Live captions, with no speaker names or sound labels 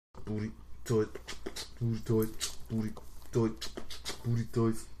booty toys, booty toys, booty toys, booty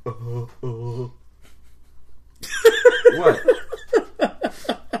toys. What?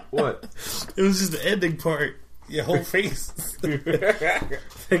 What? It was just the ending part. Your whole face.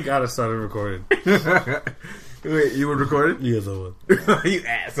 Thank God I started recording. Wait, you were recording? You're the one. You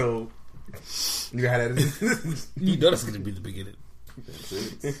asshole. You had that. You know that's going to be the beginning.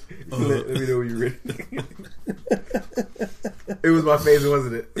 Let me know when you're ready. It was my face,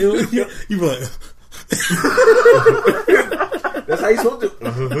 wasn't it? You were like... That's how you're supposed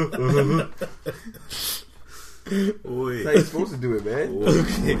to. Wait. That's how you're supposed to do it, man.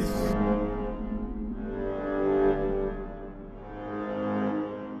 Okay.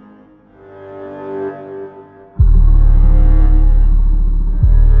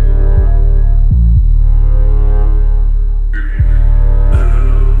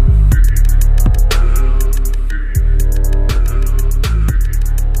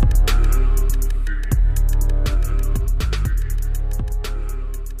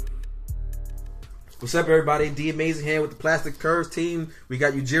 What's up, everybody? D Amazing here with the Plastic Curves team. We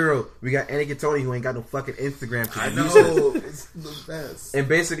got Yujiro. We got Anakin Tony, who ain't got no fucking Instagram. I know. It's the best. And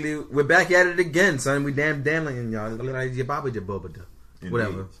basically, we're back at it again, son. We damn Daniel, y'all.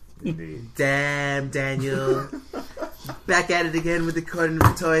 Whatever. Indeed. Damn Daniel. Back at it again with the cutting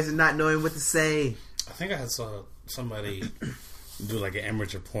of the toys and not knowing what to say. I think I saw somebody do like an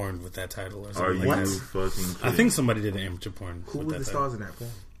amateur porn with that title or something. Are like you that. fucking kidding? I think somebody did an amateur porn. Who with was that the title. stars in that porn?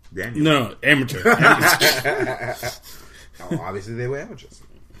 Daniel. No, amateur. Oh, obviously they were amateurs.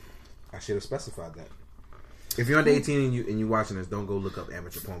 I should have specified that. If you're under 18 and you watching this, don't go look up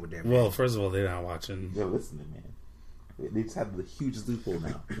amateur porn with Daniel. Well, first of all, they're not watching. Yo, listen, man. They just have the hugest loophole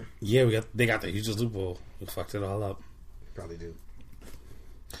now. Yeah, they got the hugest loophole. We fucked it all up. Probably do.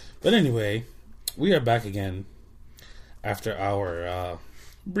 But anyway, we are back again after our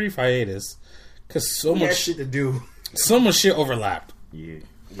brief hiatus because so We had much shit to do. so much shit overlapped. Yeah.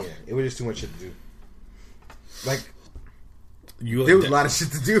 Yeah, it was just too much shit to do. Like, You there was a lot of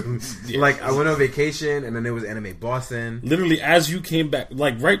shit to do. Yeah. Like, I went on vacation, and then there was Anime Boston. Literally, as you came back,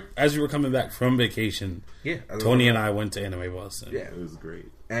 like right as you were coming back from vacation, Yeah, Tony and I went to Anime Boston. Yeah, It was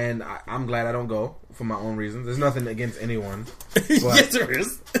great. and I'm glad I don't go for my own reasons. There's nothing against anyone. Yes, there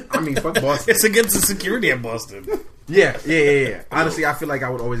is. I mean, fuck Boston. It's against the security at Boston. Yeah. Honestly, I feel like I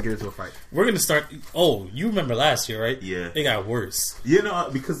would always get into a fight. We're gonna start. Oh, you remember last year, right? Yeah. It got worse. You know,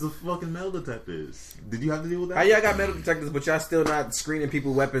 because of fucking metal detectors. Did you have to deal with that? How y'all got metal detectors, but y'all still not screening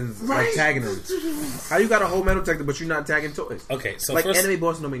people weapons, like Right. tagging them? How you got a whole metal detector, but you're not tagging toys? Okay, so Like, first, Anime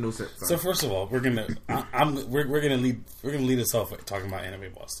Boston don't make no sense. so first of all, we're gonna lead us off with talking about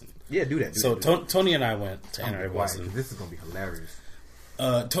Anime Boston. Yeah, do that. So Tony and I went to Anime Why? Boston. This is gonna be hilarious.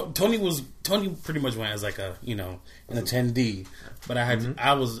 Tony pretty much went as like an attendee, but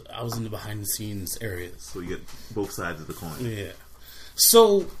I was in the behind the scenes areas. So you get both sides of the coin. Yeah.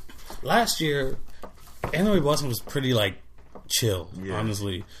 So last year, Anime Boston was pretty like chill, Yeah.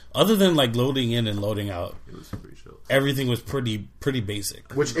 honestly. Other than like loading in and loading out, It was pretty chill. everything was pretty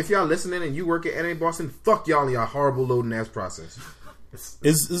basic. Which, if y'all listening and you work at Anime Boston, fuck y'all and y'all horrible loading ass process.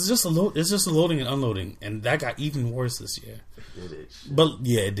 It's just a loading and unloading, and that got even worse this year. Did it? But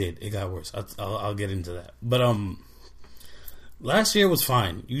yeah, it did. It got worse. I'll get into that. But last year was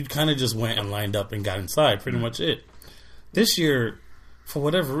fine. You kind of just went and lined up and got inside. Pretty much it. This year, for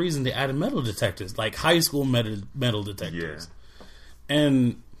whatever reason, they added metal detectors, like high school metal detectors,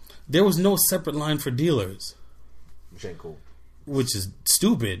 and there was no separate line for dealers, Which ain't cool. which is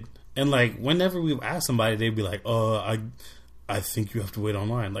stupid. And like whenever we asked somebody, they'd be like, I think you have to wait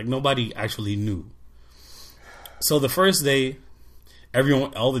online." Like nobody actually knew. So the first day,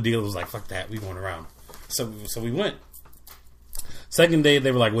 all the dealers was like, "Fuck that, we going around." So we went. Second day,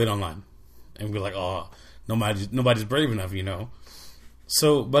 they were like, "Wait online," and we were like, "Oh, nobody's brave enough, you know."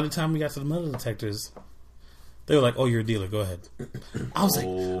 So by the time we got to the metal detectors, they were like, "Oh, you're a dealer. Go ahead." I was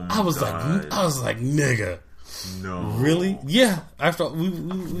like, "Nigga, No. really?" Yeah. After we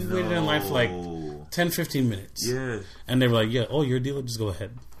waited in line for like 10, 15 minutes. Yeah. And they were like, "Yeah, oh, you're a dealer, just go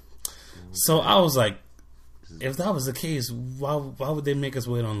ahead." So I was like, if that was the case, why would they make us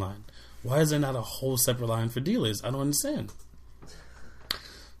wait online? Why is there not a whole separate line for dealers? I don't understand.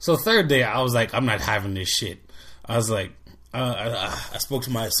 So third day, I was like, I'm not having this shit. I was like, I spoke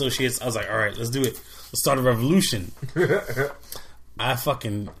to my associates. I was like, all right, let's do it. Let's start a revolution. I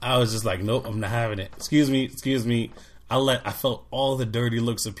was just like, nope, I'm not having it. Excuse me. I felt all the dirty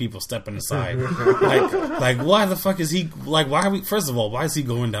looks of people stepping aside. like, why the fuck is he, like, first of all, why is he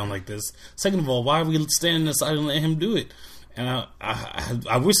going down like this? Second of all, why are we standing aside and letting him do it? And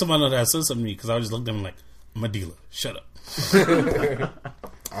I wish somebody had said something to me, because I just looked at him like, I'm a dealer. Shut up.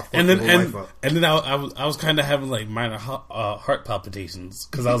 fucked And your then whole life up. and then I was kind of having like minor heart palpitations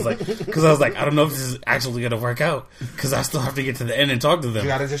because I was like I don't know if this is actually gonna work out because I still have to get to the end and talk to them. You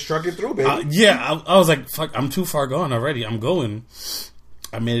gotta just shrug it through, baby. I was like, fuck, I'm too far gone already. I'm going.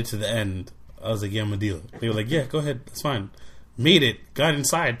 I made it to the end. I was like, yeah, I'm a dealer. They were like, yeah, go ahead, that's fine. Made it, got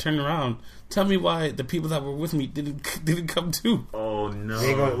inside, turned around. Tell me why the people that were with me didn't come too. Oh no.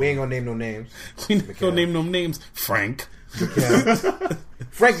 We ain't gonna name no names. We ain't gonna name no names. Frank. Yeah.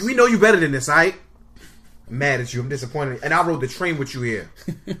 Frank, we know you better than this, alright? I'm mad at you. I'm disappointed. And I rode the train with you here.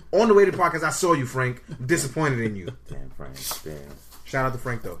 On the way to the podcast, I saw you, Frank. I'm disappointed in you. Damn, Frank. Damn. Shout out to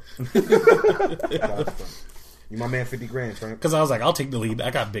Frank, though. Shout out to Frank. You my man, 50 grand, Frank. Because I was like, I'll take the lead.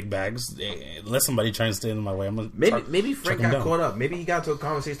 I got big bags. Let somebody try and stand in my way. I'm gonna Maybe Frank him got down. caught up. Maybe he got to a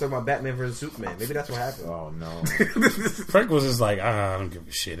conversation talking about Batman versus Superman. Maybe that's what happened. Oh no. Frank was just like, I don't give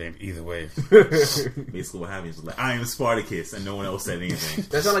a shit either way. Basically, what happened is like, I am Spartacus, and no one else said anything.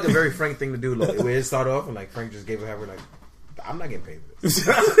 That sounds like a very Frank thing to do. Like, where it started off and like Frank just gave it her like, I'm not getting paid for this.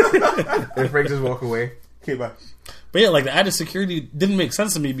 And Frank just walk away. Okay, bye. But yeah, like the added security didn't make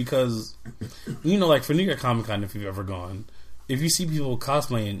sense to me because, you know, like for New York Comic Con, if you've ever gone, if you see people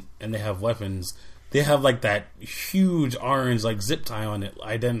cosplaying and they have weapons, they have like that huge orange like zip tie on it,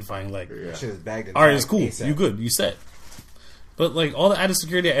 identifying like, Yeah. Shit is bagged in. all right, it's cool, ASAP. you good, you set. But like all the added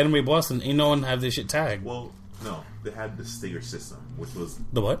security at Anime Boston, ain't no one have this shit tagged. Well, no, they had the sticker system, which was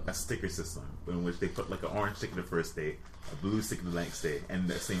The what? a sticker system in which they put like an orange sticker the first day, a blue sticker the next day, and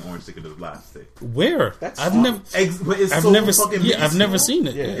that same orange sticker the last day. Where? That's I've fine. never. But it's I've so never, fucking yeah, I've never minuscule. seen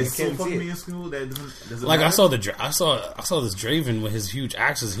it. Yeah, Yeah. It's so can't see fucking it. minuscule that it doesn't Like I matter. saw I saw this Draven with his huge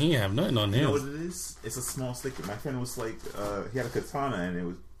axes. He didn't have nothing on You know him. what it is? It's a small sticker. My friend was like, he had a katana and it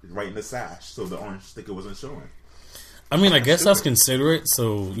was right in the sash, so the orange sticker wasn't showing. I mean, I guess that's considerate,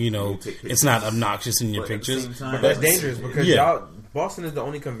 so you know You take pictures. it's not obnoxious in your But at the pictures. same time, But that's dangerous because Yeah. y'all, Boston is the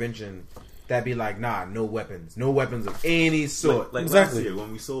only convention that be like, nah, no weapons of any sort. like Exactly. last year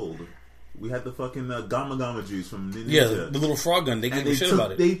when we sold, we had the fucking Gamma Gamma juice from Ninja. Yeah, the little frog gun. They gave and a they shit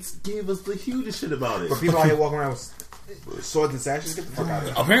about it. They gave us the hugest shit about it. But people out here walking around with swords and sashes, get the fuck out of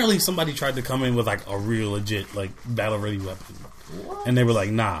here. Apparently, somebody tried to come in with like a real legit like battle ready weapon, and they were like,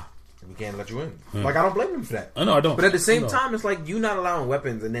 "Nah." We can't let you in. Like, I don't blame them for that. I know I don't. But at the same No. time, it's like you not allowing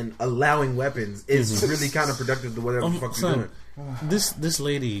weapons and then allowing weapons is really counterproductive to whatever the fuck you're son, doing. this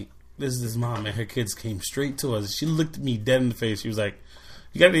lady, this mom and her kids came straight to us. She looked at me dead in the face. She was like,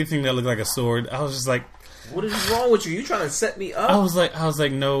 "You got anything that looked like a sword?" I was just like, What is wrong with you? You trying to set me I up? was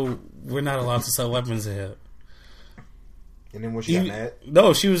like, "No, we're not allowed to sell weapons here." And then when she got mad,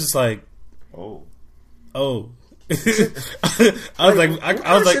 No, she was just like, oh, "Oh." I was like, I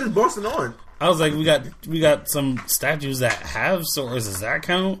was shit is like, Boston on? I was like, we got some statues that have swords. Does that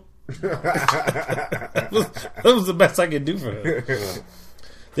count? That was the best I could do for her.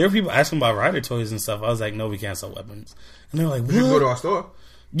 There were people asking about rider toys and stuff. I was like, no, we can't sell weapons. And they were like, what? You can go to our store.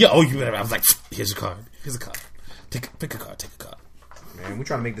 Yeah, oh, you better. I was like, here's your card. Here's a card. Pick a card. Take a card. Man, we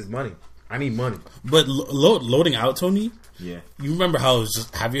trying to make this money. I need money. But loading out, Tony, yeah. you remember how it was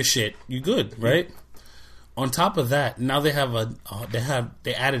just have your shit. You good, right? On top of that, now they have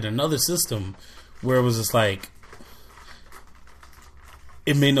they added another system where it was just like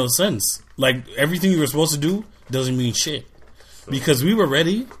it made no sense. Like everything you were supposed to do doesn't mean shit because we were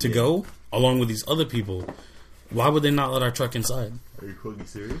ready to go along with these other people. Why would they not let our truck inside? Are you fucking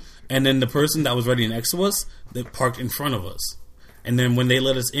serious? And then the person that was ready next to us, they parked in front of us. And then when they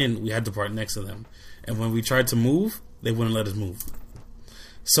let us in, we had to park next to them. And when we tried to move, they wouldn't let us move.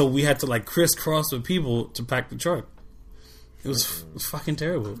 So we had to like crisscross with people to pack the truck. It was fucking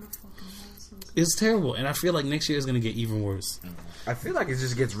terrible. It's terrible, and I feel like next year is going to get even worse. I feel like it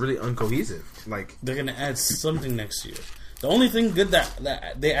just gets really uncohesive. Like, They're going to add something next year. The only thing good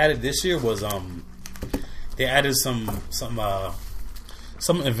that they added this year was they added some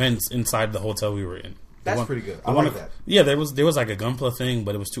events inside the hotel we were in. that's pretty good. I like that. Yeah, there was like a Gunpla thing,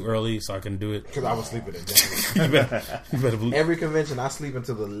 but it was too early, so I couldn't do it. Because I was sleeping in definitely. You better believe. Every convention, I sleep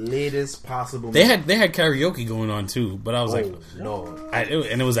until the latest possible. They had karaoke going on too, but I was like, no.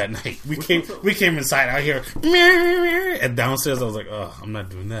 and it was at night. We came inside out here, and downstairs I was like, oh, I'm not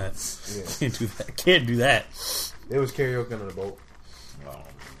doing that. Yeah. Can't do that. There was karaoke on the boat. Oh.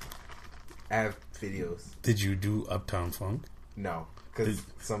 I have videos. Did you do Uptown Funk? No, because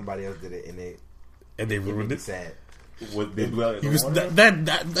somebody else did it and it And they made ruined me it. sad. What they dwell in the Because water?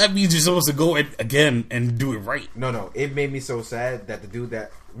 that means you're supposed to go again and do it right. No, it made me so sad that the dude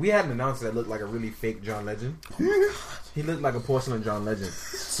that we had an announcer that looked like a really fake John Legend. He looked like a porcelain John Legend.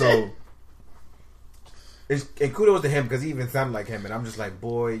 So, and kudos to him because he even sounded like him, and I'm just like,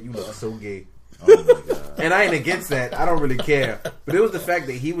 boy, you look so gay. Oh my god. And I ain't against that. I don't really care. But it was the fact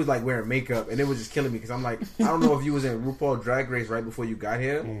that he was like wearing makeup, and it was just killing me because I'm like, I don't know if you was in RuPaul Drag Race right before you got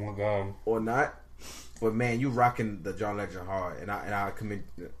here Oh my god. or not. But man, you rocking the John Legend hard, and I commend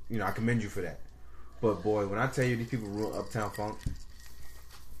I commend you for that. But boy, when I tell you these people ruin Uptown Funk,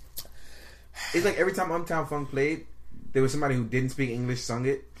 it's like every time Uptown Funk played, there was somebody who didn't speak English sung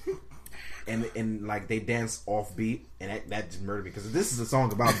it, and like they danced off beat, and that just murdered me because this is a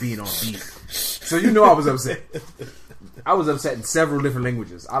song about being on beat. So you know I was upset. I was upset in several different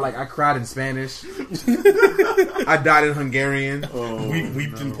languages. I cried in Spanish. I died in Hungarian.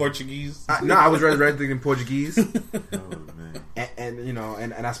 Weeped in Portuguese. I was resurrected in Portuguese. Oh man.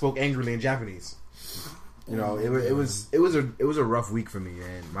 And I spoke angrily in Japanese. You know, it was a rough week for me,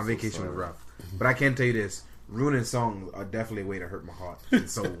 and my vacation was rough. But I can tell you this: ruining songs are definitely a way to hurt my heart and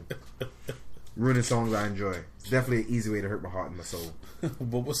soul. Ruining songs I enjoy. It's definitely an easy way to hurt my heart and my soul.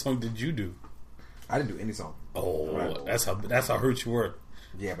 But what song did you do? I didn't do any song. Oh, that's how hurt you were.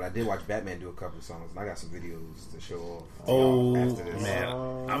 Yeah, but I did watch Batman do a couple of songs, and I got some videos to show off. Oh after this. man,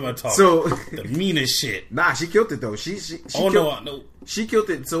 I'm gonna talk So the meanest shit. nah, she killed it though. She Oh killed, no. She killed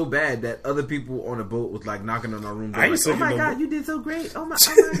it so bad that other people on the boat was like knocking on our room door. I ain't Like, oh singing my no god, more. you did so great! Oh my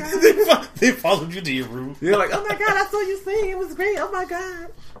god! They followed you to your room. You're like, oh my god, I saw you sing. It was great. Oh my god,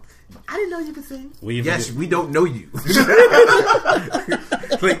 I didn't know you could sing. Yes, we don't know you.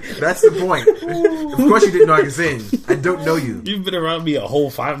 Like that's the point. Of course, you didn't know I could sing. I don't know you. You've been around me a whole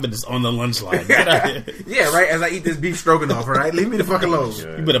 5 minutes on the lunch line. Get out of here. Yeah, right. As I eat this beef stroganoff, all right, leave me the fuck alone.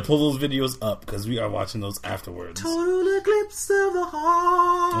 You better pull those videos up because we are watching those afterwards. Total eclipse of the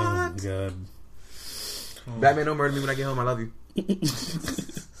Oh heart. god. Batman, don't murder me when I get home. I love you.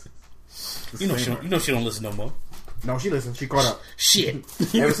 You know she don't listen no more. No, she listens. She caught up. Shit.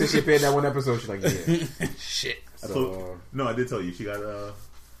 Ever since she appeared that one episode, she's like, yeah. Shit. So, No, I did tell you she got some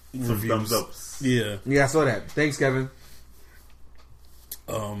Reviews. thumbs ups. Yeah. yeah, I saw that. Thanks, Kevin.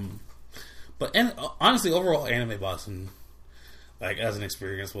 But honestly, overall, Anime Boston, like as an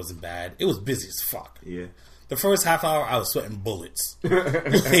experience, wasn't bad. It was busy as fuck. Yeah. The first half hour, I was sweating bullets.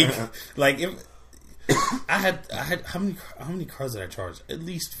 like if I had how many cars did I charge? At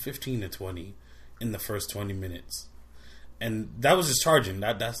least 15 to 20 in the first 20 minutes, and that was just charging.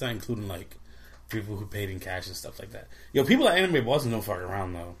 That's not including like people who paid in cash and stuff like that. Yo, people at Anime Boston don't fuck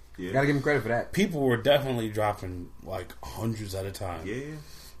around though. Yeah. Gotta give him credit for that. People were definitely dropping like hundreds at a time. Yeah.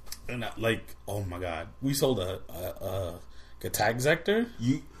 And like, oh my god, we sold a Gatag Sector.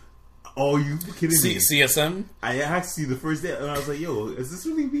 You kidding me? CSM. I asked you the first day, and I was like, "Yo, is this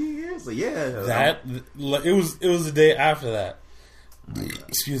really being here?" It's like, "Yeah." It was the day after that.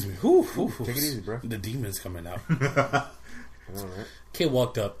 Excuse me. Take it easy, bro. The demon's coming out. All right. Kid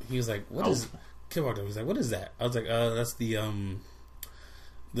walked up. He was like, "What is?" Kid walked up. He was like, "What is that?" I was like, "That's the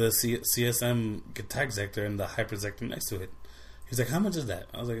CSM Gatag Sector and the Hyper Sector next to it." He's like, "How much is that?"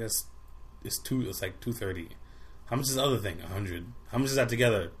 I was like, It's like $230. How much is the other thing? $100. How much is that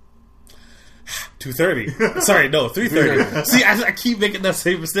together? $230. Sorry, no, $330. See, I keep making that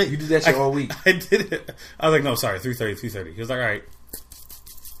same mistake. You did that shit all week. I did it. I was like, no, sorry, $330. He was like, all right,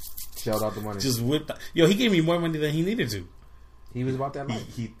 Shout out the money. just whip. Yo, he gave me more money than he needed to. He was about that life.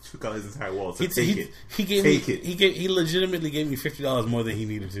 He took out his entire wall. So He take it. He gave Take me. it. He legitimately gave me $50 more than he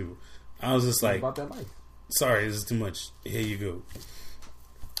needed to. I was just He was like, about that life. sorry, this is too much. Here you go.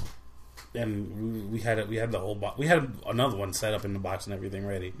 And we had the whole box. We had another one set up in the box and everything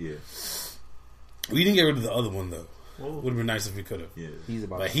ready. Yeah. We didn't get rid of the other one though. Well, Would have been nice if we could have. yeah. He's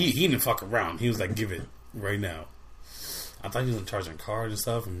about But that he didn't fuck around. He was like, give it right now. I thought he was in charge of cars and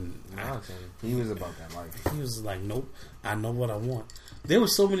stuff, and life. He was about that life. he was like, nope, I know what I want. There were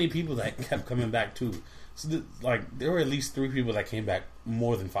so many people that kept coming back too. So there were at least 3 people that came back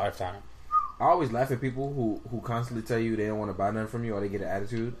more than 5 times. I always laugh at people who constantly tell you they don't want to buy nothing from you or they get an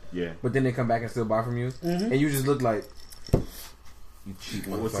attitude, Yeah. but then they come back and still buy from you, and you just look like you cheap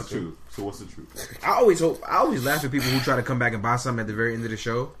motherfucker. What's the truth? So what's the truth? I always laugh at people who try to come back and buy something at the very end of the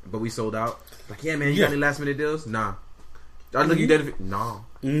show, but we sold out. Like, yeah, man, you got any last minute deals? Nah. I look you dead. No.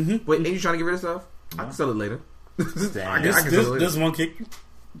 Mm-hmm. Wait, ain't you trying to get rid of stuff? I can sell it later. I can sell it later. This one kid,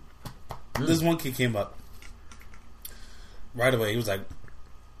 this one kid came up right away. He was like,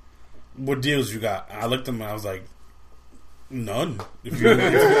 "What deals you got?" I looked at him and I was like, "None. If you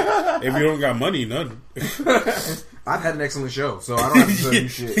don't got money, none." I've had an excellent show, so I don't have to tell you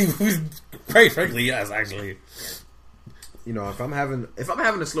shit. Quite frankly, yes, actually. You know, if I'm having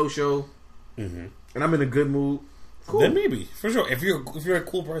a slow show and I'm in a good mood, cool. Then maybe for sure. If you're a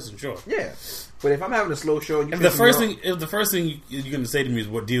cool person, sure. Yeah, but if I'm having a slow show, and you If the first thing you're gonna say to me is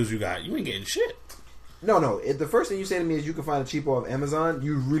what deals you got, you ain't getting shit. No. If the first thing you say to me is you can find it cheaper off Amazon,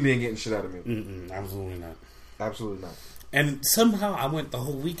 you really ain't getting shit out of me. Absolutely not. Absolutely not. And somehow I went the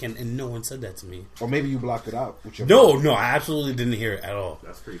whole weekend and no one said that to me. Or maybe you blocked it out. With your No, I absolutely didn't hear it at all.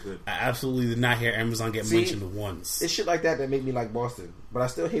 That's pretty good. I absolutely did not hear Amazon get mentioned once. It's shit like that make me like Boston. But I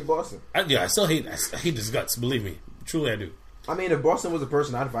still hate Boston. I hate his guts, believe me. Truly I do. I mean, if Boston was a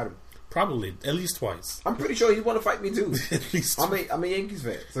person, I'd fight him. Probably. At least twice. I'm pretty sure he'd want to fight me too. At least I'm a Yankees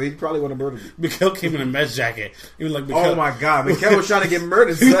fan, so he'd probably want to murder me. Mikael came in a mesh jacket. He was like, Oh my god, Mikael was trying to get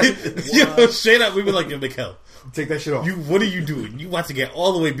murdered, son. Yo, straight up, we were like, yo, Mikael, take that shit off. What are you doing? You about to get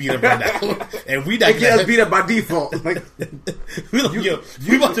all the way beat up right now. And we not They get us beat up by default. Like, we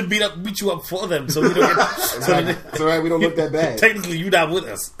about to beat you up for them, so we don't get so we don't look that bad. Technically, you not with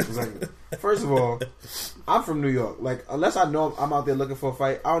us. Like, first of all, I'm from New York. Like, unless I know I'm out there looking for a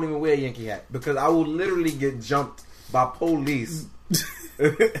fight, I don't even wear a Yankee hat because I will literally get jumped by police.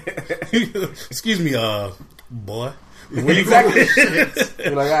 Excuse me, boy. Exactly.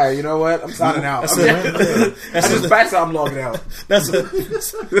 You're like, all right, you know what? I'm signing out. That's fact. I'm logging out.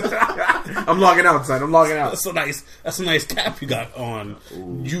 I'm logging out, son. I'm logging out. That's a nice cap you got on.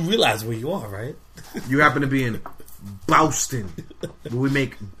 Ooh. You realize where you are, right? You happen to be in Boston, where we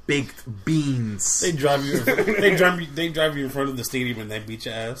make baked beans. They drive you. They drive you in front of the stadium and then beat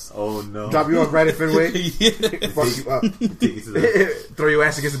your ass. Oh no! Drop you off right at Fenway. Yeah. Fuck you up. Throw your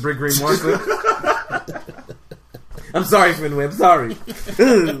ass against the Brick Green Monster. I'm sorry, Fenway. I'm sorry.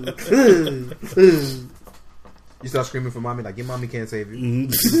 You start screaming for mommy like your mommy can't save you.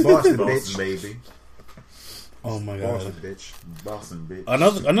 Boston, bitch, baby. Oh my god, Boston, bitch. Boston, bitch.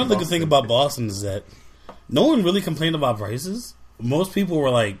 Another good thing about Boston is that no one really complained about prices. Most people were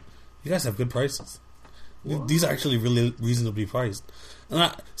like, "You guys have good prices. What? These are actually really reasonably priced."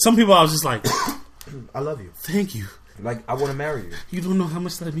 And some people, I was just like, "I love you. Thank you. Like I want to marry you." You don't know how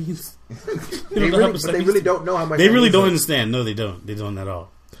much that means. They really don't know how much. They really don't understand. No, they don't. They don't at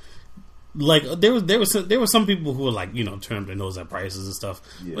all. Like there were some people who were like, you know, turn up their nose at prices and stuff.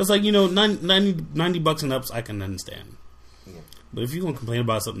 Yeah. But it's like, you know, $90 and ups, I can understand. Yeah. But if you're gonna complain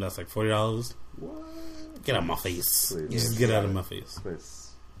about something that's like $40, get out of my face. Please. Just get out of my face.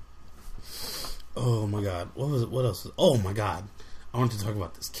 Please. Oh my god, what was it? What else? Oh my god, I wanted to talk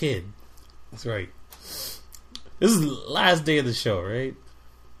about this kid. That's right. This is the last day of the show, right?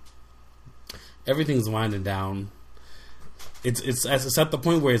 Everything's winding down. It's at the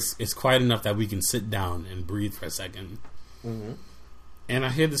point where it's quiet enough that we can sit down and breathe for a second. Mm-hmm. And I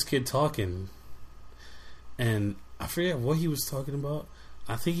hear this kid talking, and I forget what he was talking about.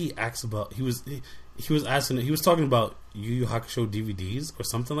 I think he asked about he was talking about Yu Yu Hakusho DVDs or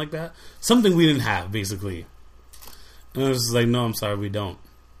something like that. Something we didn't have, basically. And I was just like, no, I'm sorry, we don't.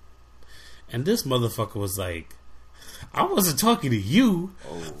 And this motherfucker was like, I wasn't talking to you.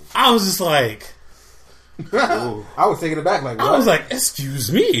 Oh. I was just like, I was taken aback. Like, what? I was like,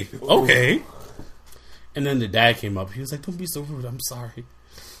 excuse me, okay. And then the dad came up. He was like, don't be so rude. I'm sorry.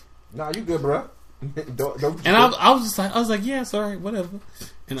 Nah, you good, bro. don't. And I was like, yeah, sorry, whatever.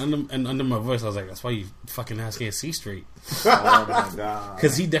 And under my voice, I was like, that's why you fucking ass can't see straight. Oh my god.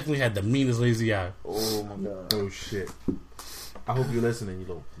 Because he definitely had the meanest lazy eye. Oh my god. Oh shit. I hope you're listening, you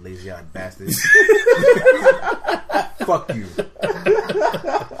little lazy-eyed bastard. Fuck you.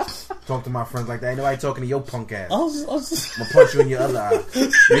 Talk to my friends like that. Ain't nobody talking to your punk ass. I'm gonna punch you in your other eye.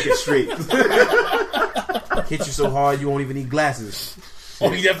 Make it straight. Hit you so hard you won't even need glasses. Oh,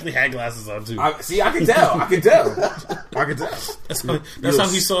 he definitely had glasses on too. I can tell. That's how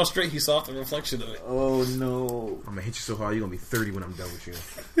he saw straight. He saw the reflection of it. Oh no! I'm gonna hit you so hard you're gonna be 30 when I'm done with you.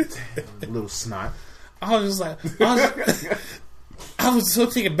 Damn, little snot. I was just like, I was so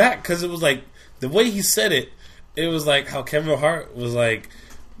taken back because it was like the way he said it. It was like how Kevin Hart was like,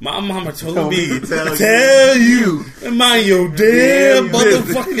 my mama told me to tell you and mind your damn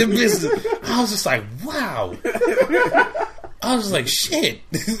motherfucking business. I was just like, wow. I was just like, shit.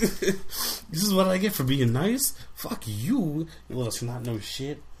 This is what I get for being nice? Fuck you little snot nose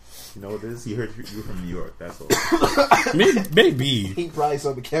shit. You know what it is? He heard you from New York, that's all. Maybe. He probably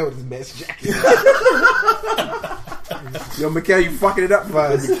saw Mikael with his mesh jacket. Yo, Mikael, you fucking it up for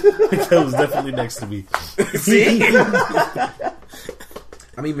us. Mikael was definitely next to me. See?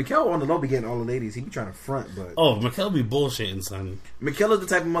 I mean, Mikael on the low be getting all the ladies. He be trying to front, but... Oh, Mikael be bullshitting, son. Mikael is the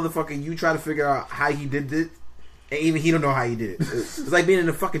type of motherfucker you try to figure out how he did it, and even he don't know how he did it. It's like being in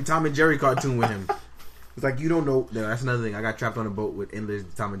a fucking Tom and Jerry cartoon with him. It's like you don't know. No, that's another thing. I got trapped on a boat with endless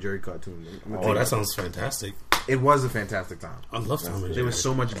Tom and Jerry cartoon. Oh, that sounds fantastic. It was a fantastic time. I love Tom and Jerry. There was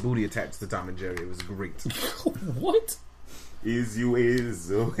so much booty attached to Tom and Jerry. It was great. What? Is you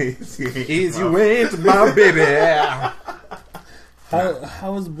into my baby?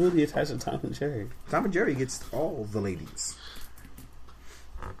 How is booty attached to Tom and Jerry? Tom and Jerry gets all the ladies.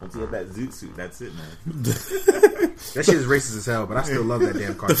 Once you have that zoot suit, that's it, man. That shit is racist as hell, but I still love that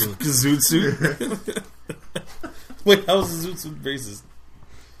damn cartoon. Zoot suit. Wait, how was the zoot suit racist?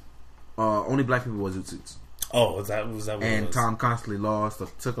 Only black people wear zoot suits. Oh, was that what it And was? Tom constantly lost or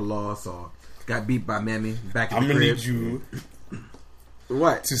took a loss or got beat by Mammy back in I'm the gonna crib. need you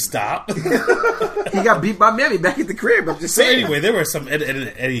What? to stop. He got beat by Mammy back at the crib. I'm just So saying. anyway, there were some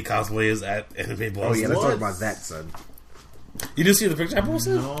Eddie cosplayers at Anime Boston. Oh yeah, let's What? talk about that, son. You didn't see the picture I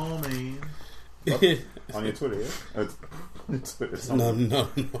posted? No, man. On your Twitter, yeah? Twitter, No. No.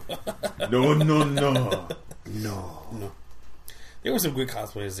 No, There were some good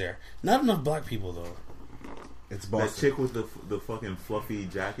cosplayers there. Not enough black people though. it's That Boston. chick with the fucking fluffy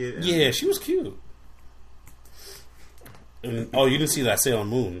jacket. And Yeah, she was cute. And, you didn't see that Sailor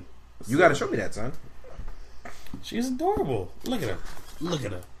Moon. You got to show me that, son. She's adorable. Look at her. Look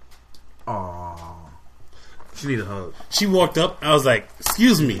at her. Aww. She need a hug. She walked up. I was like,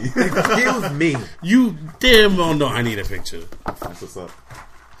 "Excuse me, Excuse me. you damn well know I need a picture." That's what's up.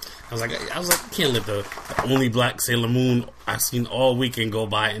 I was like, can't let the only black Sailor Moon I've seen all weekend go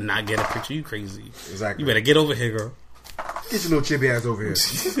by and not get a picture. You crazy? Exactly. You better get over here, girl. Get your little chippy ass over here.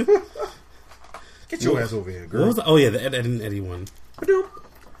 Get your ass over here, What girl. was the, oh yeah, the Ed and Eddie one.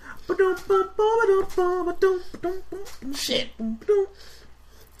 Shit.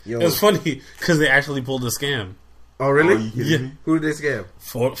 Yo. It was funny because they actually pulled a scam. Oh, really? Oh, you kidding Yeah. me? Who did they scam?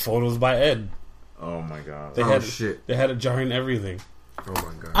 Photos by Ed. Oh my god. They Oh, had shit. They had a jar and everything. Oh,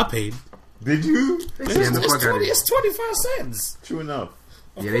 my God. I paid. Did you? They scammed the fuck out of you. It's 25 cents. True enough.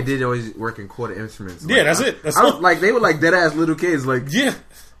 Yeah, they did always work in quarter instruments. Yeah, that's it. That's I was all. like, they were like dead ass little kids. Like, Yeah.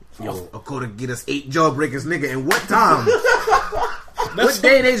 yo, a quarter get us 8 jawbreakers, nigga. And what time? That's What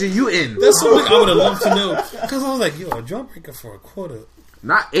day and age are you in? That's something I would have loved to know. Because I was like, yo, a jawbreaker for a quarter.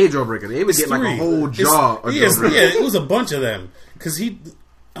 Not a jawbreaker. They would get like a Three. whole It's- jaw of yes, jawbreakers. yeah, it was a bunch of them. Because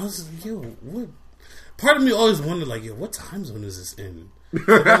I was like, yo, what? Part of me always wondered, like, yo, what time zone is this in?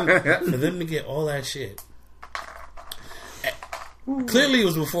 For them to get all that shit. Clearly, it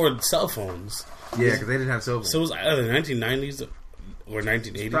was before cell phones. Yeah, because they didn't have cell phones. So it was either 1990s or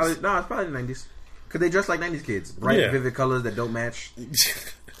 1980s. Probably, no, it's probably the 90s. Because they dress like 90s kids. Bright, Yeah. vivid colors that don't match.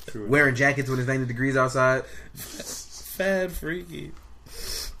 True. Wearing jackets when it's 90 degrees outside. Fad freaky.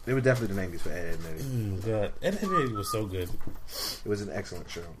 It was definitely the 90s for Ed, and Eddie. Oh, God. Ed, Ed, Eddie was so good. It was an excellent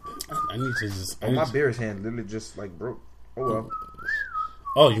show. I need to just. Oh, my beer's hand literally just like broke. Oh, well.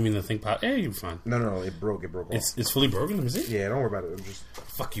 Oh, you mean the thing pop? Yeah, you're fine. No, it broke. It broke off. It's fully broken. Let me see. Yeah, don't worry about it. I'm just.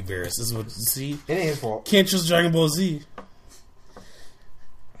 Fuck you, Barris. This is what. See, It ain't his fault. can't trust Dragon Ball Z.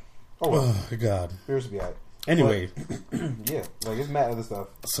 Oh, well. Oh God. Beer's will be alright. Anyway, Yeah, like it's mad other stuff.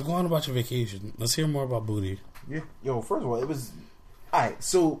 so go on about your vacation. Let's hear more about booty. Yeah. Yo, first of all, it was. Alright,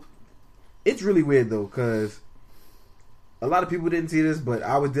 so. It's really weird, though, because. A lot of people didn't see this, but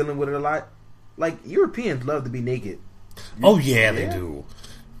I was dealing with it a lot. Like, Europeans love to be naked. Oh yeah, they Yeah. do.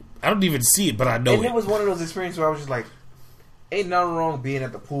 I don't even see it, but I know And it. it was one of those experiences where I was just like, ain't nothing wrong being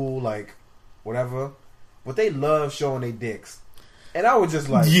at the pool, like, whatever. But they love showing their dicks. And I was just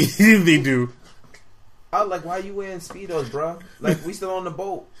like, Yeah, they do. I was like, why you wearing Speedos, bro? Like, we still on the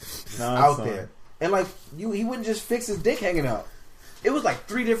boat Nah, out son. there. And like, he wouldn't just fix his dick hanging out. It was like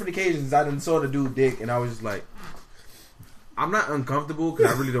 3 different occasions I done saw the dude dick, and I was just like, I'm not uncomfortable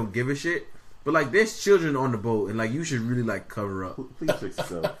because I really don't give a shit. But like, there's children on the boat, and like, you should really like cover up. Please fix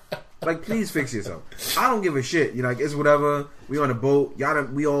yourself. Like, please fix yourself. I don't give a shit. You know, like, it's whatever. We on a boat.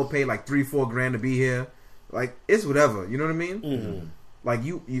 We all pay like $3-4 grand to be here. Like, it's whatever. You know what I mean? Mm-hmm. Like,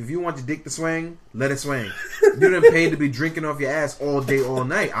 if you want your dick to swing, let it swing. You didn't pay to be drinking off your ass all day, all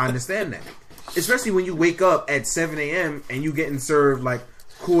night. I understand that. Especially when you wake up at 7 a.m. and you getting served like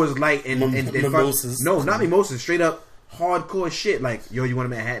Coors Light and Mimosas. No, not mimosas. Straight up hardcore shit. Like, yo, you want a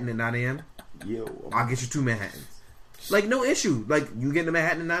Manhattan at 9 a.m.? Yo. I'll get you 2 Manhattans. Like, no issue. Like, you getting a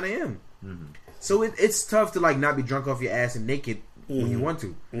Manhattan at 9 a.m. So it's tough to like not be drunk off your ass and naked when you want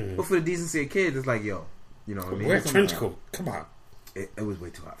to. But for the decency of kids, it's like, yo, you know what I mean? Wear a trench coat. Come on. It was way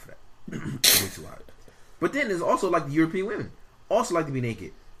too hot for that. Way too hot. But then there's also like the European women also like to be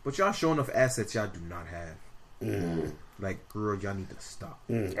naked, but y'all showing off assets y'all do not have. Like, girl, y'all need to stop.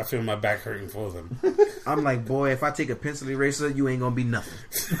 I feel my back hurting for them. I'm like, boy, if I take a pencil eraser, you ain't gonna be nothing.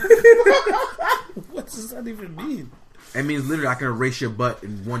 What does that even mean? That means literally I can erase your butt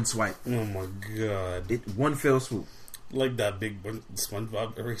in one swipe. Oh my God. One fell swoop. Like that big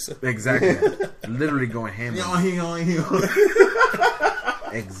SpongeBob eraser. Exactly. Literally going ham. Yo.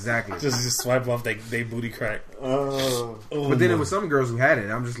 Exactly. Just swipe off they booty crack. Oh. Oh But then my- there was some girls who had it.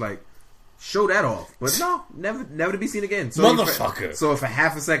 And I'm just like, show that off. But no, never to be seen again. So Motherfucker. So for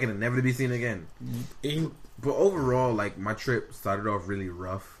half a second and never to be seen again. Ain't- But overall, like, my trip started off really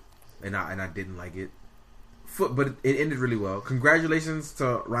rough, and I didn't like it. But it ended really well. Congratulations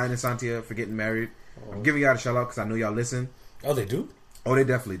to Ryan and Santia for getting married. I'm giving y'all a shout out because I know y'all listen. Oh, they do? Oh, they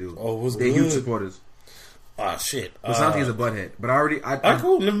definitely do. Oh, it was They're good. huge supporters. Ah, shit. But Santia's a butthead. But I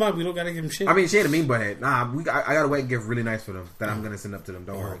Cool. Never mind. We don't gotta give him shit. I mean, she ain't a mean butthead. Nah, I got a wedding gift really nice for them that I'm gonna send up to them.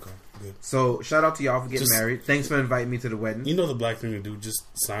 Don't worry. okay. Good. So shout out to y'all for getting Just- married. Thanks for inviting me to the wedding. You know the black thing to do. Just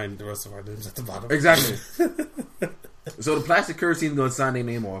sign the rest of our names at the bottom. Exactly. So the plastic currency is gonna sign their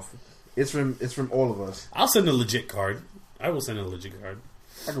name off. It's from all of us. I'll send a legit card. I will send a legit card.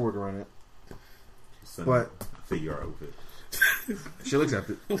 I can work around it. Send But- a figure art with it. She'll accept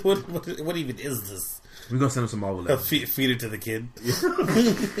it. What even is this? We're gonna send them some Marvel letters. Feed it to the kid.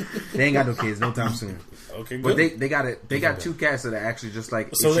 They ain't got no kids, no time soon. Okay, good. But they got it. They got two cats that are actually just like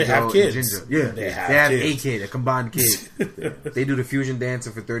So they Ichigo have and kids. Ginger. Yeah, They have a kids. kid, a combined kid. They do the fusion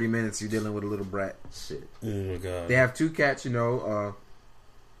dancing for 30 minutes. You're dealing with a little brat. Shit. Oh my god. They have two cats. You know,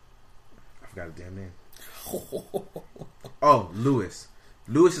 I forgot his damn name. Oh, Lewis.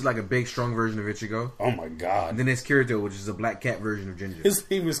 Lewis is like a big, strong version of Ichigo. Oh my god. And then there's Kirito, which is a black cat version of Ginger. His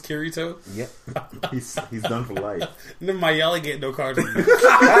name is Kirito. Yep. He's done for life. Then my yelling get no card. No,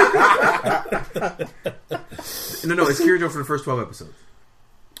 it's Kirito for the first 12 episodes.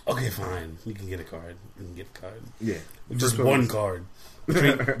 Okay, fine. You can get a card. You can get a card. Yeah. Just First 12 one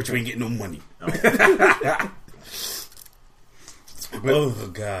episodes. card. Between getting no money. Oh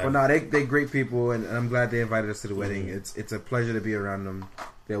god. But no, they great people, and I'm glad they invited us to the wedding. It's a pleasure to be around them.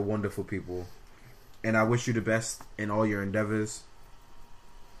 They're wonderful people, and I wish you the best in all your endeavors.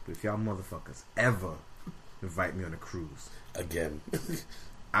 But if y'all motherfuckers ever invite me on a cruise, Again.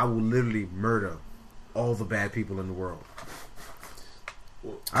 I will literally murder all the bad people in the world.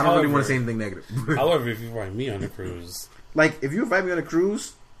 I don't really want to say anything negative. However, if you invite me on a cruise, Like, if you invite me on a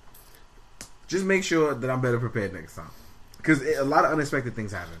cruise, just make sure that I'm better prepared next time. Because a lot of unexpected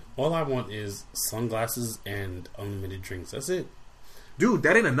things happen. all I want is sunglasses and unlimited drinks. That's it. Dude,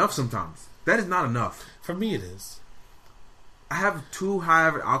 that ain't enough sometimes. That is not enough. For me, it is. I have too high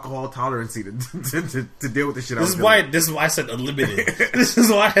of an alcohol tolerance to deal with the shit. This is why I said unlimited. This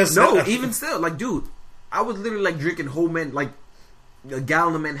is why I said No, even still, like, dude, I was literally like drinking whole like a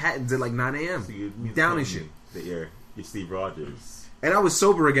gallon of Manhattans at like 9 a.m. So you mean down to and tell shit, me that you're Steve Rogers. and I was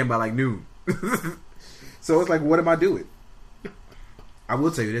sober again by like noon. So it's like, what am I doing? I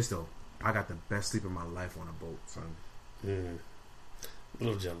will tell you this though, I got the best sleep of my life on a boat, son. A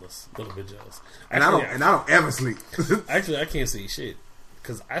little jealous. A little bit jealous. And I don't ever sleep. Actually, I can't say shit.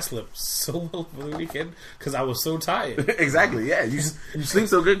 Because I slept so well for the weekend. Because I was so tired. Exactly, yeah. You sleep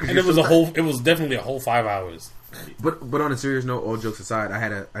so good. And it was definitely a whole 5 hours. But on a serious note, all jokes aside,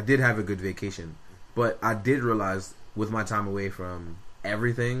 I did have a good vacation, but I did realize with my time away from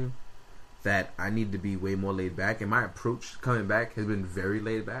everything that I need to be way more laid back, and my approach coming back has been very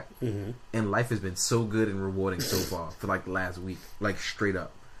laid back, and life has been so good and rewarding so far for like the last week, like straight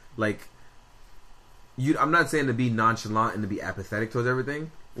up, like I'm not saying to be nonchalant and to be apathetic towards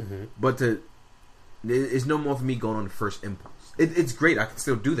everything, but it's no more for me going on the first impulse. It's great, I can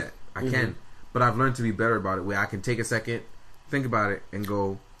still do that, I can. But I've learned to be better about it, where I can take a second, think about it, and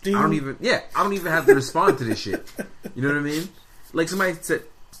go, Ding. I don't even have to respond to this shit. You know what I mean? Like somebody said,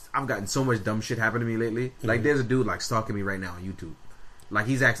 I've gotten so much dumb shit happen to me lately. Like there's a dude like stalking me right now on YouTube. Like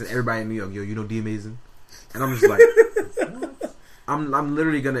he's asking everybody in New York, yo, you know D Amazing? And I'm just like, I'm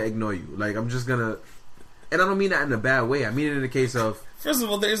literally gonna ignore you. Like I'm just gonna, and I don't mean that in a bad way. I mean it in the case of, First of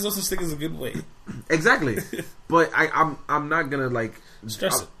all, there is no such thing as a good way. exactly. But I'm not gonna like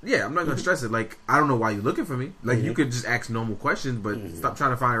Stress it. Yeah, I'm not gonna stress it. Like I don't know why you're looking for me. Like you could just ask normal questions, but stop trying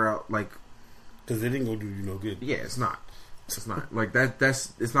to find out. Like Because they didn't go do you no good. yeah, it's not. It's not like that.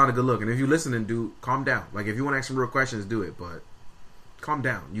 It's not a good look. And if you're listening, dude, calm down. Like if you want to ask some real questions, do it. But calm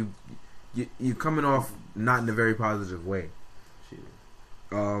down. You coming off not in a very positive way. Shit.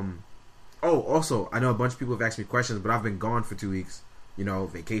 Oh, also, I know a bunch of people have asked me questions, but I've been gone for 2 weeks. You know,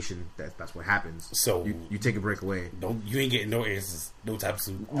 vacation. That's what happens. So you take a break away. you ain't getting no answers, no type of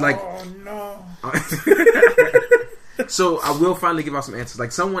suit. Like, Oh no. So I will finally give out some answers.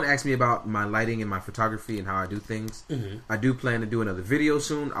 Like someone asked me about my lighting and my photography and how I do things. I do plan to do another video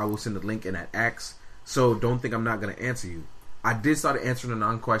soon. I will send a link in that X. So don't think I'm not going to answer you. I did start answering the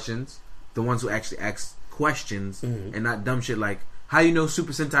non-questions, the ones who actually ask questions and not dumb shit like, how you know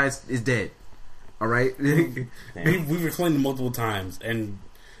Super Sentai is dead? All right? We've explained it multiple times, and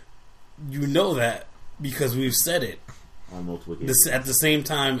you know that because we've said it On multiple occasions. at the same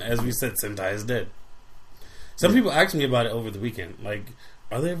time as we said Sentai is dead. Some people asked me about it over the weekend. Like,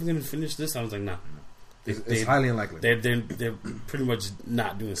 are they ever going to finish this? I was like, nah. It's highly unlikely. They're pretty much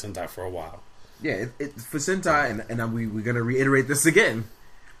not doing Sentai for a while. Yeah, for Sentai, and we're going to reiterate this again.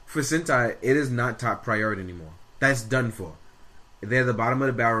 For Sentai, it is not top priority anymore. That's done for. They're the bottom of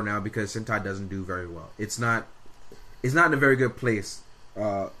the barrel now because Sentai doesn't do very well. It's not in a very good place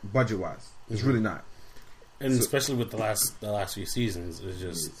budget wise. It's really not. And especially with the last few seasons, it's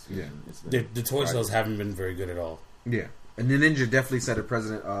just the toy sales haven't been very good at all. Yeah, and the Ninja definitely set a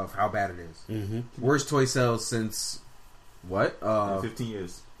precedent of how bad it is. Mm-hmm. Worst toy sales since what? 15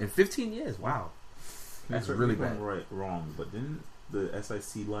 years. In 15 years, wow, that's really bad. Wrong, but didn't the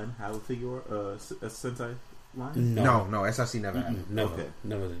SIC line have a figure a Sentai line? No, SIC never had it.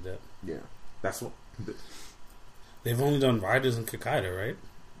 Never did that. Yeah, that's what they've only done Riders and Kakaida, right?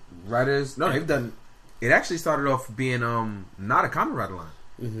 Riders, no, they've done. It actually started off being not a Kamen Rider line.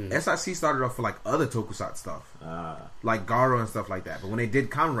 Mm-hmm. SIC started off for like other tokusatsu stuff, like Garo and stuff like that. But when they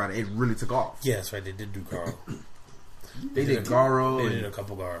did Kamen Rider, it really took off. Yeah, that's right. They did do Garo. They did Garo. They did a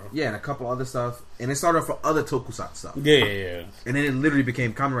couple Garo. Yeah, and a couple other stuff. And it started off for other tokusatsu stuff. Yeah. And then it literally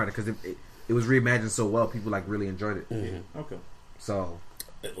became Kamen Rider because it was reimagined so well. People like really enjoyed it. Mm-hmm. Okay. So,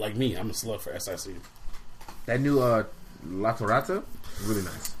 like me, I'm a slug for SIC. That new La Torata, really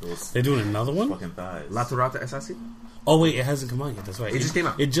nice. They're doing another one? Fucking thighs. La Torata SIC? Oh wait, it hasn't come out yet. That's right. It just came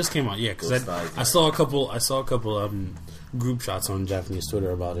out. It just came out. Yeah, because I saw a couple group shots on Japanese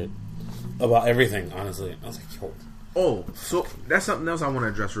Twitter about it, about everything. Honestly, I was like, yo. Oh, so that's something else I want to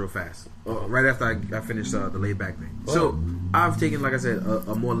address real fast. Right after I finish the laid back thing. So I've taken, like I said,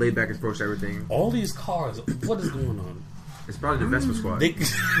 a more laid back approach to everything. All these cars, what is going on? It's probably the Vespa Squad.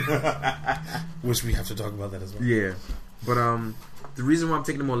 Which we have to talk about that as well. Yeah, but the reason why I'm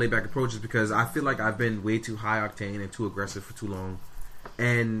taking a more laid back approach is because I feel like I've been way too high octane and too aggressive for too long.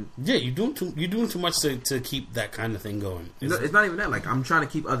 And yeah, you're doing too much to keep that kind of thing going. It's not even that. Like, I'm trying to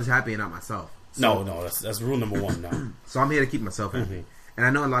keep others happy and not myself. So, no, that's rule number one now. So I'm here to keep myself happy. Mm-hmm. And I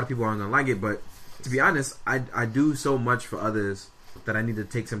know a lot of people aren't gonna like it, but to be honest, I do so much for others that I need to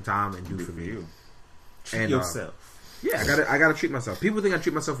take some time and do for me. Treat yourself. Yeah, I gotta treat myself. People think I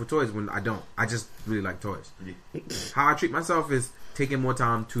treat myself with toys when I don't. I just really like toys. Yeah. How I treat myself is taking more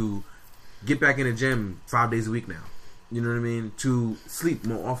time to get back in the gym 5 days a week now. You know what I mean? To sleep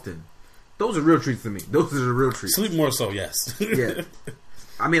more often. Those are real treats to me. Those are the real treats. Sleep more so, yes. Yeah.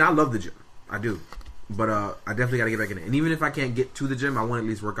 I mean, I love the gym. I do. But I definitely got to get back in it. And even if I can't get to the gym, I want to at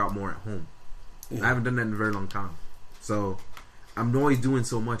least work out more at home. I haven't done that in a very long time. So I'm always doing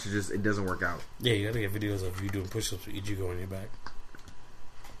so much, it doesn't work out. Yeah, you got to get videos of you doing push-ups with Ichigo on your back.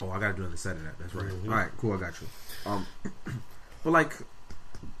 Oh, I got to do another set of that. That's right. Mm-hmm. All right, cool. I got you. But like,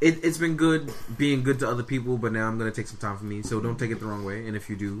 it's been good being good to other people, but now I'm going to take some time for me. So don't take it the wrong way. And if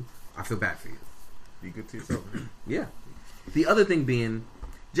you do, I feel bad for you. Be good to yourself. Yeah. The other thing being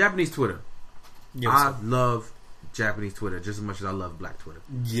Japanese Twitter. Yes. I love Japanese Twitter just as much as I love Black Twitter.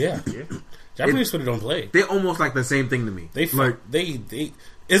 Yeah. Japanese Twitter don't play. They're almost like the same thing to me. It's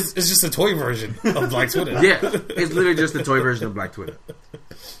just a toy version of Black Twitter. Yeah, it's literally just the toy version of Black Twitter.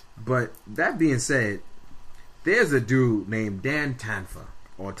 But that being said, there's a dude named Dan Tanfa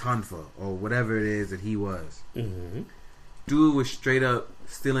or Tanfa or whatever it is that he was. Mm-hmm. Dude was straight up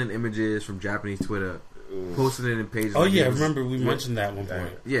stealing images from Japanese Twitter, posting it in pages. Oh yeah, I remember we mentioned that at one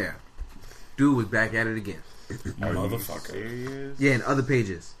point. Yeah. Dude was back at it again. Motherfucker. Yeah, and other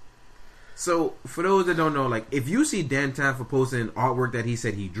pages. So, for those that don't know, like, if you see Dan Tanfa posting artwork that he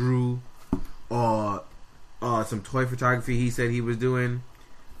said he drew, or some toy photography he said he was doing,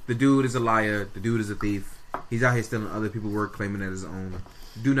 the dude is a liar. The dude is a thief. He's out here stealing other people's work, claiming that his own.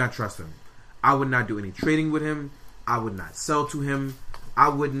 Do not trust him. I would not do any trading with him. I would not sell to him. I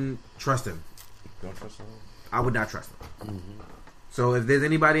wouldn't trust him. Don't trust him? I would not trust him. Mm-hmm. So if there's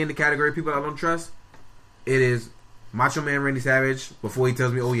anybody in the category of people I don't trust, it is Macho Man Randy Savage before he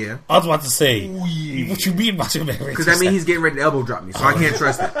tells me, oh yeah. I was about to say, what you mean Macho Man Randy Savage? Because that means he's getting ready to elbow drop me, so I can't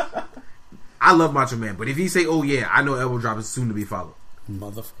trust it. I love Macho Man, but if he say, oh yeah, I know elbow drop is soon to be followed.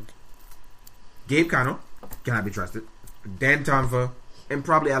 Motherfucker. Gabe Kano cannot be trusted. Dan Tanfa, and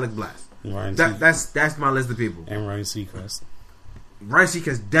probably Alex Blast. That's my list of people. And Ryan Seacrest. Ryan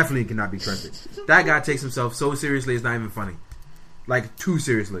Seacrest definitely cannot be trusted. That guy takes himself so seriously, it's not even funny. Like, too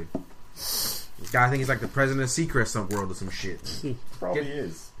seriously. Guy, I think he's like the president of Seacrest world or some shit. Probably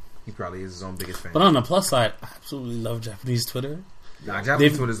is. He probably is his own biggest fan. But on the plus side, I absolutely love Japanese Twitter. Nah,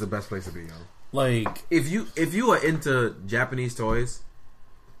 Japanese Twitter is the best place to be, yo. Like, if you are into Japanese toys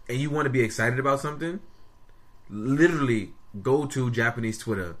and you want to be excited about something, literally go to Japanese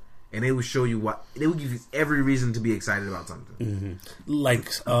Twitter and they would show you what they would give you every reason to be excited about something. Like,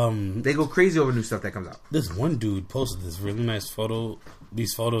 They go crazy over new stuff that comes out. this one dude posted this really nice photo.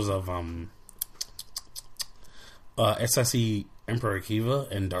 These photos of SIC Emperor Kiva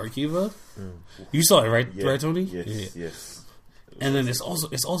and Dark Kiva. You saw it, right? Yeah. Right, Tony? Yes. And then it's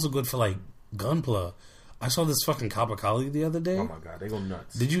also good for like Gunpla. I saw this fucking Kappa Kali the other day. Oh my god, they go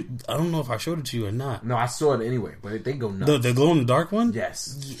nuts. Did you? I don't know if I showed it to you or not. No, I saw it anyway, but they go nuts. The glow in the dark one.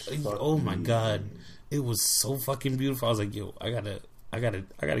 Yes. Oh my god, it was so fucking beautiful. I was like, yo, I gotta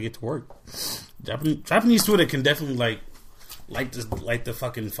get to work. Japanese Twitter can definitely light the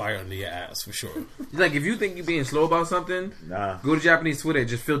fucking fire under your ass for sure. Like if you think you're being slow about something, Nah. go to Japanese Twitter.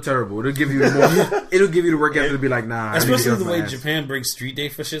 Just feel terrible. It'll give you more. It'll give you the work ethic to be like, nah. I need to Especially get the off way my ass. Japan breaks street day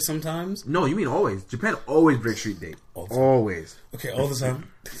for shit sometimes. No, you mean always. Japan always breaks street date. All the time. Always. Okay, all the time.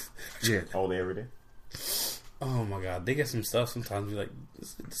 Yeah. All day, every day. Oh my god, they get some stuff sometimes. You're like,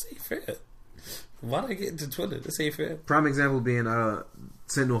 this ain't fair. Why'd I get into Twitter? This ain't fair. Prime example being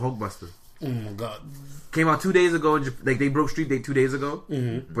Sentinel Hulkbuster. Oh my god. Came out 2 days ago. Like they broke street date 2 days ago,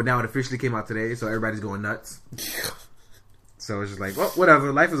 Mm-hmm. but now it officially came out today. So everybody's going nuts. So it's just like, well,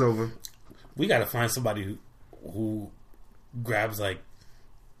 whatever. Life is over. We gotta find somebody who grabs like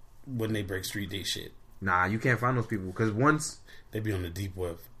when they break street day shit. Nah, you can't find those people because once, They be on the deep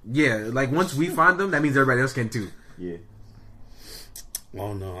web. yeah, like once we find them, that means everybody else can too. Yeah.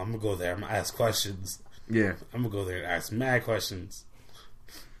 Oh no, I'm gonna go there. I'm gonna ask questions. Yeah. I'm gonna go there and ask mad questions.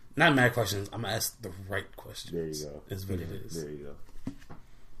 Not mad questions. I'm gonna ask the right questions. There you go. Is what it is. There you go.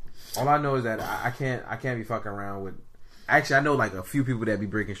 All I know is that I can't be fucking around with. Actually, I know like a few people that be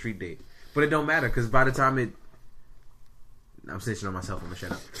breaking street date, but it don't matter because by the time I'm snitching on myself. I'm gonna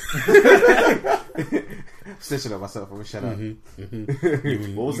shut up. Snitching on myself. I'm gonna shut up.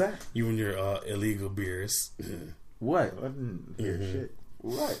 What was that? You and your illegal beers. What? I didn't hear shit.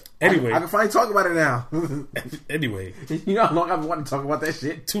 What? Anyway. I can finally talk about it now. Anyway, You know how long I've been wanting to talk about that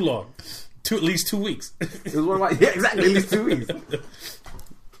shit? too long. At least 2 weeks. It was one of my exactly at least 2 weeks.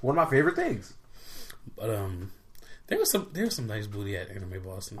 One of my favorite things. But there was some nice booty at Anime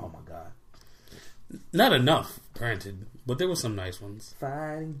Boston. Oh my god. Not enough, granted, but there were some nice ones.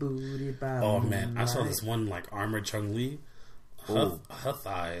 Fighting booty by Oh man, I saw moonlight. this one like armored Chung Li. Oh. Her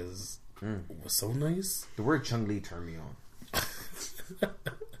thighs was so nice. The word Chung Li turned me on.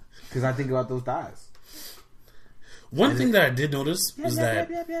 Because I think about those thighs. One thing that I did notice was that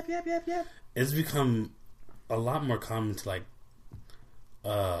Yep. it's become a lot more common to like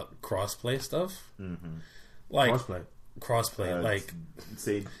crossplay stuff. Mm-hmm. Like Cosplay. crossplay, like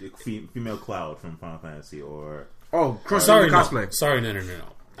say female Cloud from Final Fantasy, or Oh, sorry, cosplay. no, sorry, no.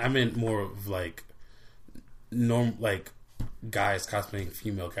 I meant more of like like guys cosplaying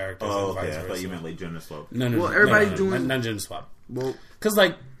female characters. oh, and okay, vice I thought versa. you meant like gender swap. No. Well, everybody's no, doing- not gender swap. Well, Because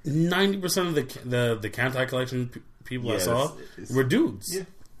like 90% of the Kantai collection people I Yeah, saw it's- were dudes. Yeah.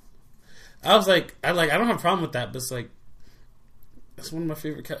 I was like, I don't have a problem with that, but it's like, that's one of my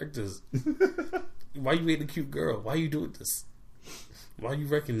favorite characters. Why you ain't a cute girl? Why you doing this? Why you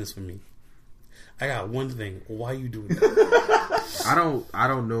wrecking this for me? I got one thing. Why you doing that? I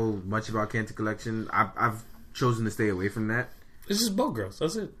don't know much about Kantai Collection. I've chosen to stay away from that. It's just boat girls.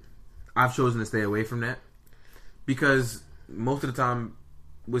 That's it. I've chosen to stay away from that because most of the time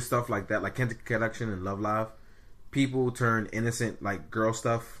with stuff like that, like Kantai Collection and Love Live, people turn innocent like girl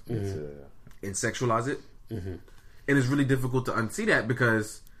stuff and sexualize it, and it's really difficult to unsee that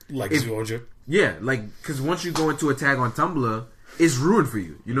because Like If- Georgia. yeah, like because once you go into a tag on Tumblr, it's ruined for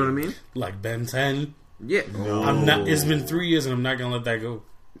you. You know what I mean? Like Ben 10. Yeah. No. I'm not. It's been 3 years and I'm not gonna let that go.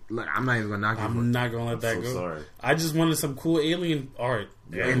 Like, I'm not even gonna knock you. for it. I'm not gonna let that so go. sorry. I just wanted some cool alien art.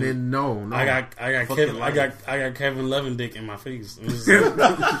 And then no. I got Fucking Kevin. I life. got Kevin Levendick in my face.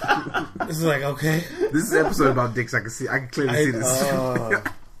 It's like okay. This is an episode about dicks. I can clearly see this.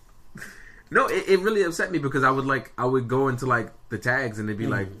 No, it really upset me because I would go into like the tags and it'd be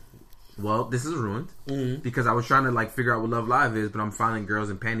like, well, this is ruined because I was trying to like figure out what Love Live is, but I'm finding girls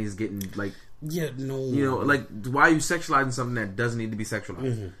in panties getting like, Yeah, no. you know, like why are you sexualizing something that doesn't need to be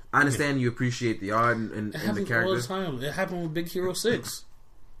sexualized? I understand you appreciate the art and it the happens all the characters. time. It happened with Big Hero 6.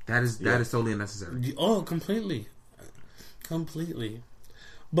 That is totally unnecessary. Oh, completely.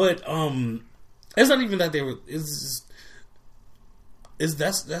 But it's not even that they were.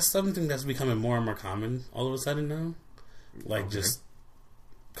 That's something that's becoming more and more common all of a sudden now. Like just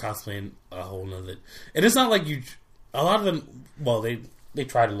cosplaying a whole nother. And it's not like you. A lot of them. Well, they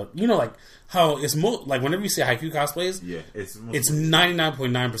try to look. You know, like how it's like whenever you see haiku cosplays, Yeah, it's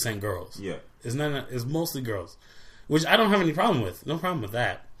 99.9% girls. yeah. It's mostly girls, which I don't have any problem with. No problem with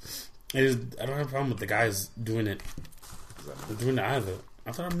that. I don't have a problem with the guys doing it either.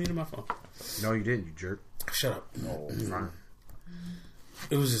 I thought I muted my phone. No, you didn't, you jerk. Shut up. Oh, fine.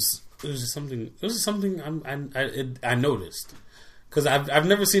 It was just something. It was just something I noticed because I've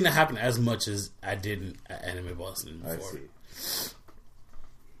never seen it happen as much as I did at Anime Boston before. I see.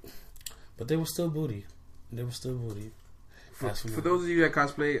 But they were still booty. For those of you that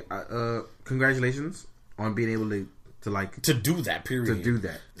cosplay, congratulations on being able to do that. Period. To do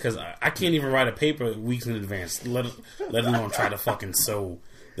that, because I can't even write a paper weeks in advance. Let alone try to fucking sew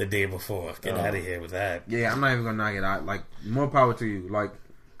the day before. Get out of here with that. Yeah, I'm not even gonna knock it out. Like, more power to you. Like,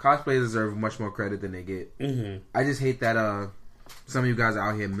 cosplayers deserve much more credit than they get. Mm-hmm. I just hate that some of you guys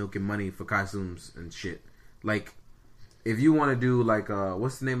are out here milking money for costumes and shit. Like, if you want to do like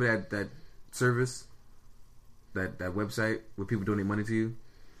what's the name of that service? That website where people donate money to you?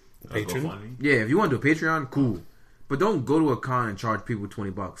 Patreon? Yeah, if you want to do a Patreon, cool. But don't go to a con and charge people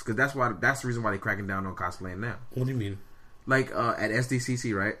 $20 because that's the reason why they're cracking down on cosplaying now. What do you mean? Like at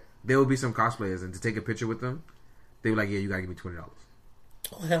SDCC, right? There will be some cosplayers, and to take a picture with them, they were like, "Yeah, you gotta give me $20."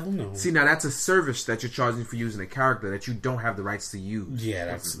 Oh hell no! See, now that's a service that you're charging for using a character that you don't have the rights to use. Yeah,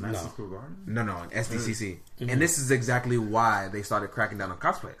 that's no. No, SDCC, and this is exactly why they started cracking down on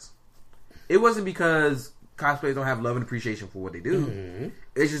cosplayers. It wasn't because cosplayers don't have love and appreciation for what they do. Mm-hmm.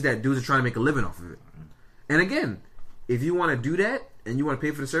 It's just that dudes are trying to make a living off of it. And again, if you want to do that and you want to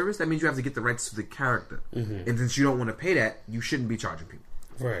pay for the service, that means you have to get the rights to the character. Mm-hmm. And since you don't want to pay that, you shouldn't be charging people.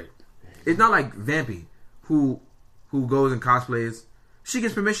 Right. It's not like Vampy, who goes and cosplays. She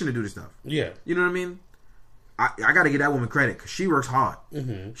gets permission to do this stuff. Yeah. You know what I mean? I got to give that woman credit because she works hard.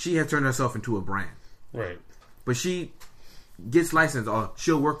 Mm-hmm. She has turned herself into a brand. Right. But she gets licensed, or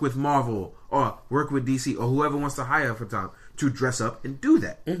she'll work with Marvel, or work with DC, or whoever wants to hire her for time to dress up and do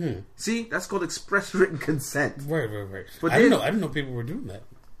that. Mm-hmm. See, that's called express written consent. Right. But I didn't know people were doing that.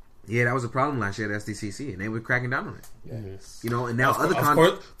 Yeah, that was a problem last year at SDCC, and they were cracking down on it. Yes. You know, and now of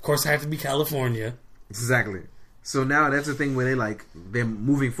course, I have to be California. Exactly. So now that's the thing where they're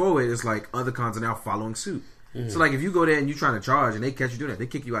moving forward. It's like other cons are now following suit. Mm-hmm. So like if you go there and you're trying to charge and they catch you doing that, they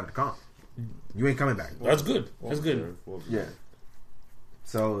kick you out of the con. You ain't coming back. That's good. That's good. Yeah.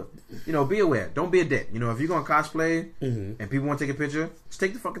 So, be aware. Don't be a dick. If you're going to cosplay and people want to take a picture, just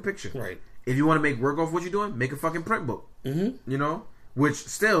take the fucking picture. Right. If you want to make work off what you're doing, make a fucking print book. Mm-hmm. Which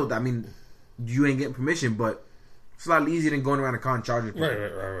still, I mean, you ain't getting permission, but it's a lot easier than going around a con charging people. Right.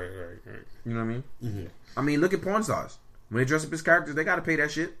 You know what I mean? Mm-hmm. I mean, look at porn stars. When they dress up as characters, they got to pay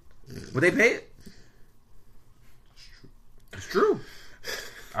that shit. But they pay it. It's true.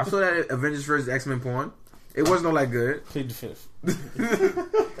 I saw that Avengers vs. X-Men porn. It wasn't all that good. Plead the fifth.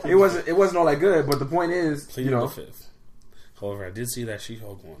 It wasn't all that good, but the point is, Plead the fifth. However, I did see that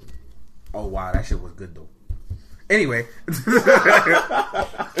She-Hulk one. Oh wow, that shit was good though. Anyway,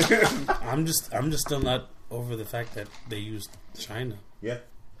 I'm just still not over the fact that they used China. Yeah.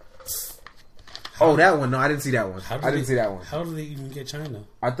 That one. No, I didn't see that one. I didn't see that one. How did they even get China?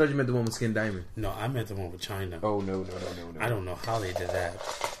 I thought you meant the one with Skin Diamond. No, I meant the one with China. Oh no. I don't know how they did that.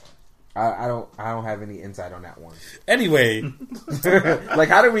 I don't have any insight on that one. Anyway, like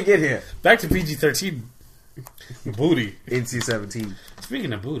how did we get here? Back to PG-13. Booty. NC-17.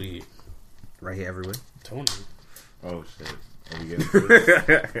 Speaking of booty, right here everywhere. Tony. Oh shit. Are we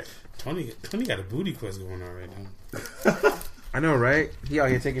getting Tony got a booty quiz going on right now. I know, right? He out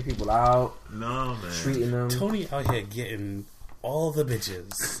here taking people out. No, man. Treating them. Tony out here getting all the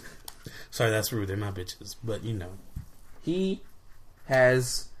bitches. Sorry, that's rude. They're not bitches, but He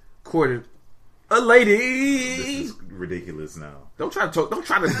has courted a lady. This is ridiculous now. Don't try to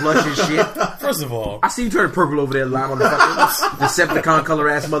blush and shit. First of all, I see you turn purple over there, lime motherfucker. Decepticon color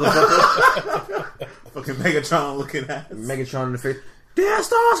ass motherfucker. Fucking Megatron looking at Megatron in the face. Dear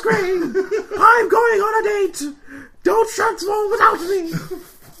Starscream, I'm going on a date. Don't transform without me.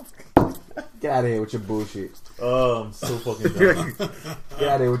 Get out of here with your bullshit. Oh, I'm so fucking done. Get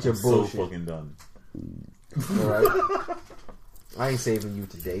out of here with your bullshit. So fucking done. Alright. I ain't saving you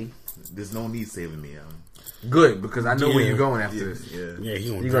today. There's no need saving me. Good, because I know where you're going after this. Yeah,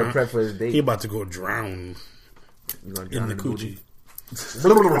 you're going to prep for his date. He about to go drown. You're going to in the coochie.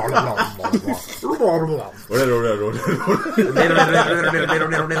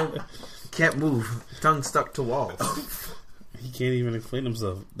 Can't move. Tongue stuck to walls. He can't even explain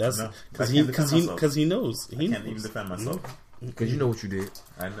himself. That's because he knows. I can't even defend myself. Because you know what you did.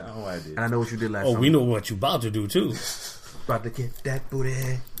 I know I did. And I know what you did last time. Oh, we know what you about to do too. About to get that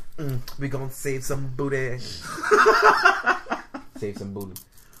booty. We gonna save some booty. Save some booty.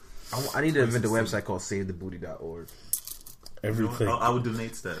 I need to invent a website called SaveTheBooty.org. Every click. I would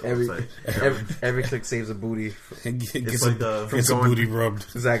donate to that Every website. every click saves a booty. Gets like, a going- booty rubbed.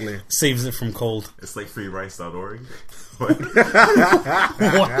 Exactly. Saves it from cold. It's like freerice.org. What?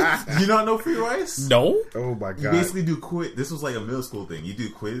 You not know Free Rice? No? Oh my You god. basically do quiz. This was like a middle school thing. You do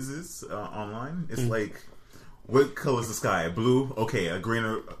quizzes online. It's like, what color is the sky? Blue? Okay, a grain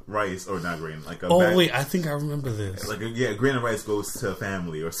of rice, or not grain, like a Oh, bag, wait, I think I remember this. like a grain of rice goes to a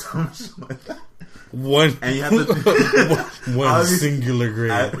family or something like that. One, And you have to one Obviously- singular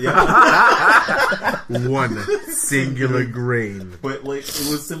grade. One singular grain. But like it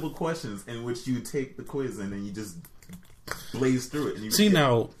was simple questions in which you take the quiz and then you just blaze through it. And you See, get,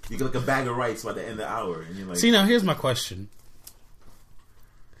 now, you get like a bag of rice by the end of the hour, and you're like, here's my question.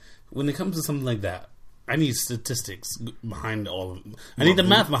 When it comes to something like that, I need statistics behind all of it. I need the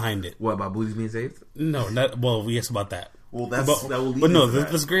math behind it. What about booties being saved? No, not, well, yes, about that. well, that will lead But no, into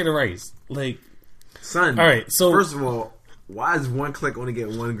that. this grade of rice. Like, Son. all right, so First of all, why is one click only get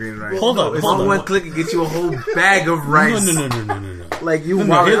one grain of rice? hold on, it's hold On on. one click, it gets you a whole bag of rice. No. Like you No,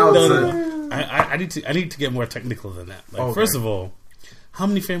 wild here- out, no, son. no. I need to get more technical than that. Like, Okay. first of all, how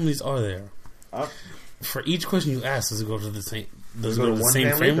many families are there? Uh, For each question you ask, does it go to the same? Does it Go go to to the one same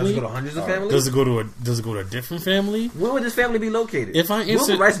family? Does family? it go to hundreds of families? Does it go to a different family? Where would this family be located? If I Will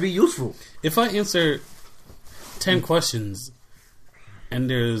answer- the rice be useful? If I answer 10 questions and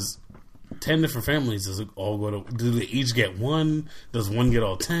there's 10 different families, does it all go to? Do they each get one? Does one get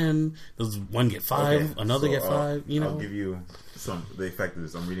all 10? Does one get 5? okay, Another so, get 5? You know. I'll give you the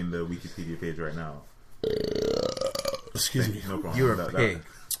effectiveness. I'm reading the Wikipedia page right now. Excuse me. No problem. You're a That- pig.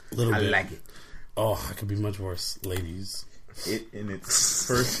 A little I bit. like it. Oh, I could be much worse, ladies. It in its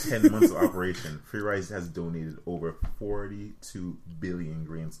first 10 months of operation, Free Rice has donated over 42 billion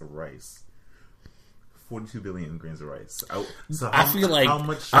grains of rice. 42 billion grains of rice. I feel like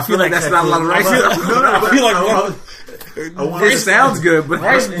I feel like that's not a lot of rice. I feel like It sounds good, but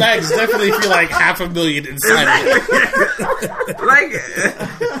rice bags definitely feel like 500,000 inside of it. like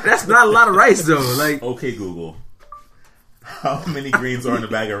that's not a lot of rice though. Like Okay, Google. How many grains are in a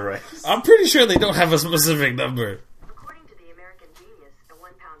bag of rice? I'm pretty sure they don't have a specific number. According to the American Genius, a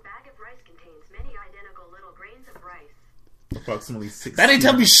 1-pound bag of rice contains many identical little grains of rice. Approximately 6. That ain't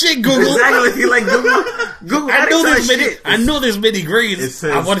tell me shit, Google. exactly like Google. I know that there's many. shit. I know there's many grains. It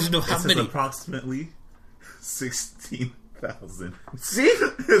says, I wanted to know it how says many. approximately 16,000. See?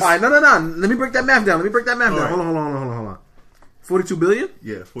 All right, no. Let me break that math down. Hold on. 42 billion?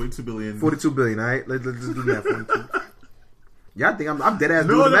 Yeah, 42 billion. 42 billion. All right, let's just do that. 42. Yeah, I think I'm dead ass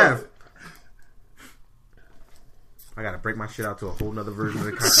No, doing the no. math. I gotta break my shit out to a whole nother version of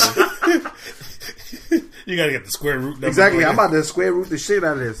the calculation. You gotta get the square root number. Exactly. I'm about to square root the shit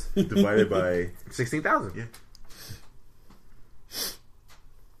out of this. Divided by 16,000. Yeah.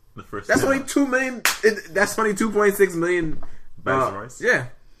 the first. That's 10 only 2 million. That's only 2.6 million bags of rice. Yeah.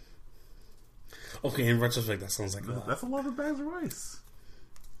 Okay, in retrospect, that sounds like a lot. That's a lot of bags of rice.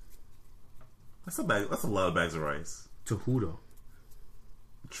 That's a lot of bags of rice. To who though?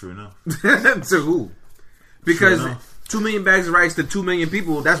 True enough. To who? Because True enough. 2 million bags of rice to 2 million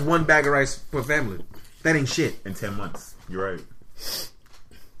people, that's one bag of rice per family. That ain't shit. In 10 months. You're right.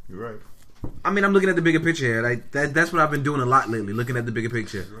 You're right. I mean, I'm looking at the bigger picture here. Like that's what I've been doing a lot lately, looking at the bigger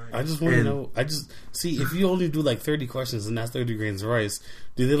picture. I just want to And- know. I just see if you only do like 30 questions and that's 30 grains of rice.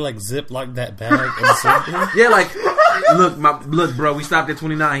 Do they like zip lock that bag and something? Yeah, like look, bro. We stopped at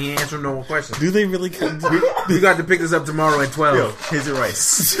 29. He ain't answering no more questions. Do they really? You got to pick this up tomorrow at 12. Yo, here's your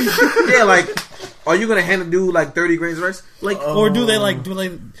rice. Yeah, like, are you gonna hand a dude like 30 grains of rice? Like, Or do they like do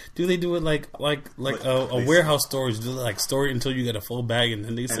they do it like a they- warehouse storage? Do they like store it until you get a full bag and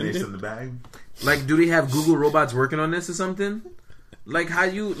then they And send they it? send the bag. like, do they have Google robots working on this or something? Like how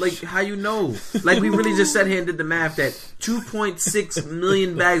you know? Like we really just sat here and did the math that 2.6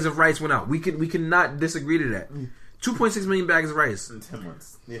 million bags of rice went out. We cannot disagree to that. 2.6 million bags of rice. In 10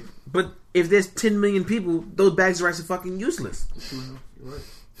 months. Yeah. But if there's 10 million people, those bags of rice are fucking useless. True enough. You're right.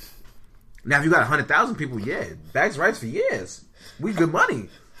 Now if you got 100,000 people, yeah, bags of rice for years. We good money.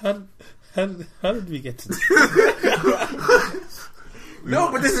 How did we get to this?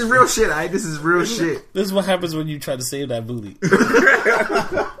 No, but this is real shit, alright? This is real shit. This is what happens when you try to save that booty.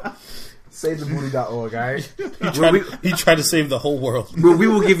 SaveTheBooty.org, alright? He tried to save the whole world. Well, we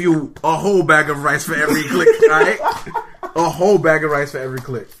will give you a whole bag of rice for every click, alright? A whole bag of rice for every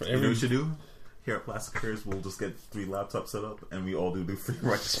click. For You know what every we should do? Here at Plastic Cares, we'll just get 3 laptops set up and we all do the free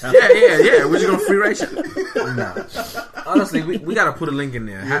rice challenge. Yeah. We're just gonna free rice it. Nah. Honestly, we gotta put a link in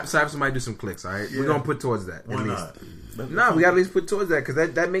there. Have somebody do some clicks, alright? We're gonna put towards that. Why at least. not? No, we gotta at least put towards that because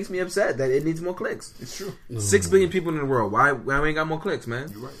that makes me upset that it needs more clicks. It's true. 6 billion people in the world. Why we ain't got more clicks, man?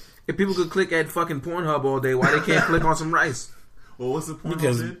 You're right. If people could click at fucking Pornhub all day, why they can't click on some rice? Well, what's the point?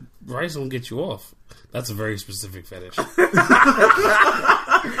 Because rice won't get you off. That's a very specific fetish. I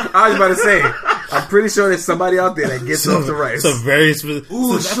was about to say, I'm pretty sure there's somebody out there that gets off the rice. It's a very specific.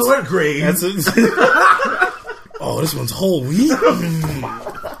 Ooh, short grade. Oh, this one's whole wheat.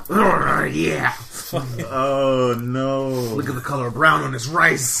 Yeah. Oh no! Look at the color of brown on this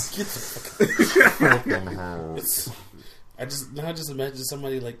rice. I just imagine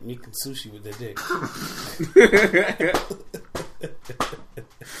somebody like making sushi with their dick.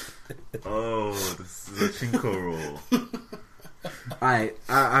 Oh, this is a chinko roll. Alright,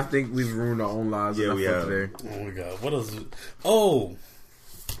 I think we've ruined our own lives enough we for have. today. Oh my god, what else? Oh,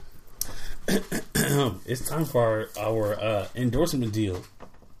 it's time for our endorsement deal.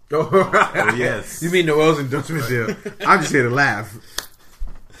 Oh yes. You mean Noel's endorsement deal? I'm just here to laugh.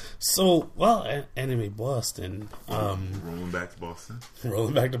 So, well, Anime Boston, Rolling back to Boston.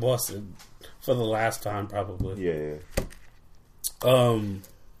 rolling back to Boston for the last time, probably. Yeah. I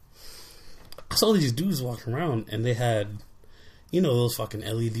saw these dudes walking around, and they had, those fucking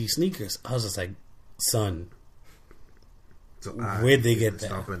LED sneakers. I was just like, son, So where'd they get that?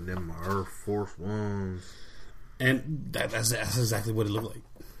 Stopping them Air Force Ones. And that's exactly what it looked like.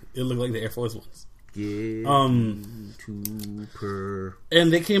 It looked like the Air Force Ones. Get to per.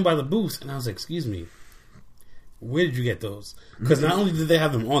 And they came by the booth, and I was like, excuse me, where did you get those? Because not only did they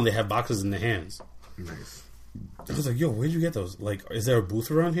have them on, they had boxes in their hands. Nice. I was like, yo, where'd you get those? Like, is there a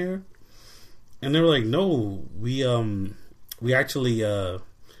booth around here? And they were like, no, we actually,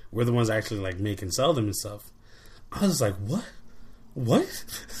 we're the ones that actually, like, make and sell them and stuff. I was like, what?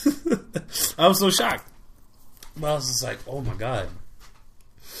 I was so shocked. But I was just like, oh my god.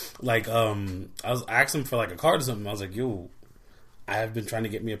 Like, I asked them for, like, a card or something. I was like, yo, I have been trying to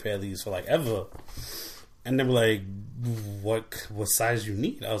get me a pair of these for, like, ever. And they were like, what size you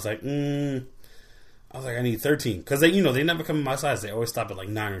need? I was like, I need 13. Because they never come in my size. They always stop at, like,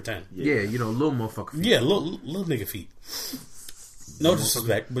 9 or 10. Yeah, little motherfucker. Feet. Yeah, little nigga feet. No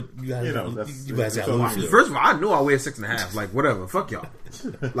disrespect, but you guys, you guys got little feet. First of all, I know I wear 6.5. Like, whatever. Fuck y'all.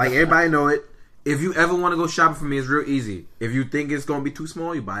 Like, everybody know it. If you ever want to go shopping for me, it's real easy. If you think it's going to be too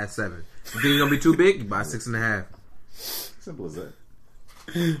small, you buy a 7. If you think it's going to be too big, you buy a 6.5. Simple as that.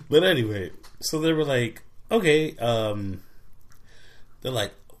 But anyway, so they were like, okay, they're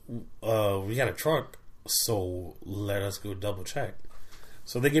like, we got a truck, so let us go double check.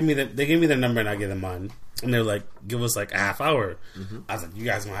 So they gave me their number and I gave them mine, and they're like, give us like a half hour. I was like, you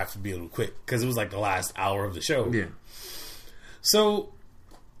guys gonna have to be a little quick because it was like the last hour of the show. Yeah. So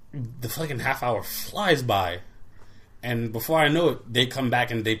the fucking half hour flies by, and before I know it, they come back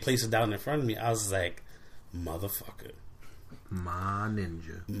and they place it down in front of me. I was like, motherfucker, my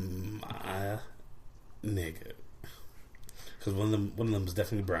ninja, my nigga, because one of them is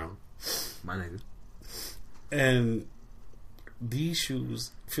definitely brown. My nigga. And these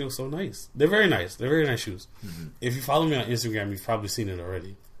shoes feel so nice. They're very nice. They're very nice shoes. Mm-hmm. If you follow me on Instagram, you've probably seen it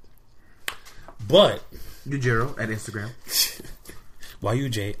already. But Ujiro at Instagram.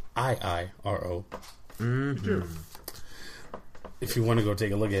 YUJIIRO. Mm-hmm. If you want to go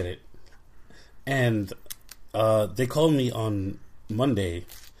take a look at it. And they called me on Monday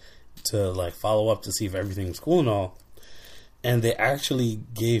to like follow up to see if everything's cool and all. And they actually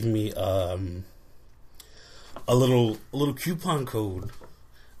gave me a little coupon code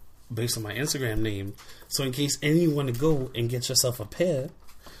based on my Instagram name. So in case anyone to go and get yourself a pair,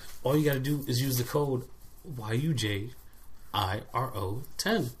 all you got to do is use the code YUJIRO10.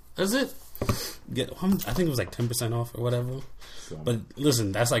 That's it. I think it was like 10% off or whatever. But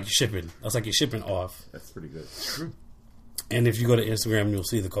listen, that's like shipping. That's like your shipping off. That's pretty good. True. And if you go to Instagram, you'll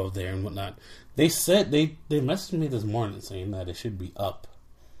see the code there and whatnot. They said they messaged me this morning saying that it should be up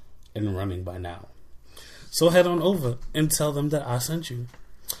and running by now. So head on over and tell them that I sent you,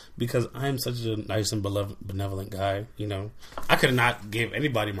 because I am such a nice and benevolent guy. I could have not gave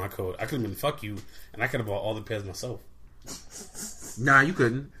anybody my code. I could have been fuck you, and I could have bought all the pairs myself. Nah, you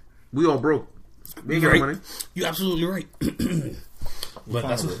couldn't. We all broke. We ain't got money. You're absolutely right. But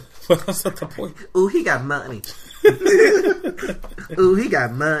that's not the point. Ooh, he got money. Ooh, he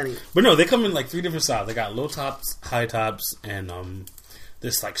got money. But no, they come in like 3 different styles. They got low tops, high tops, and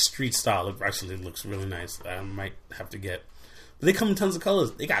this like street style. It actually looks really nice. I might have to get. But they come in tons of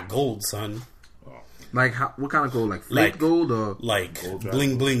colors. They got gold, son. Like what kind of gold? Like flake gold or like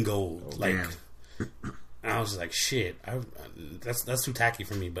bling bling gold? Like. Damn. I was just like, shit. That's too tacky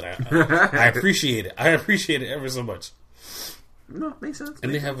for me, but I appreciate it. I appreciate it ever so much. No, makes sense.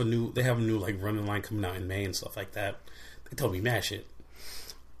 And they have a new like running line coming out in May and stuff like that. They told me mad shit.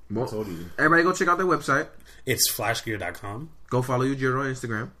 Well, everybody go check out their website. It's flashgear.com. Go follow Ujiro on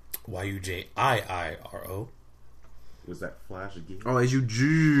Instagram. Yujiiro. Was that Flash again? Oh, it's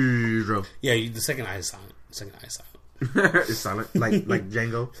Yujiro. Yeah, the second I is silent. Second I is silent. It's silent, like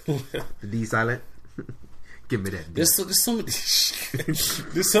Django. The D silent. Give me that. D. There's so many.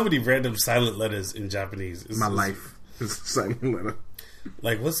 There's so many random silent letters in Japanese. My life is a silent letter.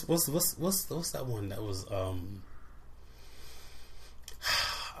 Like what's that one that was I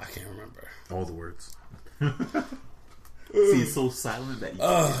can't remember. All the words. See, it's so silent that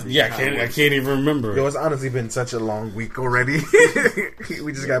you I can't even remember. Yo, it's honestly been such a long week already.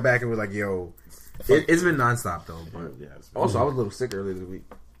 We just got back and we're like, yo, it's been nonstop though. But Yeah, it's- also, I was a little sick earlier this week.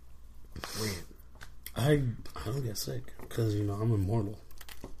 Weird. I don't get sick because I'm immortal.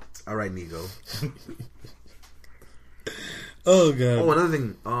 All right, Nigo. Oh god. Oh, another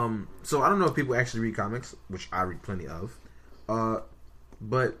thing. So I don't know if people actually read comics, which I read plenty of.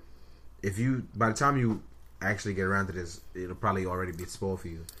 But if you, by the time you actually get around to this, it'll probably already be spoiled for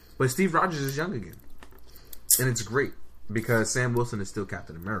you. But Steve Rogers is young again, and it's great because Sam Wilson is still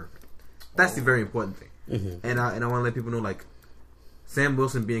Captain America. That's the very important thing. Mm-hmm. And I want to let people know, like, Sam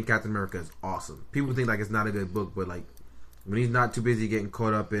Wilson being Captain America is awesome. People think like it's not a good book, but like when he's not too busy getting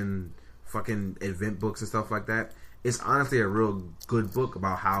caught up in fucking event books and stuff like that, it's honestly a real good book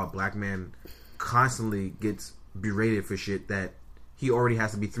about how a black man constantly gets berated for shit that he already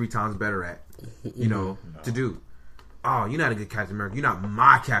has to be 3 times better at, to do. Oh, you're not a good Captain America. You're not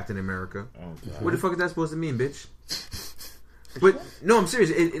my Captain America. Oh, God. What the fuck is that supposed to mean, bitch? But no, I'm serious.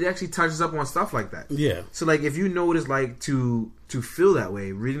 It actually touches up on stuff like that. Yeah. So like, if you know what it's like to feel that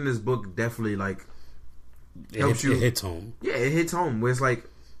way, reading this book definitely like helps you. It hits home. Yeah, it hits home. Where it's like,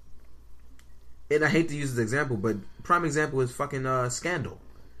 and I hate to use this example, but prime example is fucking Scandal.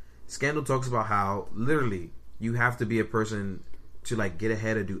 Scandal talks about how literally you have to be a person to like get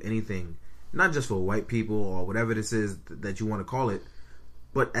ahead or do anything, not just for white people or whatever this is that you want to call it,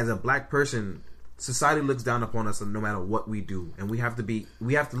 but as a black person, society looks down upon us no matter what we do, and we have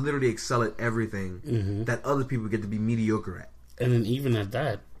to literally excel at everything that other people get to be mediocre at. And then even at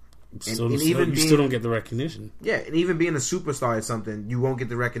that, you still don't get the recognition. Yeah, and even being a superstar at something, you won't get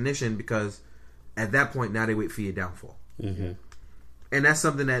the recognition because at that point now they wait for your downfall. Mm-hmm. And that's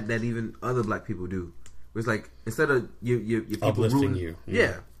something that even other black people do. It's like instead of your people Uplifting rooting, you.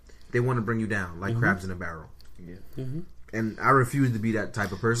 yeah, they want to bring you down like crabs in a barrel. Yeah. And I refuse to be that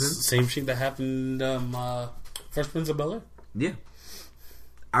type of person. Same shit that happened Fresh Prince of Bel-Air. Yeah,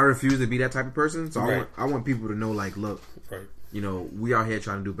 I refuse to be that type of person. So Right. I want people to know, like, look, Right. we out here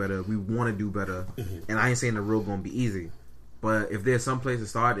trying to do better. We want to do better, and I ain't saying the road gonna be easy. But if there's some place to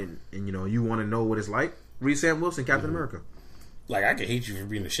start, and you want to know what it's like, read Sam Wilson, Captain America. Like, I can hate you for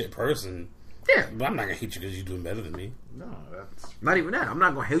being a shit person, Yeah, but I'm not gonna hate you because you're doing better than me. No, that's not even that. I'm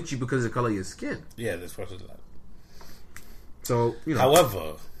not gonna hate you because of the color of your skin. Yeah, there's first that. So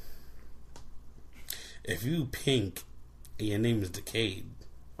However, if you pink and your name is Decade,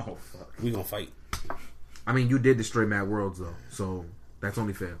 oh fuck. we gonna fight. I mean, you did destroy Mad Worlds though, so that's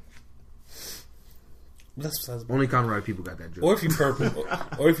only fair. But that's besides. Only Colorado people got that joke. Or if you purple,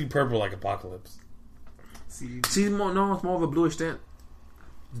 or if you purple like Apocalypse. See, it's more of a bluish tint.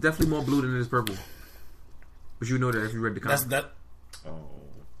 It's definitely more blue than it is purple. But you know that if you read the comic. oh,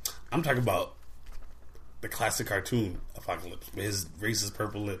 I'm talking about the classic cartoon Apocalypse with his racist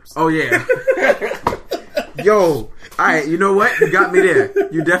purple lips. Oh yeah. Yo, alright, you know what? You got me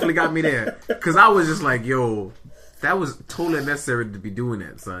there. You definitely got me there. Cause I was just like, yo, that was totally unnecessary to be doing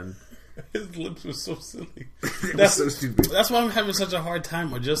that, son. His lips were so silly. That's so stupid. That's why I'm having such a hard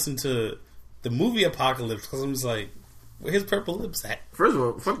time adjusting to the movie Apocalypse, because I'm just like, where his purple lips at? First of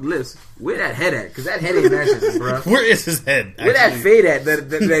all, fuck the lips. Where that head at? Cause that head ain't matching, bro. Where is his head? Where that fade at?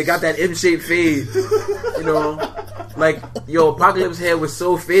 That got that M-shaped fade. Like, yo, Apocalypse head was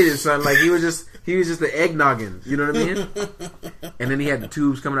so faded, son. Like he was just the eggnoggin. You know what I mean? And then he had the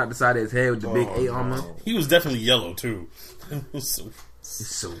tubes coming out the side of his head with the big A armor. He was definitely yellow too. It's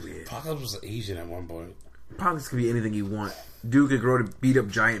so weird. Apocalypse was Asian at one point. Apocalypse could be anything you want. Dude could grow to beat up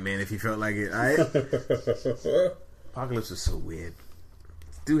Giant Man if he felt like it. Alright. Apocalypse was so weird.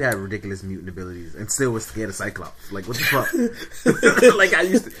 Dude had ridiculous mutant abilities and still was scared of Cyclops. Like, what the fuck? Like, I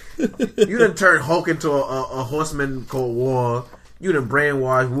used to. You done turned Hulk into a horseman called War. You done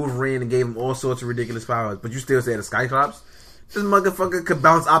brainwashed Wolverine and gave him all sorts of ridiculous powers, but you still scared of Cyclops? This motherfucker could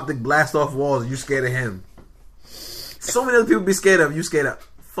bounce optic blast off walls and you scared of him. So many other people be scared of. You scared of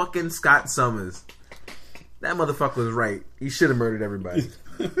fucking Scott Summers. That motherfucker was right. He should have murdered everybody.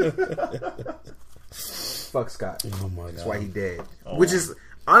 Fuck Scott. Oh my god. That's why he dead. Which is,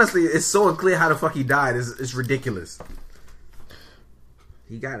 honestly, it's so unclear how the fuck he died. It's ridiculous.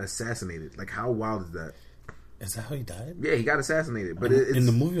 He got assassinated. Like, how wild is that? Is that how he died? Yeah, he got assassinated. But it's in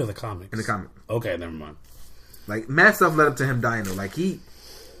the movie or the comics? in the comic. Okay, never mind. Like, mad stuff led up to him dying, though. Like, he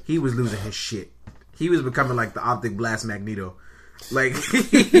was losing his shit. He was becoming, like, the Optic Blast Magneto. Like,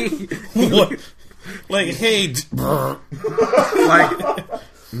 What? Like, hey, like,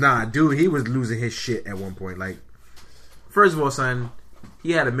 nah, dude, he was losing his shit at one point. Like, first of all, son,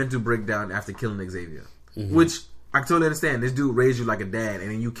 he had a mental breakdown after killing Xavier. Which, I totally understand. This dude raised you like a dad, and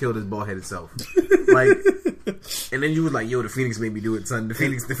then you killed his bald-headed self. Like, and then you was like, yo, the Phoenix made me do it, son. The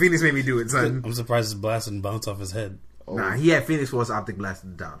Phoenix made me do it, son. I'm surprised his blast didn't bounce off his head. Nah, he had Phoenix Force Optic Blast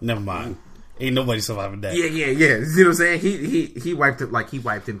at the time. Never mind. Ain't nobody surviving that. Yeah. You know what I'm saying? He wiped it, like, he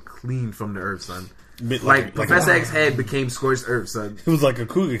wiped him clean from the earth, son. Like Professor X's head became scorched earth, son. It was like a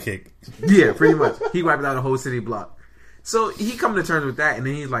cougar kick. Yeah, pretty much. He wiped out a whole city block. So he come to terms with that, and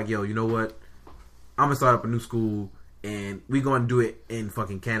then he's like, yo, you know what? I'm gonna start up a new school, and we gonna do it in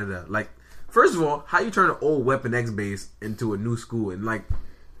fucking Canada. Like, first of all, how you turn an old Weapon X base into a new school, and like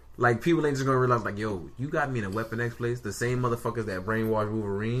people ain't just gonna realize, like, yo, you got me in a Weapon X place, the same motherfuckers that brainwashed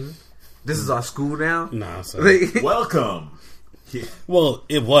Wolverine. This is our school now. Nah, so Like, Welcome. Yeah. well,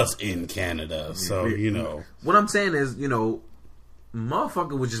 it was in Canada, so you know. what I'm saying is, you know,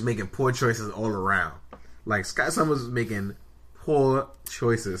 motherfucker was just making poor choices all around. Like, Scott Summers was making poor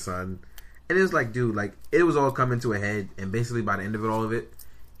choices, son. And it was like, dude, like, it was all coming to a head, and basically by the end of it, all of it,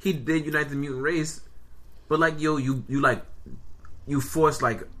 he did unite the mutant race, but like, yo, you forced,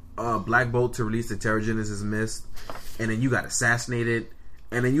 like, Black Bolt to release the Terrigenesis mist, and then you got assassinated,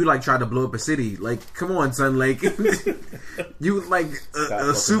 and then you, like, tried to blow up a city. Like, come on, son, like, you like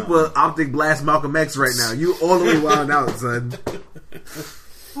a super Optic Blast Malcolm X right now. You all the way wild out, son.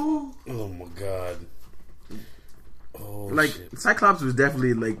 Oh my god. Oh, Like, shit. Cyclops was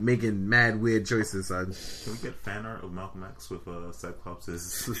definitely, like, making mad weird choices, son. Can we get fan art of Malcolm X with Cyclops'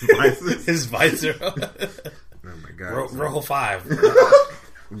 visors? His visor. Oh my god. Roll 5.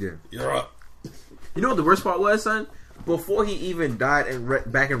 Yeah. You're up. You know what the worst part was, son? Before he even died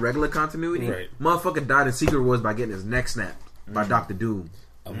back in regular continuity, Right. motherfucker died in Secret Wars by getting his neck snapped by Dr. Doom.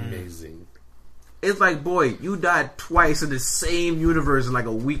 Amazing. It's like, boy, you died twice in the same universe in like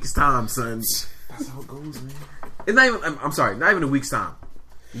a week's time, son. That's how it goes, man. It's not even, I'm sorry, not even a week's time.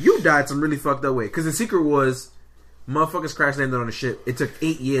 You died some really fucked up way. Because in Secret Wars, motherfuckers crash landed on a ship. It took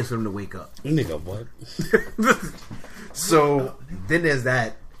 8 years for them to wake up. Nigga, what? So, then there's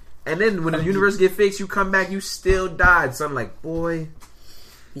that. And then when the universe get fixed, you come back, you still died, son. Like, boy,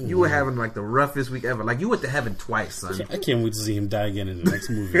 you were having like the roughest week ever. Like, you went to heaven twice, son. I can't wait to see him die again in the next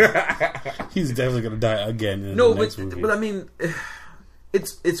movie. He's definitely gonna die again in No, the next movie. but I mean,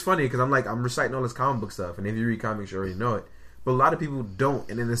 it's funny because I'm reciting all this comic book stuff, and if you read comics, you already know it. But a lot of people don't,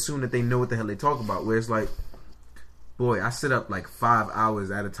 and then assume that they know what the hell they talk about. Where it's like, boy, I sit up like 5 hours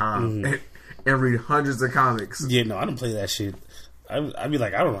at a time and read hundreds of comics. Yeah, no, I don't play that shit. I'd be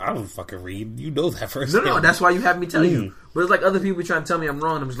like, I don't fucking read. You know that first. No, that's why you have me tell you. But it's like other people trying to tell me I'm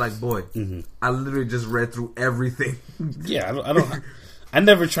wrong. I'm just like, boy, I literally just read through everything. Yeah, I don't. I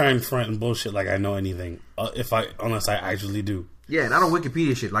never try and front and bullshit like I know anything. Unless I actually do. Yeah, and I don't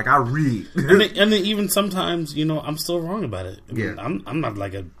Wikipedia shit. Like, I read. And then even sometimes, you know, I'm still wrong about it. I mean, Yeah. I'm not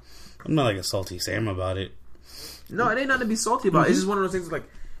like a salty Sam about it. No, it ain't nothing to be salty about. It's just one of those things like,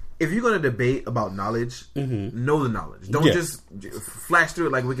 if you're going to debate about knowledge, know the knowledge. Don't just flash through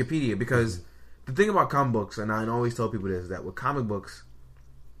it like Wikipedia. Because the thing about comic books, and I always tell people this, that with comic books,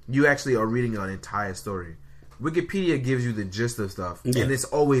 you actually are reading an entire story. Wikipedia gives you the gist of stuff, and it's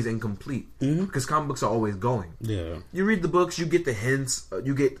always incomplete. Because comic books are always going. Yeah. You read the books, you get the hints,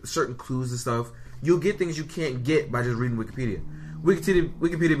 you get certain clues and stuff. You'll get things you can't get by just reading Wikipedia.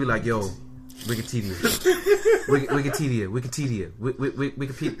 Wikipedia be like, yo, Wikipedia.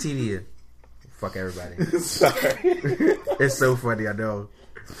 Wikipedia. Fuck everybody. Sorry. It's so funny, I know.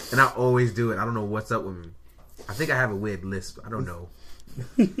 And I always do it. I don't know what's up with me. I think I have a weird lisp. I don't know.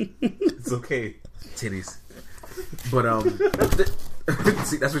 It's okay. Titties. But,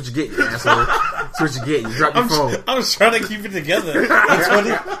 see, that's what you get, you asshole. That's what you get. You drop your phone. I was trying to keep it together.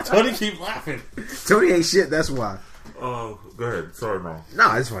 Tony keep laughing. Tony ain't shit, that's why. Oh, go ahead. Sorry, man.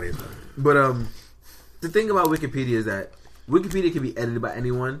 Nah, it's funny. But the thing about Wikipedia is that Wikipedia can be edited by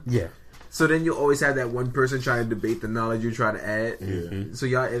anyone. Yeah. So then you always have that one person trying to debate the knowledge you try to add. Yeah. So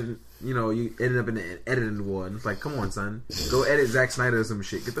y'all, you ended up in the editing war. And it's like, come on, son, go edit Zack Snyder or some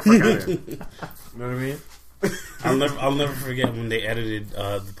shit. Get the fuck out of here. You know what I mean? I'll never forget when they edited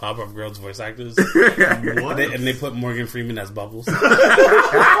the Pop-Up Girls voice actors, What? and they put Morgan Freeman as Bubbles. Because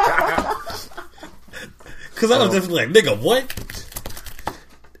I was definitely like, nigga, what?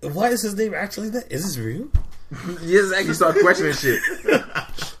 Why is his name actually that? Is this real? You just actually start questioning shit.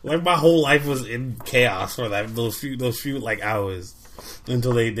 Like my whole life was in chaos for that those few like hours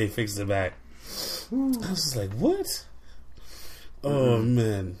until they fixed it back. I was just like, what? Oh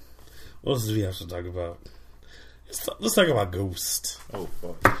man, what else do we have to talk about? Let's talk about Ghost. Oh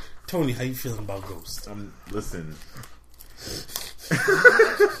fuck, Tony, how you feeling about Ghost? listen.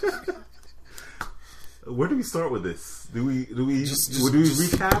 Where do we start with this? Do we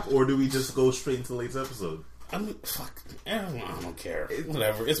recap or do we just go straight into the latest episode? I mean, fuck, I don't care.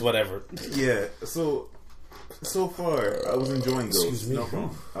 Whatever, it's whatever. Yeah. So far, I was enjoying Ghost. Excuse me. No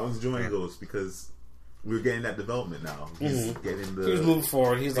problem. I was enjoying Ghost because we're getting that development now. He's getting the. He was moving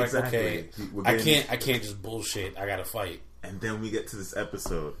forward. He's Exactly. like, okay, I can't just bullshit. I gotta fight. And then we get to this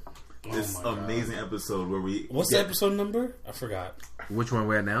episode, this my God. amazing episode where we. What's the episode number? I forgot. Which one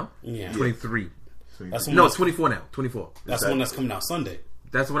we're at now? Yeah, 23. that's the one. No, that's 24 now. 24. the one that's coming out Sunday.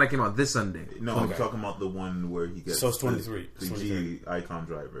 That's the one that came out this Sunday. No, Okay. I'm talking about the one where he gets So it's 23. the It's G icon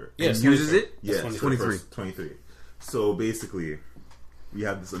driver. Yeah, And it's uses 23. it? Yeah, That's 23. 23. So basically, we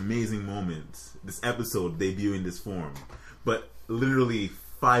have this amazing moment, this episode debuting this form, but literally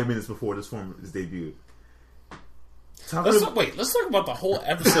 5 minutes before this form is debuted. Let's talk about the whole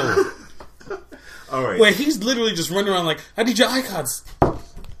episode All right. where he's literally just running around like, I need your icons.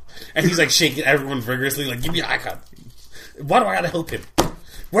 And he's like shaking everyone vigorously, like, give me your icon. Why do I gotta help him?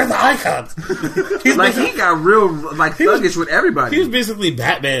 Where are the icons? He's Like, basically- he got real, like, thuggish with everybody. he was basically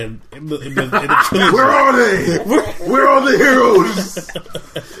Batman in the trilogy. Where are they? Where are the heroes?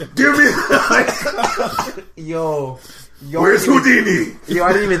 Give me. Yo, Where's Houdini? Yo,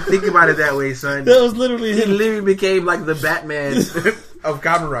 I didn't even think about it that way, son. That was literally He him. literally became like the Batman of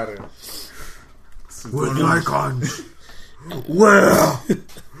Kamen Rider. Where's the icons? Where?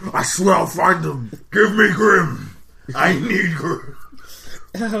 I swear I'll find them. Give me Grim. I need Grim.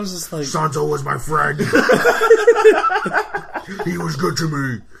 And I was just like, Santo was my friend. He was good to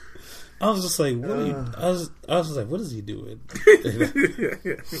me. I was just like, what are you, I was just like, what is he doing?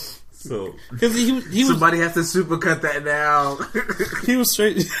 So Because he was Somebody has to supercut that now. he was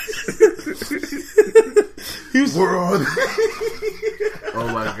straight. He was where are they? Oh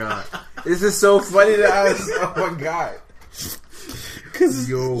my god. This is so funny to us. Oh my god. because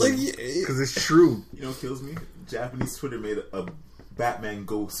Yo. like, Because it's true. You know what kills me? Japanese Twitter made a Batman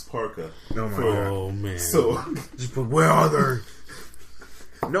Ghost parka. Oh my for- god. oh man. So Just put, where are they?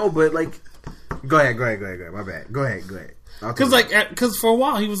 No, but like, go ahead. My bad. Go ahead. Because for a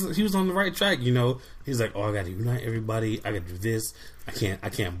while he was on the right track, you know. He's like, oh, I got to unite everybody. I got to do this. I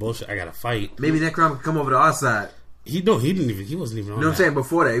can't bullshit. I got to fight. maybe Necron could come over to our side. He wasn't even on. You know what I'm that. saying?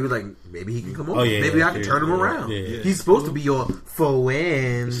 Before that, he was like, maybe he can come over. Oh, yeah, maybe yeah, I can yeah, turn him yeah, around. yeah. He's supposed to be your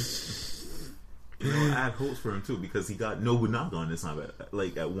friend. you know, I had hopes for him too because he got Nobunaga on this time.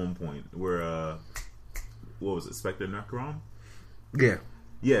 Like at one point, where what was it, Spectre Necrom? Yeah,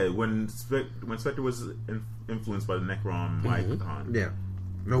 Yeah, when Spectre was influenced by the Necrom icon. yeah.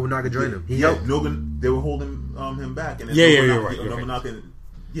 Nobunaga joined him. He Yeah, helped. they were holding him back, and then Yeah, Nobunaga, you're right, you're right. Nobunaga,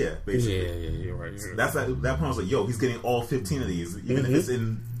 yeah, basically. Yeah, you're right. You're right. That's that point. I was like, yo, he's getting all 15 of these, even if it's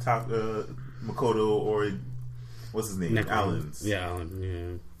in Makoto or what's his name, Necron. Allen's. Yeah, Allen.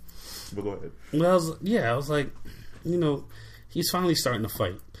 Yeah. But go ahead. Well, I was like, you know, he's finally starting to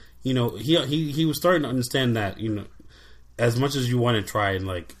fight. You know, he was starting to understand that, you know, as much as you want to try and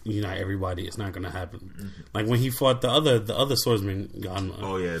like unite everybody, it's not going to happen. Mm-hmm. Like when he fought the other swordsman, Ganma.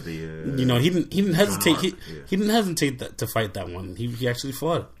 Oh yeah, You know, he didn't hesitate. Mark, yeah. He didn't hesitate to fight that one. He actually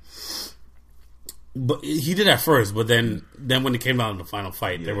fought it. But he did at first. But then when it came down to the final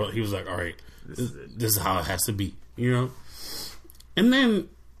fight, Yeah. he was like, "All right, This is it. this is how it has to be." You know. And then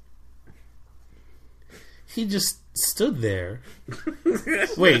he just stood there.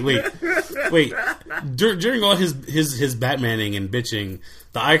 wait. During all his Batmaning and bitching,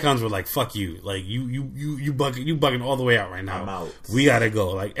 the icons were like, "Fuck you! Like you bugging all the way out right now. I'm out. We gotta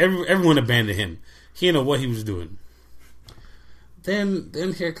go." Like everyone abandoned him. He didn't know what he was doing. Then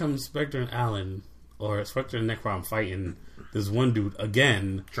here comes Spectre and Allen, or Spectre and Necron fighting this one dude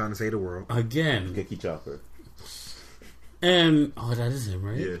again. Trying to save the world. Geki Chopper. And that is him,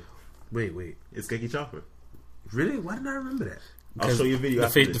 right? Yeah, Wait. it's Geki Chopper. Really? Why didn't I remember that? I'll show you a video. The,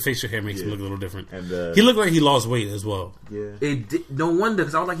 after the this. facial hair makes him Yeah. look a little different. And He looked like he lost weight as well. yeah, No wonder,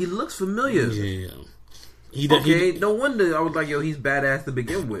 because I was like, he looks familiar. Yeah. He No wonder. I was like, yo, he's badass to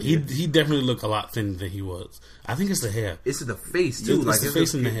begin with. he definitely looked a lot thinner than he was. I think it's the hair. It's the face too. It's Like the his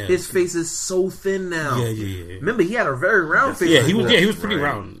face and the hair. His face is so thin now. Yeah. Remember, he had a very round face. Yeah, he was. before. Yeah, he was pretty Right.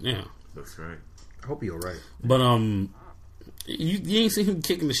 round. Yeah, that's right. I hope you're right. but you ain't seen him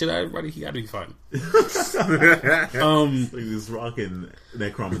kicking the shit out of everybody. He got to be fine. He was rocking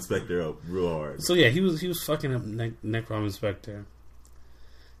Necrom Inspector up real hard. So yeah, he was fucking up Necrom Inspector,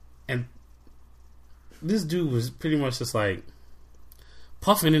 And this dude was pretty much just like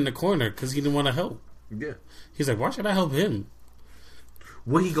puffing in the corner because he didn't want to help. Yeah. He's like, why should I help him?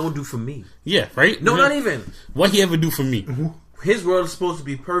 What he gonna do for me? Yeah, right? No, Yeah. not even. What he ever do for me? His world is supposed to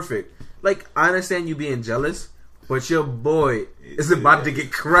be perfect. Like, I understand you being jealous, but your boy is about to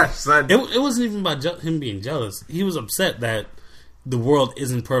get crushed, son. It wasn't even about him being jealous. He was upset that the world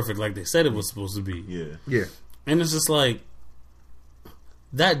isn't perfect like they said it was supposed to be. Yeah. Yeah. And it's just like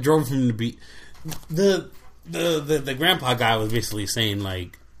that drove him to be the grandpa guy was basically saying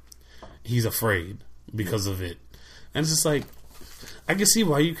like he's afraid because of it. And it's just like I can see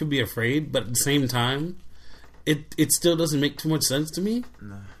why you could be afraid, but at the same time it still doesn't make too much sense to me.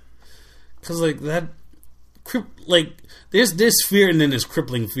 No. Cuz like that there's fear and then there's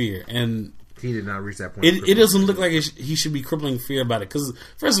crippling fear, and He did not reach that point. it doesn't look like he should be crippling fear about it. Because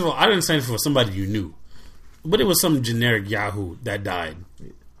first of all, I didn't sign for somebody you knew, but it was some generic Yahoo that died.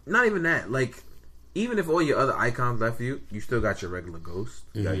 Not even that. Like, even if all your other icons left you, you still got your regular ghost.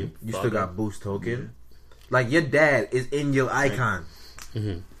 Mm-hmm. You still got Boost Token. Like, your dad is in your icon.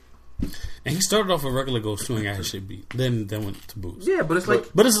 And he started off a regular Ghost too and got his shit beat. Then went to Boost. Yeah, but it's like...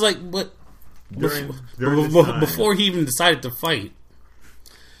 But it's like what During this time- before he even decided to fight,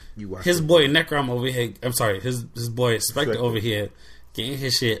 You watch his it. boy Necrom over here. I'm sorry, his boy Spectre over here getting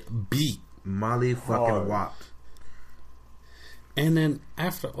his shit beat. Molly fucking Hard. Wop. And then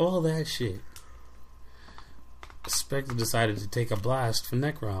after all that shit, Spectre decided to take a blast for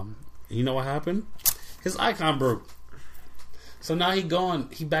Necrom. You know what happened? His icon broke. So now he gone.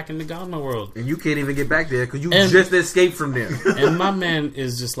 He back in the Godma world. And you can't even get back there because you And- just escaped from there. And my man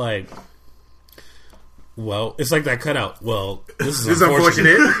is just like, well, it's like that cutout. Well, this is It's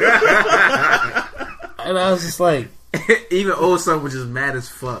unfortunate. unfortunate. And I was just like, Even old son was just mad as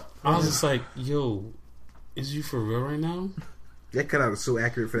fuck. I was just like, yo, is you for real right now? That cutout is so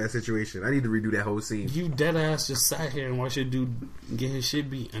accurate for that situation. I need to redo that whole scene. You dead ass just sat here and watched your dude get his shit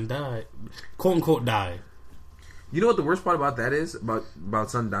beat and die, quote unquote die. You know what the worst part about that is?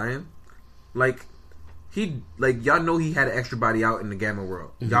 About son dying? Like, y'all know he had an extra body out in the Gamma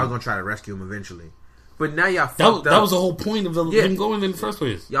world. Y'all gonna try to rescue him eventually. But now y'all fucked up. That was the whole point of Yeah. him going in the first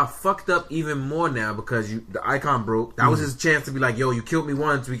place. Y'all fucked up even more now because the icon broke. That was his chance to be like, yo, you killed me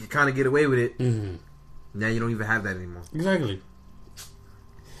once. We could kind of get away with it. Now you don't even have that anymore. Exactly.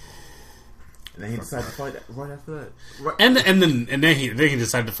 And then he decided to fight right after that. And then he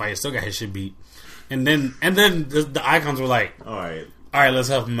decided to fight. Still got his shit beat. And then the icons were like, All right. all right, let's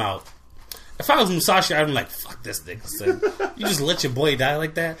help him out. If I was Musashi, I'd be like, fuck this nigga, son. You just let your boy die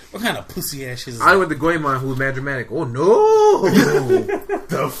like that? What kind of pussy ass shit is I that? went to Goemon, who was mad dramatic. Oh no!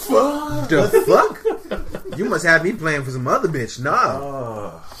 The fuck? The fuck? You must have me playing for some other bitch. Nah.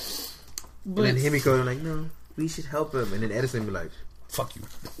 Oh. But, And then Himiko was like, no, we should help him. And then Edison be like, fuck you.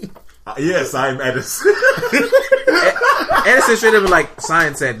 Yes, I'm Edison. Edison straight up be like,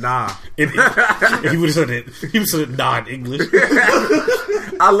 science said nah. He would have said it. He would have said nah in English.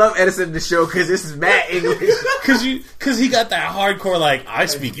 I love Edison in the show because this is mad English. Cause he got that hardcore like I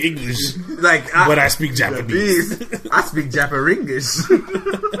speak English, Like, but I speak Japanese. I speak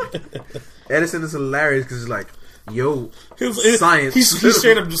Japaringlish. Edison is hilarious because it's like, yo, science. He's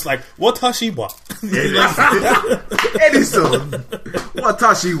straight up just like watashi wa. Edison.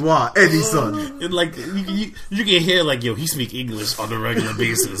 Watashi wa Edison. And like you can hear like yo, he speak English on a regular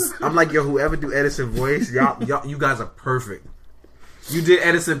basis. I'm like, yo, whoever do Edison voice, y'all, you guys are perfect. You did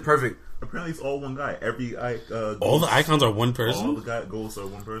Edison perfect. Apparently, it's all one guy. Every All the icons are one all person. the guy ghosts are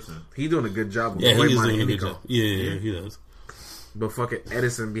one person. He doing a good job. With Yeah, he is Goemon doing a and good Himiko. job. Yeah, he does. But fucking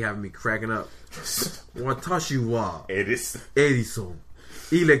Edison be having me cracking up. Watashi wa Edison. Edison.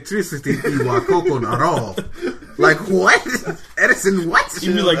 Electricity iwa koko naro. Like what? Edison what?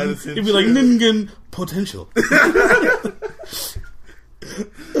 He'd be like, Edison, he'd be like, chill. Ningen potential.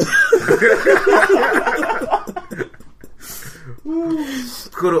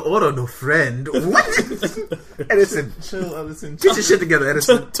 Kuro oro no friend. What? Edison. Chill, Edison. Get your shit together,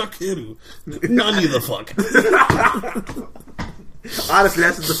 Edison. Takeru. None of the fuck. Honestly,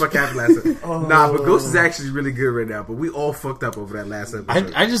 that's what the fuck happened last time. Nah, but Ghost is actually really good right now. But we all fucked up over that last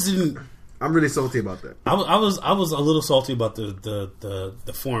episode. I just didn't. I'm really salty about that. I was a little salty about the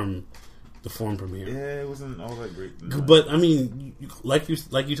forum premiere. Yeah, it wasn't all that great. But I mean, like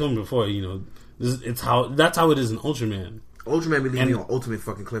you told me before, you know, that's how it is in Ultraman. Ultraman be leaving And- me on ultimate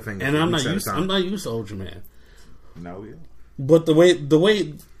fucking cliffhanger. And for I'm weeks not at a used time. I'm not used to Ultraman. Now we are. But the way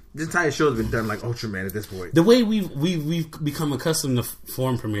This entire show's been done like Ultraman at this point. the way we've become accustomed to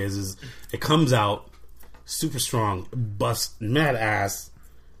forum premieres is it comes out super strong, bust mad ass,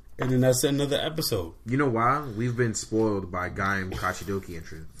 and then that's another episode. You know why? We've been spoiled by Gaim Kachidoki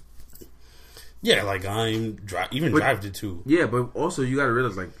entrance. Yeah, like Drive did too. Yeah, but also you got to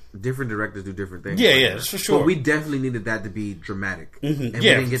realize like different directors do different things. Yeah, like, yeah, for sure. But we definitely needed that to be dramatic. And we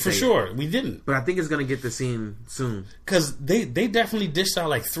Yeah, didn't get for that sure. yet. We didn't. But I think it's gonna get the scene soon. Because they definitely dished out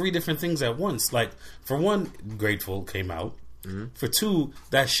like 3 different things at once. Like, for one, Grateful came out. For 2,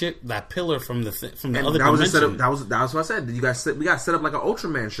 that pillar from the And other that was a dimension. setup. That was what I said. We got set up like an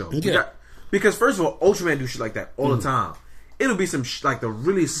Ultraman show. We Yeah. because first of all, Ultraman do shit like that all the time. It'll be some like the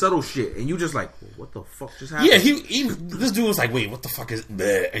really subtle shit, and you just like, what the fuck just happened? Yeah, this dude was like, wait, what the fuck is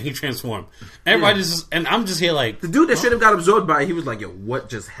that? And he transformed. Everybody's just, and I'm just here like, the dude that should have got absorbed by it, he was like, yo, what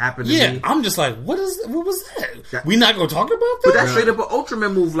just happened to yeah, me? I'm just like, what was that? We not gonna talk about that? But that's straight up an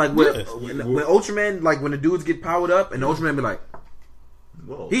Ultraman move. Like when Yeah. when Ultraman, like when the dudes get powered up, and the Ultraman be like,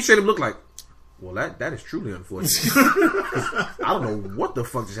 Whoa. he straight up look like, well, that is truly unfortunate. I don't know what the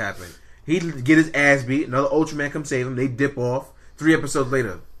fuck just happened. He'd get his ass beat. Another Ultraman come save him. They dip off. 3 episodes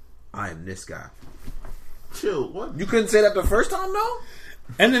later, I am this guy. Chill. What? You couldn't say that the first time, though?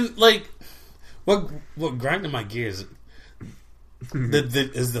 And then like, what grinded my gears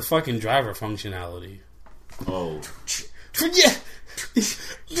is the fucking driver functionality. Oh. Yeah.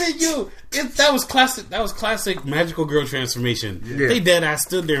 Yo, that was classic. That was classic magical girl transformation. Yeah. They dead ass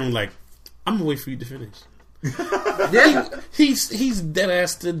stood there and like, I'm gonna wait for you to finish. Yeah. He's dead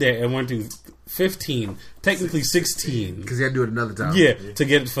ass stood there and went to 15, technically 16. Because he had to do it another time. Yeah, to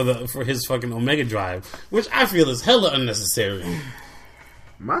get it for his fucking Omega Drive, which I feel is hella unnecessary.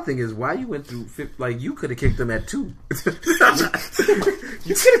 My thing is, why you went through... Like, you could have kicked them at 2.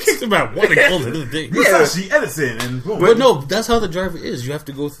 You could have kicked him out 1 and called it a day. Musashi Edison and boom. But no, that's how the driver is. You have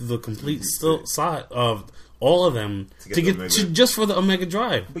to go through the complete side of all of them to get just for the Omega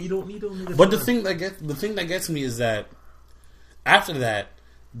Drive. But you don't need Omega But Drive. the thing that gets me is that after that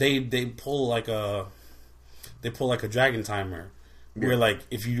they pull like a dragon timer where like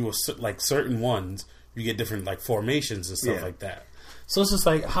if you do like certain ones you get different like formations and stuff like that. So it's just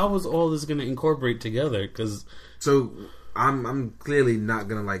like, how is all this going to incorporate together? Because So, I'm clearly not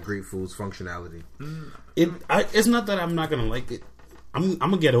going to like Grateful's functionality. it's not that I'm not going to like it. I'm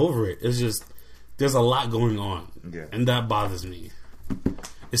gonna get over it. It's just there's a lot going on, and that bothers me.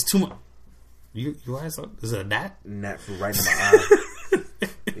 It's too much. You eyes up? Is it a gnat? Gnat flew right into my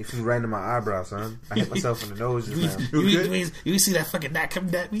eye. It flew right into my eyebrow, son. I hit myself in the nose just now. You see that fucking gnat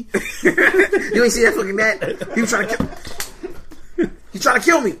coming at me? You ain't see that fucking gnat? He was trying to kill... He's trying to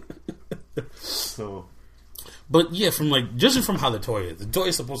kill me. So, But yeah, judging from how the toy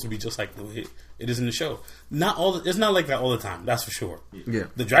is supposed to be just like the way it is in the show. It's not like that all the time. That's for sure. Yeah.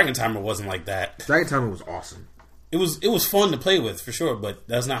 The Dragon Timer wasn't like that. Dragon Timer was awesome. It was fun to play with for sure, but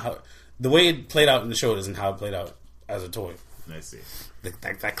that's not how the way it played out in the show isn't how it played out as a toy. let's see.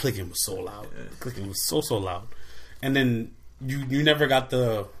 That clicking was so loud. Clicking was so loud, and then you never got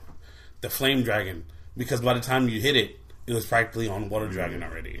the Flame Dragon because by the time you hit it, it was practically on Water Dragon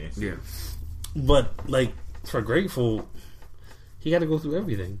already. Yeah. But like for Grateful, he got to go through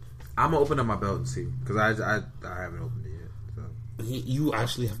everything. I'm gonna open up my belt and see because I haven't opened it yet. So You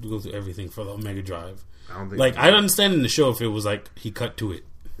actually have to go through everything for the Omega Drive. I don't think. Like I understand in the show if it was like he cut to it,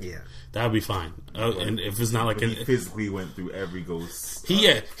 Yeah. that would be fine. And if it's not like But he physically went through every ghost.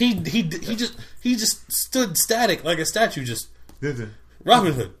 he just stood static like a statue, just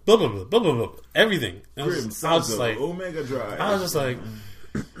Robin Hood, blah blah blah blah blah blah, everything. And I was just like, Omega Drive. I was just like,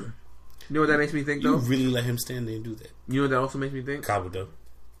 You know what that makes me think you though? really let him stand there and do that, You know what that also makes me think? Kabuto.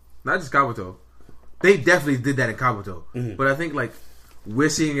 Not just Kabuto. They definitely did that in Kabuto. But I think like we're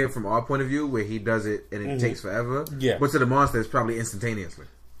seeing it from our point of view where he does it and it takes forever. Yeah. But to the monster it's probably instantaneously.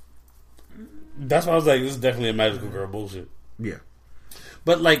 That's why I was like, this is definitely a magical girl bullshit. Yeah.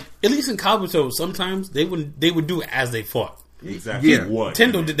 But like at least in Kabuto, sometimes they would do it as they fought. Exactly. Yeah. What?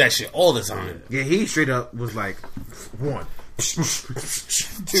 Tendo did that shit all the time. Yeah, he straight up was like 1,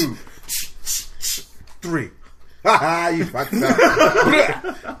 2, 3. Haha, you fucked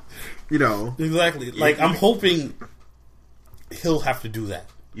up. You know. Exactly. Like I'm hoping he'll have to do that.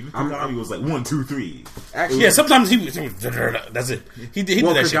 Even Kagami was like 1, 2, 3. Actually, Yeah, sometimes he was. That's it. He did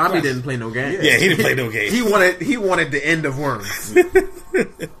well, that shit. Kagami fast. didn't play no game. Yeah, he didn't play no game. He wanted the end of Worms.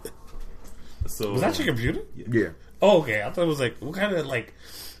 So Was that your computer? Yeah. Oh, okay. I thought it was like, what kind of like,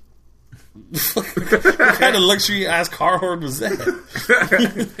 what kind of luxury ass car horn was that?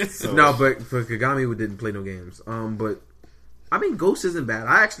 so, No, but Kagami didn't play no games. But I mean, Ghost isn't bad.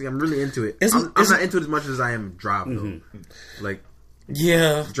 I'm really into it. I'm not into it as much as I am Drive though. Like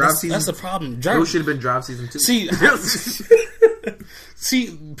Yeah, Drive season. that's the problem. Ghost should have been Drive season 2. See,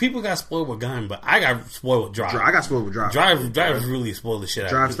 See, people got spoiled with Gaim, but I got spoiled with Drive. I got spoiled with Drive. Drive really spoiled the shit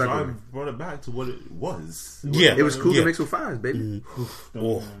out of me. Stuck with me. Drive brought it back to what it was. Yeah. It was cool Yeah. to mix with fives, baby.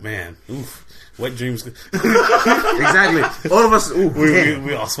 Oh, man. Oof. Wet dreams. Exactly. All of us. Ooh,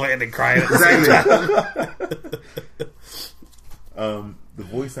 we all sweating and crying. Exactly. The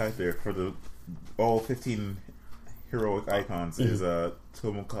voice actor for all 15 heroic icons is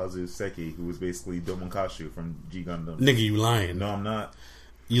Tomokazu Seki, who was basically Domonkashu from G Gundam. Nigga, you lying. No, I'm not.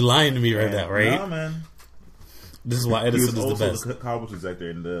 You lying to me right now, right? No, man. This is why He Edison was is the also best. the comic book actor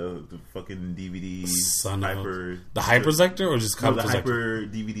in the fucking DVD Son of hyper. the Hyperzector or just No, the Hyperzector? hyper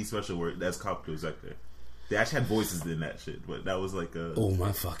DVD special where that's comic book actor. They actually had voices in that shit, but that was like a. Oh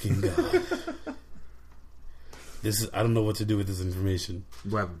my fucking god! This is I don't know what to do with this information.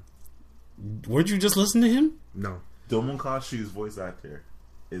 What happened? Weren't you just listening to him? No. Domonkashu's voice actor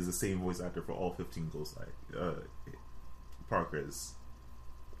is the same voice actor for all 15 Ghost Parkers,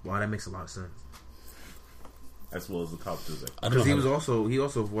 Wow, that makes a lot of sense. as well as the comic book actor. I don't know. Because he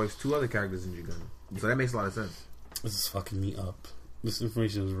also voiced 2 other characters in G Gundam, so that makes a lot of sense. This is fucking me up. This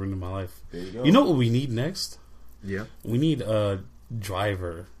information is ruining my life. There you go. You know what we need next? Yeah. We need a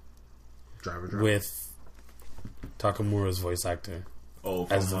driver Driver. with Takamura's voice actor Oh,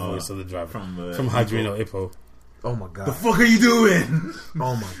 as the voice of the driver from Hadrino Ippo. Oh my god. The fuck are you doing?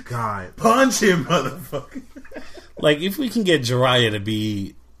 Oh my god. Punch him, motherfucker! Like, if we can get Jiraiya to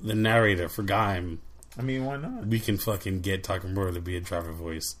be the narrator for Gaim, I mean, why not? we can fucking get Takamura to be a driver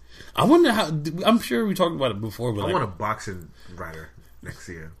voice. I wonder how. I'm sure we talked about it before, but I like, want a boxing writer next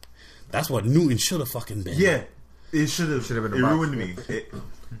year. that's what Newton should have fucking been. Yeah, it should have been a It box. ruined me.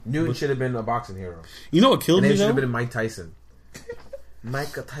 Newton should have been a boxing hero. You know what killed And then me it should have though? been Mike Tyson. Mike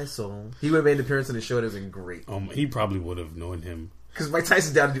Tyson. He would have made an appearance in the show. It would have been great. He probably would have known him. Because Mike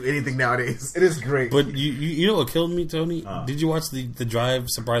Tyson's down to do anything nowadays. It is great. But you know what killed me, Tony? Did you watch the Drive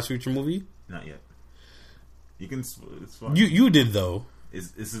Surprise Future movie? Not yet. You can. It's fine. You did though.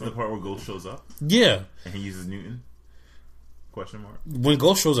 Is this the part where Ghost shows up Yeah. and he uses Newton? Question mark. When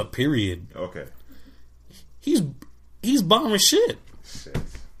Ghost shows up, period, Okay. he's bomb as shit. Shit.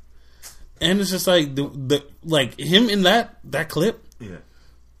 And it's just like the like him in that clip. Yeah.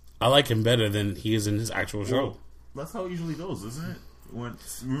 I like him better than he is in his actual show. Well, that's how it usually goes, isn't it?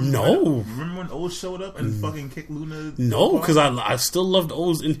 Remember when Oz showed up and fucking kicked Luna? No, because I still loved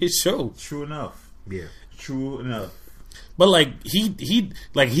Oz in his show. True enough. yeah. True enough. But like he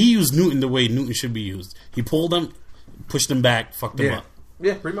used Newton the way Newton should be used. He pulled him, pushed him back, fucked him Yeah. up.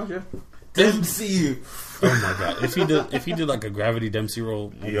 Yeah, pretty much, yeah. MCU. Oh my god! If he did like a Gravity Dempsey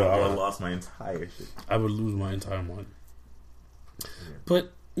role, oh Yo, my I would God, have lost my entire shit. I would lose my entire mind.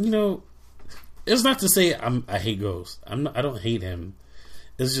 But you know, it's not to say I hate Ghost. I don't hate him.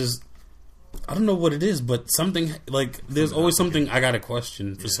 It's just I don't know what it is, but something like there's always something I got to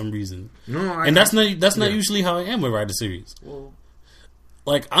question for some reason. No, And that's not usually how I am with Rider series. Well,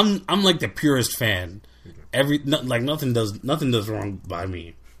 Like I'm like the purest fan. Nothing does wrong by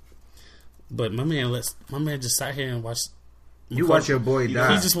me. But my man just sat here and watched. you watch your boy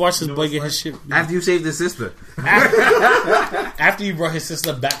die. He just watched his You know boy what's get like- his shit After you saved his sister. after he brought his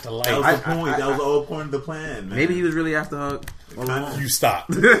sister back to that was life. the point. That was all according to the plan, man. Maybe he was really after her all along. You stop.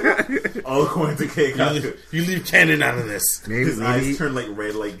 all according to Keikaku. You leave Canon out of this. Maybe, His eyes maybe, turned like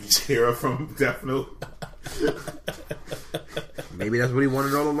red, like Kira from Death Note. maybe that's what he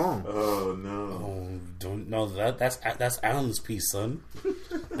wanted all along. Oh no! Oh, don't know that's Alan's piece, son.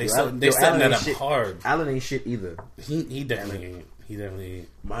 They Alan setting that ain't up shit. hard. Alan ain't shit either. He definitely ain't. He definitely ain't.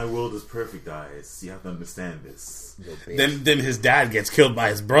 My world is perfect, guys. You have to understand this. Then his dad gets killed by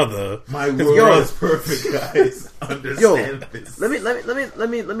his brother. My world Yo. is perfect, guys. Yo, Understand this. let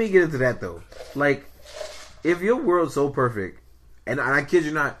me get into that though. Like, if your world's so perfect, and I kid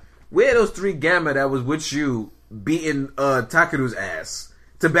you not, where are those 3 Gamma that was with you beating Takeru's ass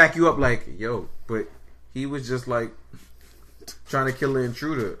to back you up? Like, yo, but he was just like trying to kill the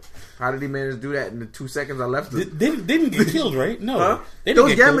intruder. How did he manage to do that in the 2 seconds I left him? They didn't get killed, right? No, Huh? they didn't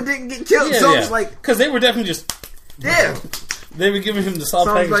Those get Gamma killed. didn't get killed. Yeah, so yeah. it's like, Because they were definitely just yeah. they were giving him the salt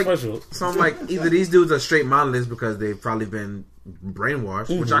Sounds package like special. sounds like either these dudes are straight monoliths because they've probably been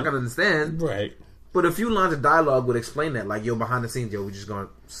brainwashed, which I can understand. Right. But a few lines of dialogue would explain that. Like, yo, behind the scenes, yo, we just gonna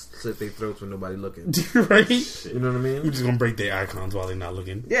slit their throats when nobody looking. Right? You know what I We're mean? just gonna break their icons while they're not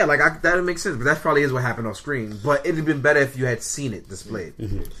looking. Yeah, like, that would make sense. But that probably is what happened off screen. But it'd have been better if you had seen it displayed.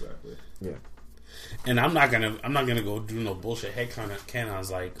 Exactly. Yeah. And I'm not gonna go do no bullshit head canons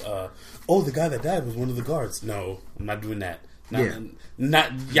like, oh, the guy that died was one of the guards. No, I'm not doing that.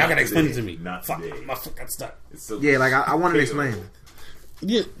 Not y'all gotta explain it to me. Not Fuck, today. my foot got stuck. It's so Yeah, like, I wanted to explain.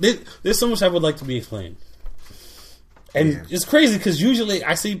 Yeah, there's so much I would like to be explained. And Yeah. it's crazy because usually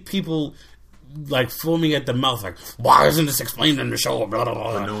I see people like foaming at the mouth, like, why isn't this explained in the show? Blah, blah,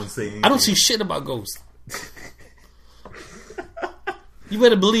 blah. But no one's saying I don't anything. see shit about Ghost. You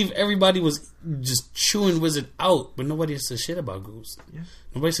better believe everybody was just chewing Wizard out, but nobody said shit about Ghost. Yeah.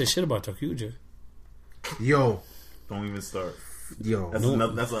 Nobody said shit about Tokuja. Yo, Don't even start. yo.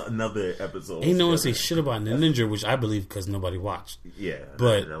 That's another episode. Ain't no one say altogether. shit about Ninja, which I believe because nobody watched. Yeah,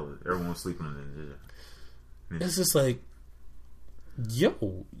 But- everyone was sleeping on it. It's just like,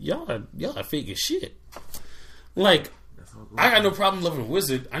 yo, y'all fake as shit. Like, That's how it goes. I got no problem loving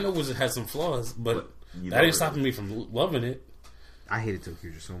Wizard. I know Wizard has some flaws, but you that love ain't it. stopping me from loving it. I hated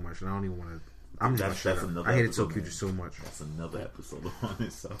Tokuja so much, and I don't even want to. I'm just That's gonna shut up. another I hated episode, Tokuja man. so much, That's another episode on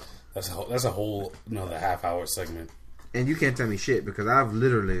itself. That's a whole another half-hour segment. and you can't tell me shit because I've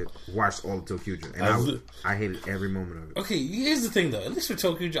literally watched all of Tokuja, and I've I hated every moment of it. Okay, here's the thing though. At least for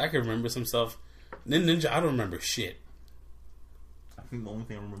Tokuja, I can remember some stuff. Ninja, I don't remember shit. I think the only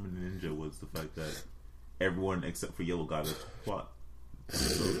thing I remember in Ninja was the fact that everyone except for Yellow got a plot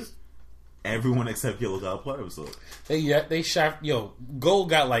episode. Everyone except Yellow got a plot episode. They shot. Yo, Gold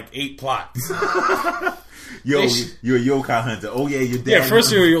got like 8 plots. Yo, They sh- you're a yokai hunter. Oh yeah, your dad. Yeah,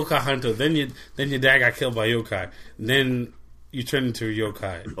 first you're a yokai hunter, then your dad got killed by yokai, then you turn into a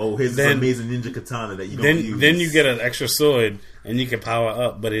yokai. Oh, here's then- this amazing ninja katana that you don't use. Then you get an extra sword and you can power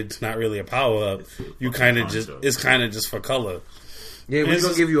up, but it's not really a power up. You kind of just poncho. it's kind of just for color. Yeah, we're it's gonna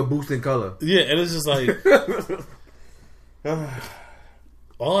just- give you a boost in color. Yeah, and it's just like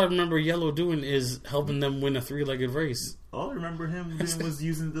all I remember Yellow doing is helping them win a 3-legged race. All I remember him doing was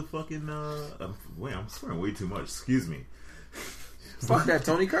using the fucking. Wait, I'm swearing way too much. Excuse me. Fuck that,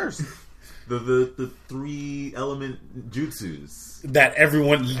 Tony Curse. The 3-element jutsus. That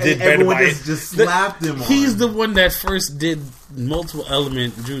everyone did better Everyone by just slapped him on. He's the one that first did multiple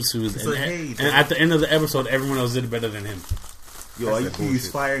element jutsus, and, like, hey, and at the end of the episode, everyone else did better than him. Yo, I That's used to that use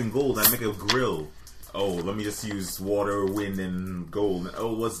bullshit. fire and gold. I make a grill. Oh, let me just use water, wind, and gold.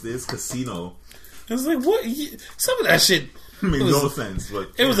 Oh, what's this? Casino. I was like, what? Some of that shit Makes it was, no sense. But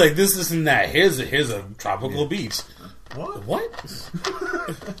It was like this and that. Here's a tropical beach. what? What?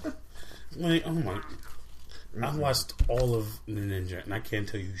 Like, oh my! I watched all of Ninja, and I can't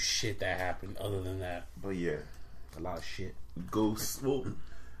tell you shit that happened other than that. But yeah, A lot of shit. Ghost. Well,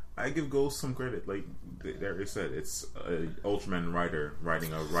 I give Ghost some credit. Like they said, it's a Ultraman writer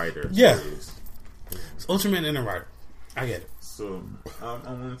writing a writer. Yeah. series. It's Ultraman and a writer. I get it. So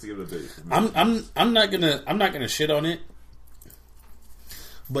I'm willing to give it a bit. I'm not gonna shit on it.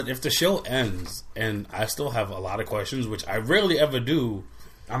 But if the show ends and I still have a lot of questions, which I rarely ever do,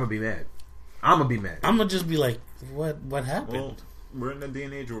 I'm gonna be mad. I'm gonna be mad. I'm gonna just be like, what happened? Well, we're in a day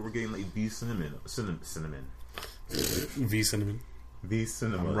and age where we're getting like V cinnamon. V Cinnamon. V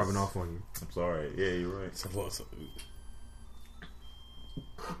cinnamon. I'm rubbing off on you. I'm sorry. Yeah, you're right.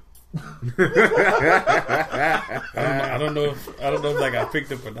 I don't know if like I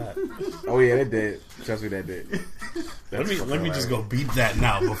picked up or not. Oh yeah, that did. Trust me, that did. Let me just go beat that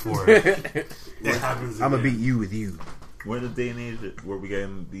now before it happens. I'm gonna again. beat you with you. We're in a day and age where we're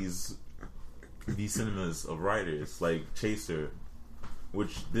getting these cinemas of writers like Chaser,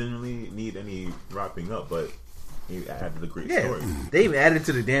 which didn't really need any wrapping up, but he added a great Yeah, story. they even added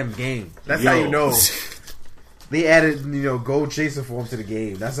to the damn game. That's Yo. how you know. They added, Gold Chaser form to the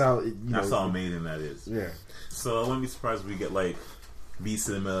game. That's how. That's how amazing that is. Yeah. So I wouldn't be surprised if we get like V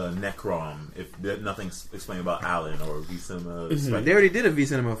Cinema Necrom if nothing's explained about Alan or V Cinema. Spectre. They already did a V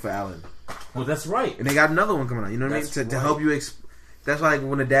Cinema for Alan, Well, that's right. and they got another one coming out. You know what I mean? That's To right. help you. That's why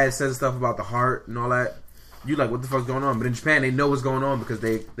when the dad says stuff about the heart and all that, you like, what the fuck's going on? But in Japan, they know what's going on because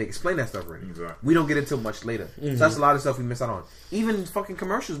they explain that stuff already. Exactly. We don't get it until much later. So that's a lot of stuff we miss out on. Even fucking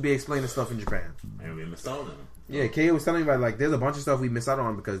commercials be explaining stuff in Japan. And we missed out on them. Yeah, Kay was telling me about like there's a bunch of stuff we miss out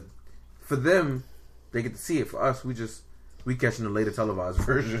on because for them they get to see it. For us, we catching the later televised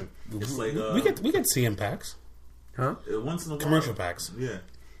version. It's like we get CM packs, Huh? once in a while. commercial packs. Yeah,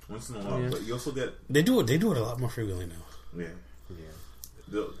 once in a while. Yeah. But you also get They do it a lot more frequently now. yeah.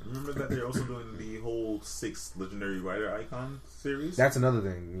 Remember that they're also doing the whole 6 legendary writer icon series. That's another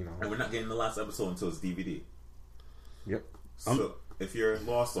thing, and we're not getting the last episode until it's DVD. Yep. So if you're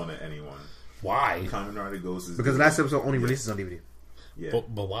lost on it, anyone, Why? Kamen Rider Ghost is Because the last episode only releases on DVD. yeah,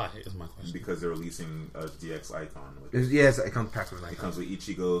 But why is my question? because they're releasing a DX icon with It comes packed with an It icon. comes with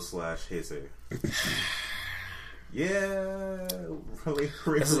Ichigo / Heisei. Yeah, really.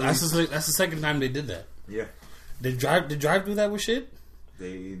 That's the second time they did that. Yeah, Did Drive do that with shit?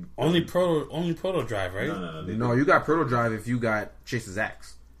 they Only Proto Drive, right? No, they No, you got Proto Drive if you got Chase's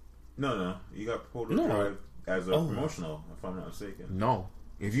Axe. no. You got Proto No. Drive as a Oh. promotional, if I'm not mistaken. No.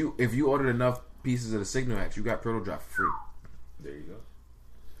 If you ordered enough pieces of the Signal X, you got Proto Drop for free. There you go.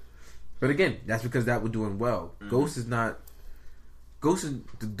 But again, that's because that was doing well. Ghost is not.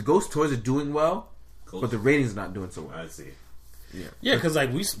 The Ghost toys are doing well, but the ratings are not doing so well. I see. Yeah, because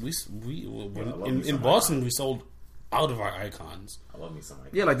like we love me in some Boston icons. we sold out of our icons. I love me some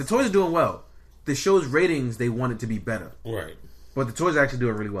icons. Yeah, like the toys are doing well. The show's ratings, they want it to be better, Right. but the toys are actually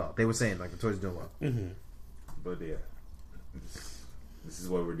doing really well. They were saying like the toys are doing well. But yeah, this is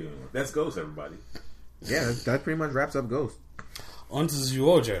what we're dealing with. That's Ghost, everybody. Yeah, that pretty much wraps up Ghost. On to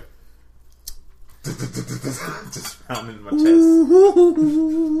Zyuohger. Just pounding my chest.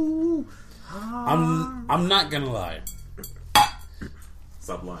 I'm not gonna lie.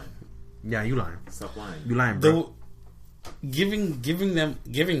 Stop lying. Yeah, you lying. Stop lying. You lying, bro. Giving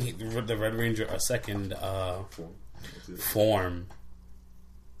the Red Ranger a second form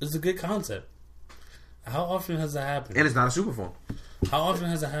is a good concept. How often has that happened? And it's not a super form. How often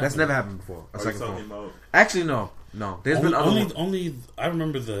has that happened? That's never happened before. A Are you second talking form. about? Actually, no. There's been other ones. only. I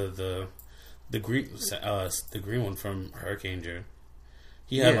remember the green one from Hurricaneger.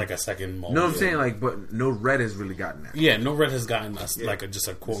 He had like a second mold. No, I'm saying like, but no Red has really gotten that. Yeah, no Red has gotten us like just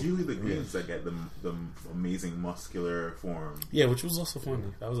a quote. It's usually the greens that get the amazing muscular form. Yeah, which was also funny.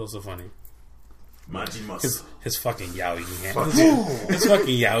 That was also funny. Majin His fucking yaoi hands. His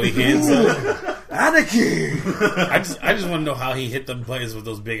fucking yaoi hands. Anakin. I just want to know how he hit the buttons with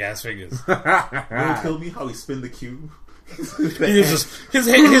those big ass fingers. Don't kill me how he spin the cube. He was just his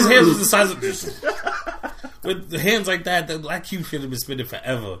hands was the size of with the hands like that. The black cube should have been spinning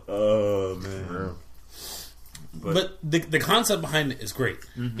forever. Oh man! But the concept behind it is great.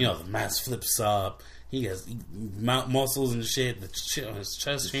 You know, the mask flips up. He has muscles and shit. The shit on his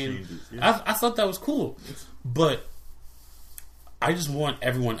chest changes. Yeah. I thought that was cool, but I just want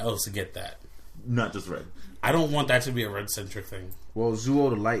everyone else to get that. Not just Red. I don't want that to be a Red centric thing. Well, Zuo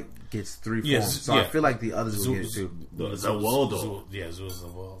the Light gets 3 forms, Yes, so I yeah. feel like the others will get it too. Zawaldo. Yeah, Zuo's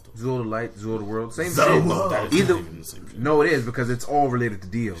Zawaldo. Zuo the Light, Zuo the World, same Zawaldo. That shit. is Either not even the same shit. no, it is because it's all related to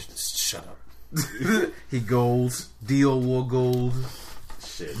Dio. Shut up. He gold. Dio wore gold.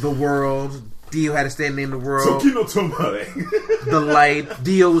 Shit. The world. Dio had to stand in the world. Tokino Tomare. The light.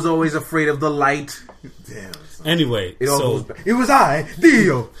 Dio was always afraid of the light. Damn. Son. Anyway, It all so goes back. It was I,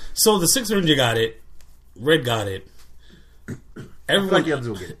 Dio. so the Sixth Ranger got it. Red got it. I feel like the others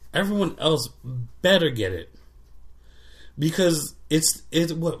will get it. Everyone else better get it because it's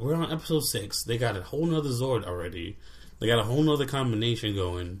what we're on episode 6. They got a whole nother Zord already. They got a whole nother combination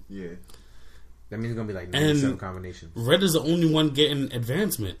going. Yeah. That means it's gonna be like 97 combinations. Red is the only one getting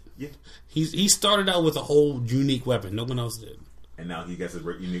advancement. Yeah. He started out with a whole unique weapon. No one else did. And now he gets a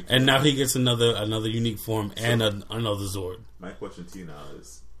unique. And now he gets another unique form and another Zord. My question to you now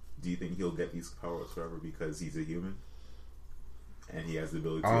is: do you think he'll get these powers forever because he's a human and he has the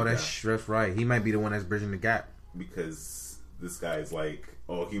ability? Oh, to that's right. He might be the one that's bridging the gap. because this guy's like,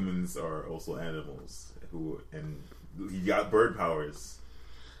 all humans are also animals and he got bird powers.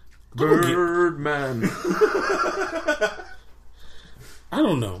 Birdman. I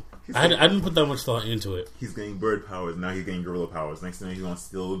don't know. I didn't put that much thought into it. He's getting bird powers. Now he's getting gorilla powers. Next thing he's going to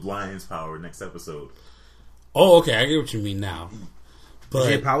steal lion's power. Next episode. Oh, okay. I get what you mean now. Is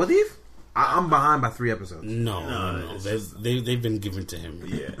he a But power thief? I'm behind by 3 episodes. no. it's They've been given to him.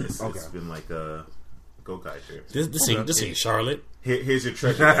 Yeah, it's Okay. been like a go-kart here. This ain't Charlotte. Here's your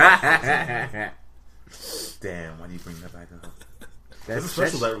treasure. Damn, why do you bring that back up? There's a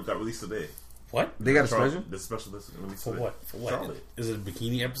special that got released today. What? They got a Charlotte- special? There's a special that's released For today. what? For what? Charlotte. Is it a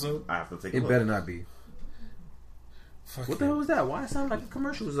bikini episode? I have to take a It look. better not be. Fuck What the hell was that? Why it sound like a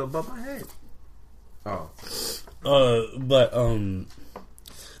commercial was above my head? Oh, But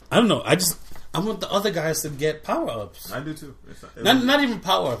I don't know. I want the other guys to get power ups. I do too. It's Not even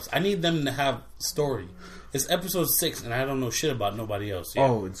power ups. I need them to have story. It's episode 6, and I don't know shit about nobody else. Yet.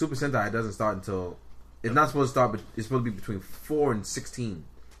 oh, in Super Sentai it doesn't start until it's not supposed to start, but it's supposed to be between 4 and 16.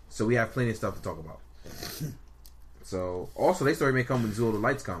 So we have plenty of stuff to talk about. So also, their story may come when Zuo the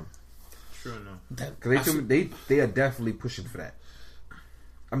Lights come true enough. because they are definitely pushing for that.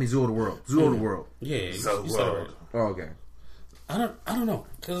 I mean, Zuo the World, Zuo the World. Yeah, you So said it right. Oh, okay. I don't know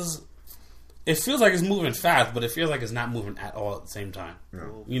because it feels like it's moving fast, but it feels like it's not moving at all at the same time.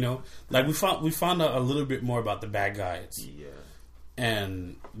 No. You know, like we found out a little bit more about the bad guys, Yeah.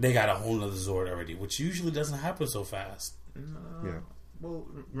 and they got a whole nother Zord already, which usually doesn't happen so fast. Yeah. Well,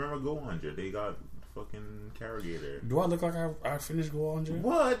 remember Go Under? They got fucking Carrigator. Do I look like I finished Go on, Jay?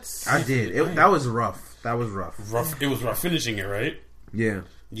 What? I did. That was rough. That was rough. Rough. It was rough finishing it, right? Yeah.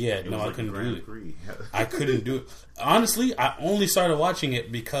 Yeah. It No, was I like couldn't Grand do it. Prix. I couldn't do it. Honestly, I only started watching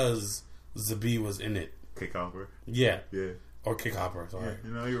it because Zabi was in it. Kick over. Yeah. Yeah. or Kick Hopper. Sorry.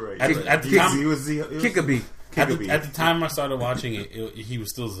 You know, you're right. At the time- Kickabee. At the time I started watching it, he was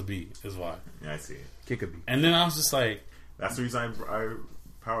still Zabee, is why. Yeah, I see. Kickabee. And then I was just like, That's the reason I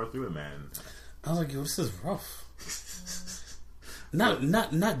powered through it, man. I was like, yo, this is rough.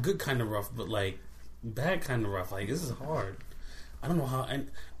 Not good kind of rough, but like bad kind of rough. Like, this is hard. I don't know how, and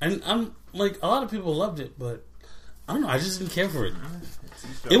I'm like, a lot of people loved it, but I don't know. I just didn't care for it.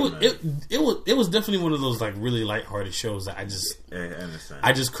 It was definitely one of those like really lighthearted shows that I understand.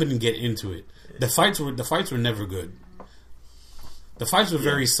 I just couldn't get into it. The fights were never good. The fights were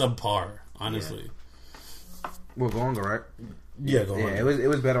very subpar, honestly. Well, Gonga, right? Yeah, go on. Yeah, it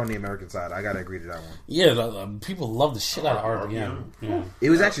was better on the American side. I gotta agree to that one. Yeah, people love the shit out of RPM. Yeah.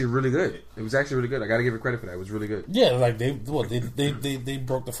 It was actually really good. It was actually really good. I gotta give it credit for that. It was really good. Yeah, like they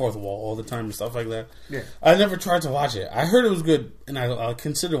broke the fourth wall all the time and stuff like that. Yeah. I never tried to watch it. I heard it was good, and I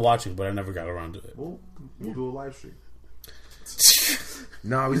considered watching, but I never got around to it. We'll do a live stream.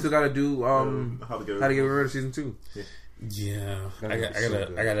 No, we still gotta do How to Get Rid of Season 2. Yeah, I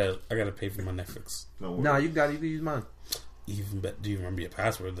gotta pay for my Netflix. No, you can use mine. Do you remember your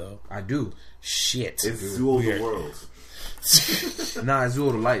password though? I do. Shit, It's Zoo of the World. Nah, it's Zoo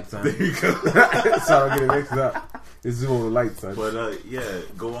of the Light, son. There you go. So I don't get it mixed up. It's Zoo of the Light, son. But yeah,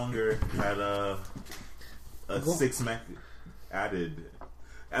 Go Longer had a 6-Mac added.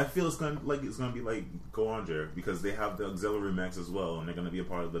 I feel it's gonna be like Go Longer because they have the auxiliary Macs as well, and they're gonna be a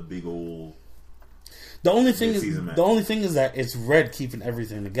part of the big old. The only thing is that it's Red keeping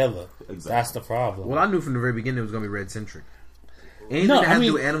everything together. Exactly. That's the problem. Well, I knew from the very beginning it was gonna be Red centric. Anything that has to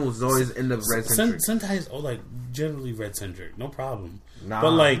do with animals is always end up Red centric. Sentai is like generally Red centric, no problem. Nah,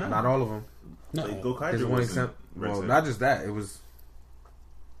 but like not all of them. no, Like Gokaiger There's one except. Well, not just that. It was.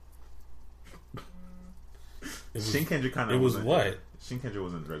 Shinkenger kind of. It was what? Shinkenger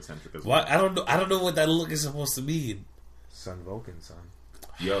wasn't Red centric as What? well. I don't know what that look is supposed to mean. Sun Vulcan, son.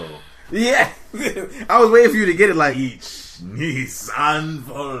 Yo, Yeah, I was waiting for you to get it. Like each Nissan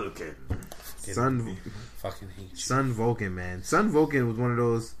Vulcan. Sun, Fucking hate you. Sun Vulcan, man. Sun Vulcan was one of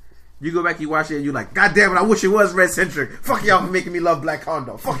those. You go back, you watch it, and you're like, God damn it! I wish it was Red centric. Fuck y'all for making me love Black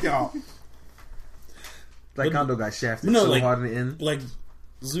Kondo. Fuck y'all. Black Kondo got shafted so hard in the end. Like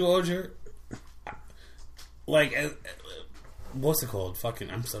Zyuohger, like what's it called? Fucking,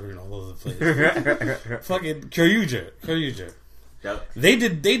 I'm stuttering all over the place. Fucking Kyoryuger. Yep. They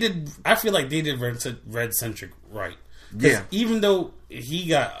did. I feel like they did red centric right. Yeah. Even though he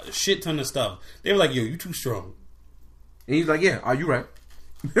got a shit ton of stuff, they were like, "Yo, you too strong." And he's like, "Yeah, are you right?"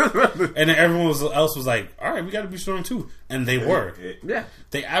 And then everyone else was like, "All right, we got to be strong too," and they were. Yeah,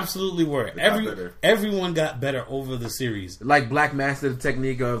 they absolutely were. Everyone got better over the series. Like Black mastered the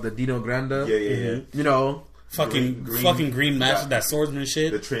technique of the Dino Granda. Yeah. You know, fucking Green mastered that swordsman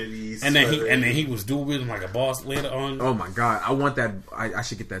shit. The Trinity. And then he was dual wielding like a boss later on. Oh my god, I want that. I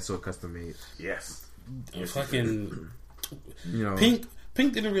should get that sword custom made. Yes. Fucking, you know,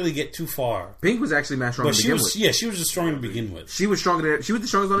 Pink didn't really get too far. Pink was actually mad strong. But she was just strong to begin with. She was stronger. She was the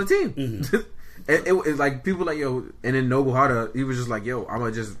strongest on the team. Mm-hmm. it was like people like yo, and then Nobuhara, he was just like, yo, I'm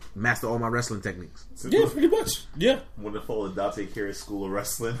gonna just master all my wrestling techniques. Yeah, pretty much. Yeah. When to follow Date Kira's school of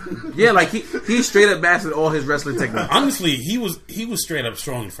wrestling. Yeah, like he straight up mastered all his wrestling techniques. Honestly, he was straight up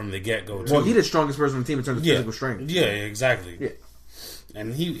strong from the get go. Well, he the strongest person on the team in terms of physical strength. Yeah, exactly. Yeah.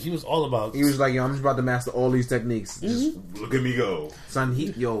 And he was all about. He was like, yo, I'm just about to master all these techniques. Just, look at me go, son.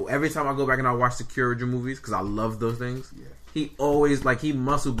 Every time I go back and I watch the Kyoryuger movies because I love those things. Yeah. He always he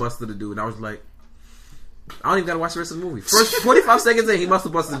muscle busted the dude, and I was like, I don't even gotta watch the rest of the movie. First 45 seconds in, he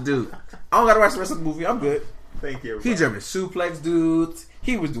muscle busted the dude. I don't gotta watch the rest of the movie. I'm good. Thank you. He German suplex dudes.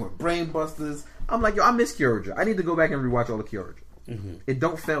 He was doing brain busters. I'm like, yo, I miss Kyoryuger. I need to go back and rewatch all the Kyoryuger. Mm-hmm. It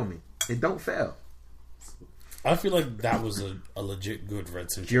don't fail me. It don't fail. I feel like that was a legit good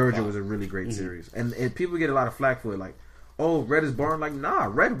Red Century. Kyoryuger was a really great series, and people get a lot of flack for it. Like, oh, Red is boring. Like, nah,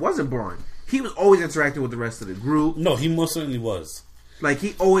 Red wasn't boring. He was always interacting with the rest of the group. No, he most certainly was. Like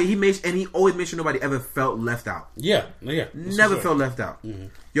he always made sure nobody ever felt left out. Yeah. Never felt left out. Mm-hmm.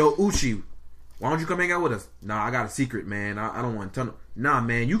 Yo, Uchi, why don't you come hang out with us? Nah, I got a secret, man. I don't want to tell him. Nah,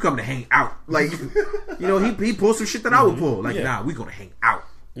 man, you come to hang out. Like, you know, he pulled some shit that I would pull. Like, nah, we gonna hang out.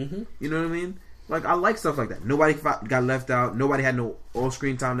 Mm-hmm. You know what I mean? Like, I like stuff like that. Nobody got left out. Nobody had no all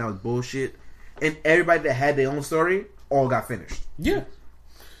screen time. That was bullshit. And everybody that had their own story all got finished. Yeah.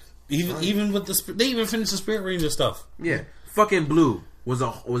 Even with they even finished the Spirit Ranger stuff. Yeah. Fucking Blue was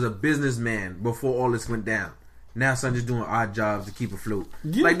a businessman before all this went down. Now son just doing odd jobs to keep afloat.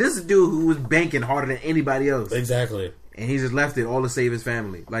 Yeah. Like, this is a dude who was banking harder than anybody else. Exactly. And he just left it all to save his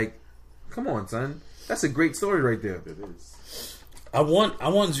family. Like, come on, son. That's a great story right there. It is. I want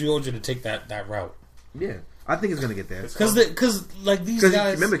Zyuohger to take that route. Yeah. I think it's gonna get there. Because like these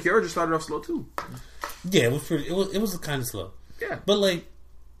guys. Remember, Kira just started off slow too. Yeah, it was pretty. It was kind of slow. Yeah, but like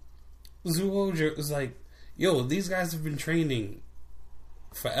Zyuohger was like, yo, these guys have been training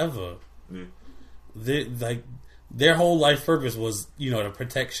forever. Yeah. They like. Their whole life purpose was, to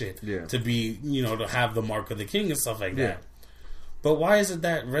protect shit. Yeah. To be, to have the mark of the king and stuff like Yeah. that. But why is it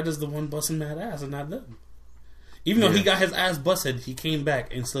that Red is the one busting mad ass and not them? Even though he got his ass busted, he came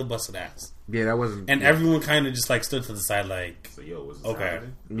back and still busted ass. Yeah, that wasn't... And everyone kind of just, like, stood to the side like... So, yo, was this okay.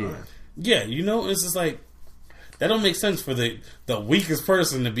 happening? Yeah. Yeah, it's just like... That don't make sense for the weakest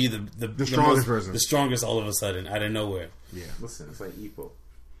person to be the strongest person. The strongest all of a sudden, out of nowhere. Yeah. Listen, it's like Ippo.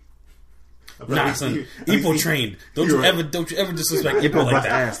 Nah, son. Ippo trained. Don't you ever disrespect Ippo like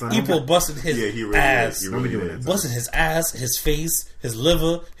that. Ass, Ippo busted his ass. He really did. Busted his ass, his face, his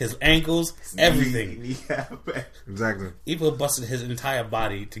liver, his ankles, everything. Exactly. Ippo busted his entire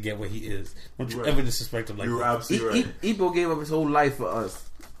body to get where he is. Don't you ever disrespect him like You're that. absolutely right. Ippo gave up his whole life for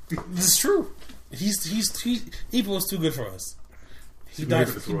us. This is true. Ippo was too good for us. He did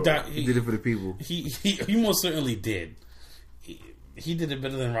it for the people. He most certainly did. He did it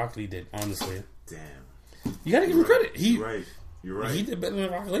better than Rock Lee did, honestly. Damn. You gotta give him credit. You're right. He did better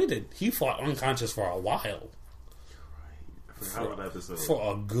than Rock Lee did. He fought unconscious for a while. I forgot about that episode.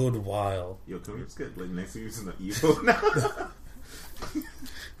 For a good while. Yo, can we just get next week using the Ippo now?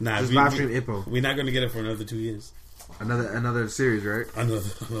 Nah, just live stream Ippo. We're not gonna get it for another 2 years. Another series, right?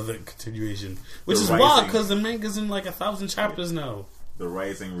 Another continuation. Which is wild because the manga's in like 1,000 chapters now. The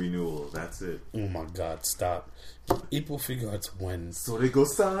Rising renewal. That's it. Oh my god, stop. Ippo figure arts when. So they go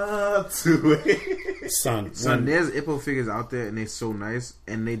Satue. Son, there's Ippo figures out there and they're so nice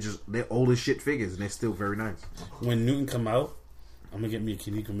and they're old as shit figures and they're still very nice. When Newton come out, I'm gonna get me a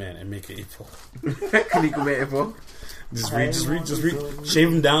Kiniko Man and make an Ippo. Kiniko Man Ippo. Just shave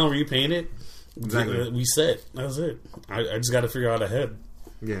him down, repaint it. Exactly. We set. That's it. I just got to figure out ahead.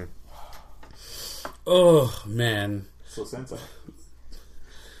 Yeah. Oh man. So Sentai.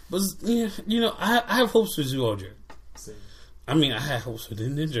 But I have hopes for Zyuohger. Same. I mean, I had hopes for the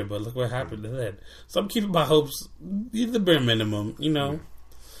ninja, but look what happened to that. So I'm keeping my hopes the bare minimum.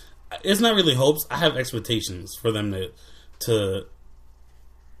 It's not really hopes. I have expectations for them to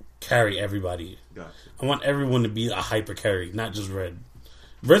carry everybody. Gotcha. I want everyone to be a hyper carry, not just Red.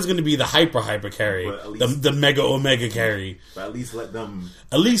 Red's going to be the hyper carry, the mega omega carry. But at least let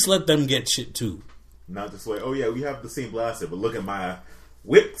them get shit too. Not just like, oh yeah, we have the same blaster, but look at my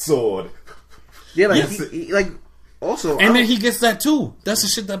whip sword. Yeah, like also, and then he gets that too. That's the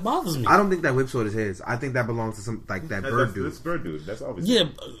shit that bothers me. I don't think that whip sword is his. I think that belongs to some that bird dude. That's bird dude. That's obviously yeah.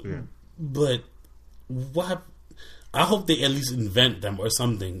 But what? I hope they at least invent them or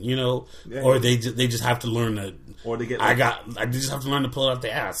something, or they just have to learn that. Or they get. I just have to learn to pull it out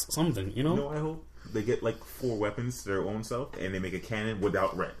their ass. Something, No, I hope they get 4 weapons to their own self, and they make a cannon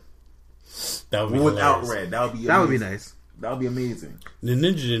without red. That would be without hilarious. red. That would be. That would be nice. That would be amazing. The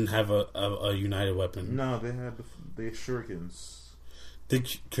ninja didn't have a united weapon. No, they had the shurikens. Did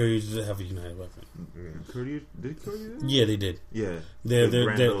Kyoryu have a united weapon? Did Kyoryu do that? Yeah, they did. Yeah,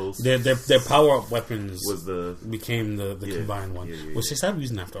 Their power up weapons was became the combined one, which they stopped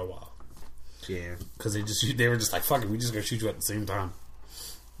using after a while. Yeah, because they were just like, fuck it, we just gonna shoot you at the same time.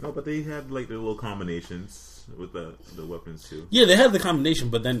 No, but they had their little combinations with the weapons too. Yeah, they had the combination,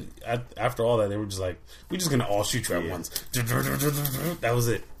 but then after all that, they were just like, we're just gonna all shoot you at once. That was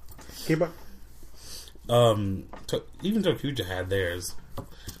it. Keep up. Even Tokuja had theirs,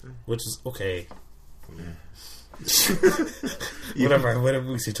 which is okay.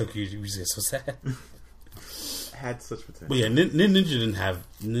 Whatever we say Tokuja, we say so sad. Had such potential. But yeah, Ninja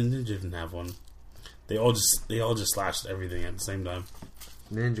didn't have one. They all just slashed everything at the same time.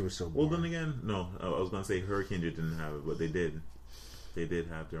 Ninja was so boring. Well, then again, no. I was gonna say Hurricane didn't have it, but they did. They did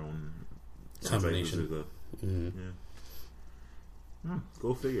have their own combination. Yeah.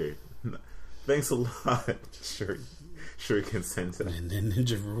 Go figure. Thanks a lot, Shuriken Sentai. And then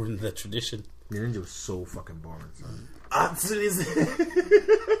Ninja ruined that tradition. Ninja was so fucking boring, son.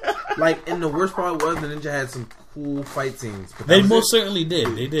 And the worst part was the Ninja had some cool fight scenes. They most certainly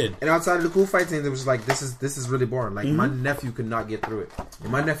did. They did. And outside of the cool fight scenes, it was just like, this is really boring. Like, my nephew could not get through it.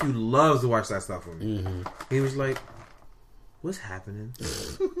 And my nephew loves to watch that stuff with me. He was like, what's happening?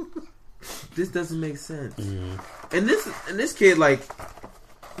 This doesn't make sense. And this kid,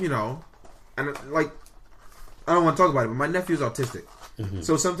 and I don't want to talk about it, but my nephew's autistic.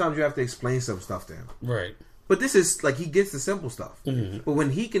 So sometimes you have to explain some stuff to him. Right. But this is, he gets the simple stuff. But when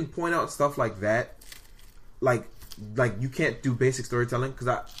he can point out stuff like that, like you can't do basic storytelling, because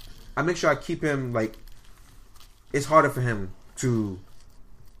I make sure I keep him, it's harder for him to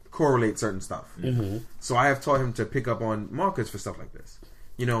correlate certain stuff. So I have taught him to pick up on markers for stuff like this.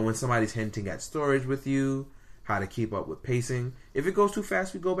 You know, when somebody's hinting at storage with you, how to keep up with pacing. If it goes too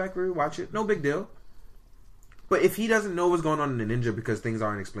fast, we go back and rewatch it. No big deal. But if he doesn't know what's going on in the Ninja because things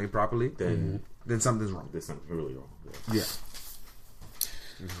aren't explained properly, then something's wrong. There's something really wrong. Yeah.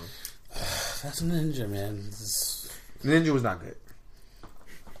 That's a Ninja, man. The Ninja was not good.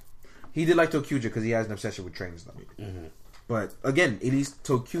 He did like Tokuja because he has an obsession with trains, though. But again, at least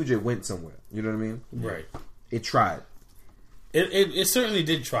Tokuja went somewhere. You know what I mean? Right. It tried. It certainly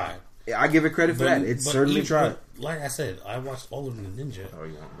did try. I give it credit for that. It certainly tried. But like I said, I watched all of the Ninja,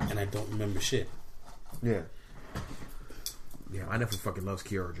 and I don't remember shit. Yeah. Yeah, I never fucking loves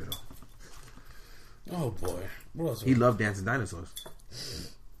Kyoja, though. Oh boy, what else? He loved dancing dinosaurs.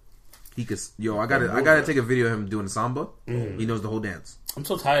 He could. Yo, I gotta take a video of him doing samba. He knows the whole dance. I'm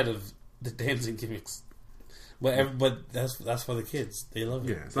so tired of the dancing gimmicks. But that's for the kids. They love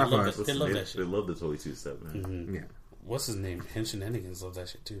it. Yeah, it's not for us. They love that shit. They love the Toei 2-step, man. Yeah. What's his name? Henshinanigans love that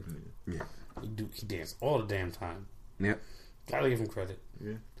shit too. Yeah. He danced all the damn time. Yep. Gotta give him credit.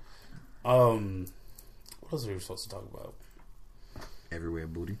 Yeah. What else are we supposed to talk about? Everywhere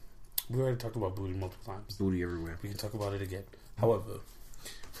booty. We already talked about booty multiple times. Booty everywhere. We can talk about it again. However,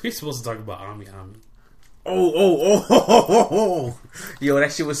 we're supposed to talk about Ami Ami. Oh. Yo,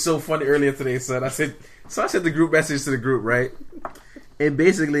 that shit was so funny earlier today, son. I sent the group message to the group, right? And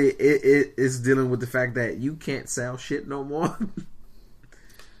basically, it is dealing with the fact that you can't sell shit no more.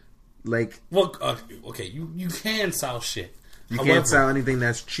 Like, well, okay, you can sell shit. You can't sell anything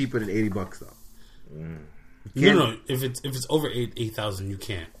that's cheaper than $80 though. No. If it's over 8,000, you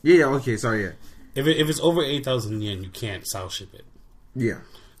can't. Yeah. Okay. Sorry. Yeah. If it's over 8,000 yen, you can't sell ship it. Yeah.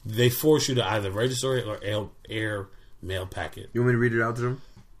 They force you to either register it or air mail pack it. You want me to read it out to them?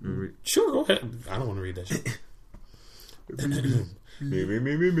 Sure, go ahead. I don't want to read that shit.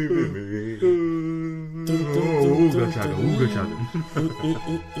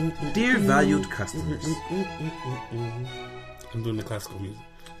 Dear valued customers, I'm doing the classical music.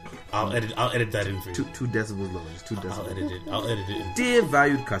 I'll edit that in for you. 2 decibels lower. Just 2 decibels. I'll edit it in. Dear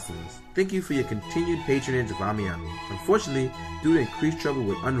valued customers, thank you for your continued patronage of Ami Ami. Unfortunately, due to increased trouble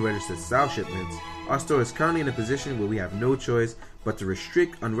with unregistered SAL shipments, our store is currently in a position where we have no choice but to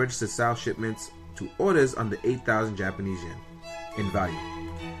restrict unregistered SAL shipments to orders under 8,000 Japanese yen in value.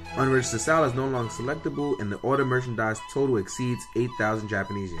 Unregistered SAL is no longer selectable and the order merchandise total exceeds 8,000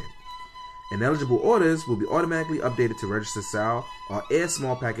 Japanese yen. Ineligible orders will be automatically updated to registered SAL or air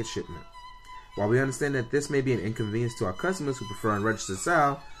small package shipment. While we understand that this may be an inconvenience to our customers who prefer unregistered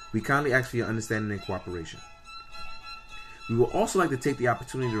SAL, we kindly ask for your understanding and cooperation. We would also like to take the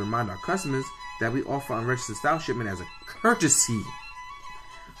opportunity to remind our customers that we offer unregistered SAL shipment as a courtesy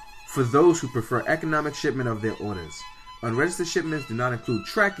for those who prefer economic shipment of their orders. Unregistered shipments do not include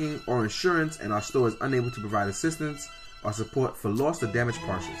tracking or insurance, and our store is unable to provide assistance or support for lost or damaged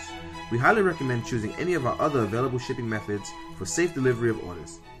parcels. We highly recommend choosing any of our other available shipping methods for safe delivery of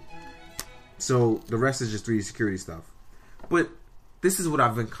orders. So the rest is just 3D security stuff. But this is what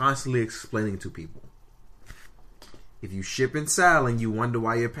I've been constantly explaining to people. If you ship in SAL and you wonder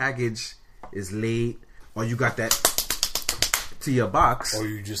why your package is late, or you got that to your box, or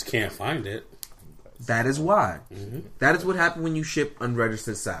you just can't find it, that is why. That is what happened when you ship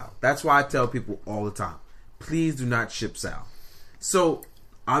unregistered SAL. That's why I tell people all the time, please do not ship SAL. So,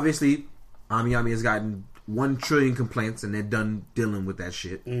 obviously, Ami Ami has gotten 1 trillion complaints and they're done dealing with that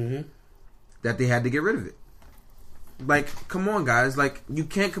shit. That they had to get rid of it. Like, come on, guys. Like, you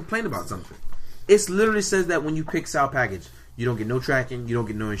can't complain about something. It literally says that when you pick SAL package, you don't get no tracking, you don't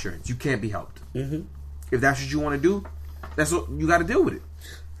get no insurance. You can't be helped. If that's what you want to do, that's what you got to deal with it.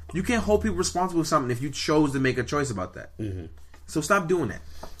 You can't hold people responsible for something if you chose to make a choice about that. So stop doing that.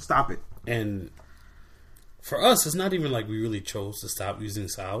 Stop it. And for us, it's not even like we really chose to stop using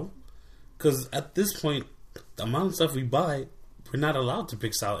SAL. Because at this point, the amount of stuff we buy, we're not allowed to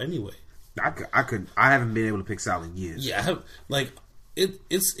pick SAL anyway. I haven't been able to pick SAL in years. Yeah, it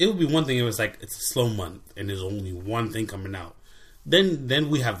would be one thing if it's like it's a slow month and there's only one thing coming out. Then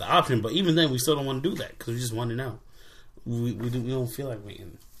we have the option, but even then we still don't want to do that because we just want it now. We don't feel like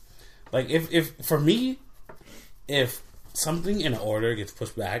waiting. Like if for me, if something in an order gets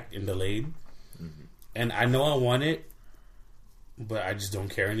pushed back and delayed, and I know I want it, but I just don't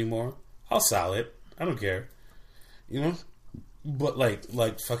care anymore, I'll sell it. I don't care, you know. But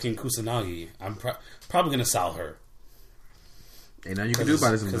like fucking Kusanagi, I'm probably gonna sell her. Ain't nothing you can do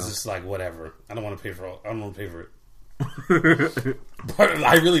about it because it's like whatever. I don't want to pay for it. But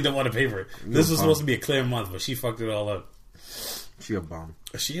I really don't want to pay for it. This was supposed to be a clear month, but she fucked it all up. She a bum.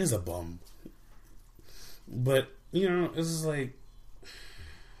 She is a bum. But, you know, it's just like,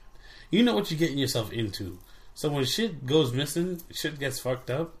 You know what you're getting yourself into. So when shit goes missing, shit gets fucked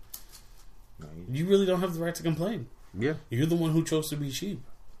up, you really don't have the right to complain. Yeah. You're the one who chose to be cheap.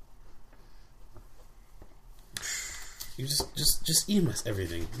 You just EMS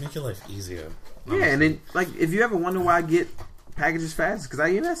everything. Make your life easier. Yeah, and then, like, if you ever wonder why I get packages fast, because I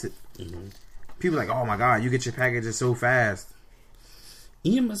EMS it. Mm-hmm. People are like, oh my God, you get your packages so fast.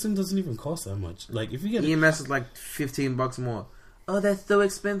 EMSing doesn't even cost that much. Like, if you get EMS is like $15 more. Oh, that's so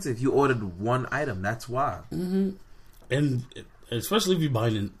expensive. You ordered one item. That's why. Mm-hmm. And especially if you buy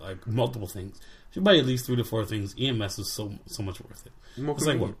in like multiple things, if you buy at least 3 to 4 things, EMS is so much worth it. More It's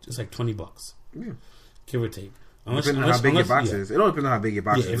like convenient. what? It's like $20, Yeah. give or take. Depending on how big your box is. It don't depend on how big your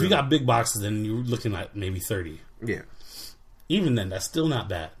box is. Yeah, if you got big boxes, then you're looking at maybe 30. Yeah. Even then, that's still not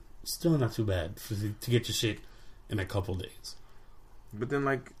bad. Still not too bad to get your shit in a couple days. But then,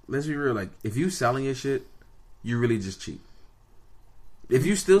 like, let's be real. Like, if you selling your shit, you really just cheap. If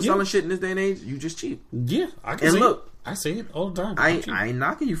you still selling shit in this day and age, you just cheap. Yeah, I can And say look, it. I say it all the time. I ain't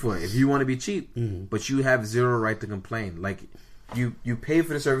knocking you for it. If you want to be cheap, Mm-hmm. but you have zero right to complain. Like, you pay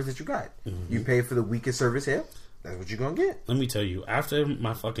for the service that you got. Mm-hmm. You pay for the weakest service here. That's what you're gonna get. Let me tell you, after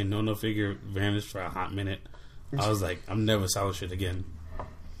my fucking no figure vanished for a hot minute, I was like, I'm never selling shit again.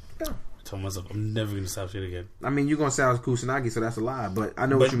 Yeah. I told myself, I'm never gonna sell shit again. I mean, you're gonna sound Kusanagi, so that's a lie. But I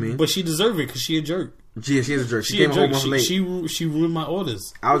know what you mean. But she deserved it because she a jerk. She is a jerk. She She a came home jerk. month late. She ruined my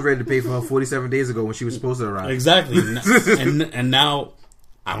orders. I was ready to pay for her 47 days ago when she was supposed to arrive. Exactly. and now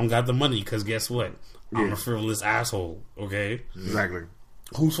I don't got the money because guess what? I'm a frivolous asshole. Okay. Exactly.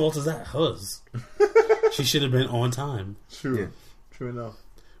 Whose fault is that? Hers. She should have been on time. True. Yeah. True enough.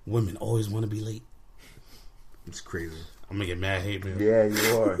 Women always want to be late. It's crazy. I'm gonna get mad hate mail. Yeah,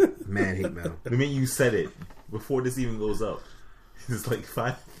 you are. Man, hate metal. The minute you said it, before this even goes up, it's like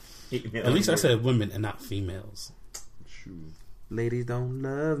 5, 8 minutes. At least I said women and not females. True. Ladies don't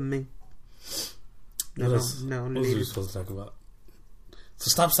love me. What else? No, What was we ladies. supposed to talk about? So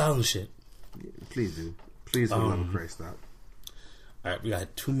stop selling shit. Please do. Please, for the love of Christ, stop. All right, we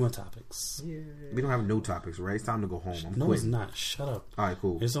got 2 more topics. We don't have no topics, right? It's time to go home. I'm No, quitting. it's not. Shut up. All right,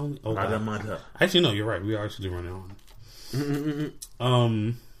 cool. It's only. Oh, Nada God. mata. Actually, no, you're right. We are actually running on.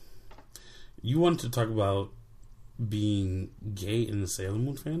 You wanted to talk about being gay in the Sailor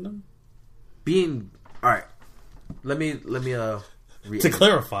Moon fandom? Being all right. Let me To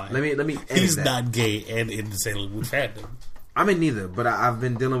clarify, Let me edit he's that. not gay and in the Sailor Moon fandom. I'm in neither, but I've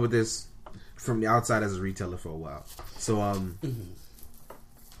been dealing with this from the outside as a retailer for a while. So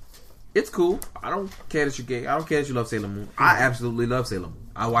it's cool. I don't care that you're gay. I don't care that you love Sailor Moon. I absolutely love Sailor Moon.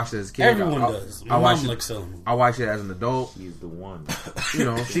 I watched it as a kid. Everyone I does. I My watched mom it. likes Sailor Moon. I watched it as an adult. He's the one. You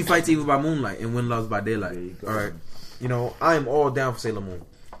know, she fights evil by moonlight and win loves by daylight. There you go. All right. You know, I am all down for Sailor Moon.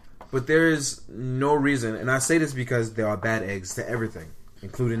 But there is no reason, and I say this because there are bad eggs to everything,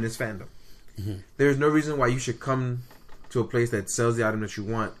 including this fandom. There is no reason why you should come to a place that sells the item that you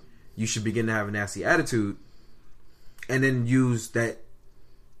want. You should begin to have a nasty attitude, and then use that.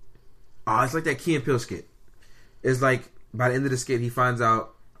 It's like that Key and Peele skit. It's like by the end of the skit, he finds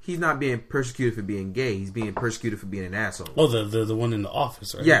out he's not being persecuted for being gay. He's being persecuted for being an asshole. Oh, the one in the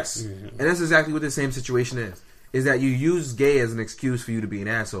office, right? Yes. Yeah. And that's exactly what the same situation is. Is that you use gay as an excuse for you to be an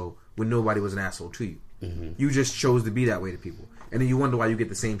asshole when nobody was an asshole to you. You just chose to be that way to people. And then you wonder why you get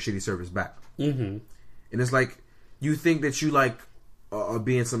the same shitty service back. Mm-hmm. And it's like, you think that you like are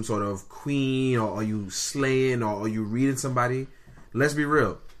being some sort of queen, or are you slaying, or are you reading somebody? Let's be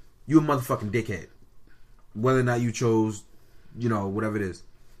real. You a motherfucking dickhead. Whether or not you chose, you know, whatever it is.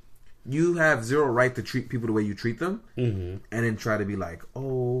 You have zero right to treat people the way you treat them, and then try to be like,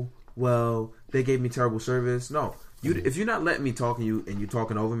 oh, well, they gave me terrible service. No, if you're not letting me talk to you and you're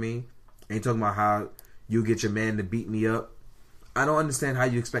talking over me, and you're talking about how you get your man to beat me up, I don't understand how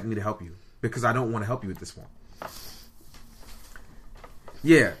you expect me to help you, because I don't want to help you at this point.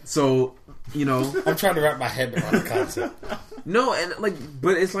 Yeah, so you know, I'm trying to wrap my head around the concept. no, and like,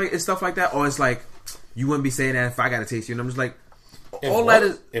 but it's like it's stuff like that, or it's like you wouldn't be saying that if I got a taste of you, and I'm just like. All that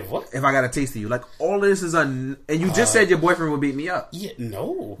is if I got a taste of you, like all this is and you just said your boyfriend would beat me up. Yeah,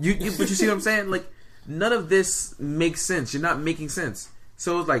 no. But you see what I'm saying? Like none of this makes sense. You're not making sense.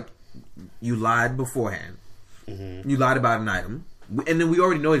 So it's like you lied beforehand. You lied about an item, and then we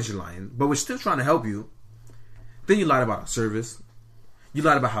already know that you're lying, but we're still trying to help you. Then you lied about our service. You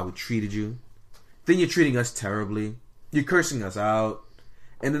lied about how we treated you. Then you're treating us terribly. You're cursing us out,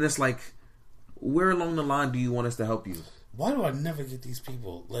 and then it's like, where along the line do you want us to help you? Why do I never get these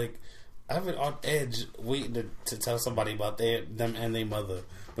people? Like, I've been on edge waiting to tell somebody about them and their mother,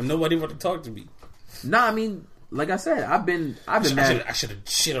 but nobody want to talk to me. Nah, I mean, like I said, I've been I mad. should have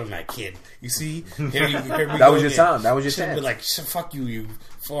shit on that kid. You see, here we That was your again. time. That was your Should have chance. been like, fuck you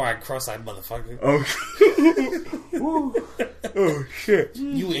four-eyed, cross-eyed motherfucker. Oh shit!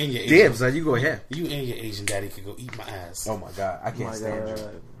 You and your Damn, Asian, son, you go ahead. you and your Asian daddy could go eat my ass. Oh my god, I can't stand you.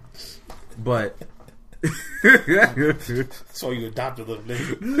 God. But So you adopted little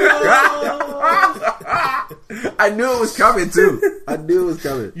nigga. I knew it was coming too. I knew it was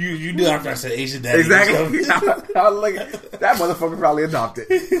coming. You knew after I said Asian daddy. Exactly. you know? I was like, that motherfucker probably adopted.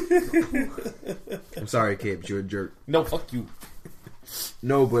 I'm sorry, kid, but you're a jerk. No, fuck you.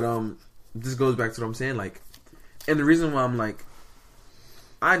 No, but this goes back to what I'm saying. Like, and the reason why I'm like,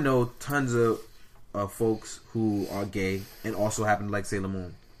 I know tons of folks who are gay and also happen to like Sailor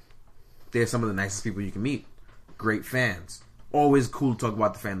Moon. They're some of the nicest people you can meet. Great fans. Always cool to talk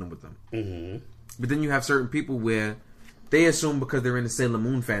about the fandom with them. Mm-hmm. But then you have certain people where they assume because they're in the Sailor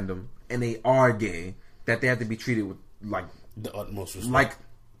Moon fandom and they are gay that they have to be treated with like The utmost respect.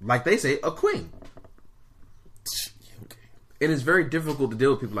 like they say a queen. Okay. And it's very difficult to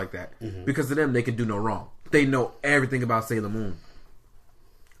deal with people like that because to them they can do no wrong. They know everything about Sailor Moon.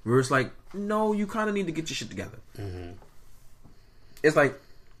 Where it's like, no, you kind of need to get your shit together. Mm-hmm. It's like,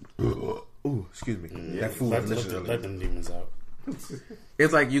 ooh, excuse me, that food was delicious Let earlier. them demons out.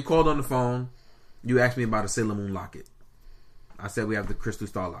 It's like you called on the phone, you asked me about a Sailor Moon locket. I said we have the Crystal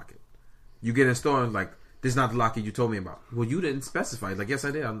Star locket. You get in the store and like, this is not the locket you told me about. Well, you didn't specify. He's like, yes,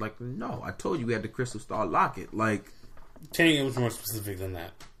 I did. I'm like, no, I told you we had the Crystal Star locket. Like, Can't get much more specific than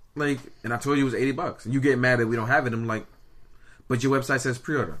that. and I told you it was $80. And you get mad that we don't have it. I'm like, but your website says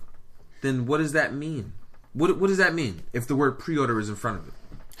pre-order. Then what does that mean? What does that mean if the word pre-order is in front of it?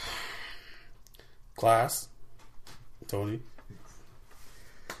 Class, Tony.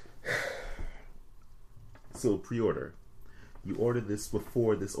 So pre-order. You order this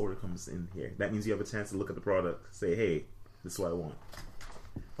before this order comes in here. That means you have a chance to look at the product, say, hey, this is what I want.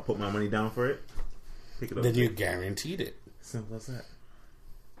 I'll put my money down for it. Pick it up. Then you're guaranteed it. Simple as that.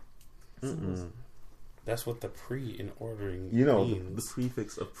 That's what the pre in ordering You know, the means.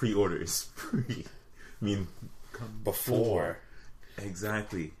 prefix of pre-order is pre. I mean, come Before.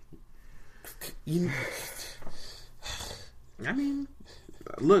 Exactly. You, I mean,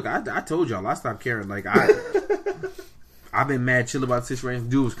 look, I told y'all I stopped caring. Like I've been mad chill about the situation.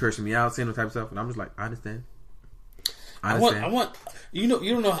 Dude was cursing me out, saying all type of stuff, and I'm just like, I understand. I want. You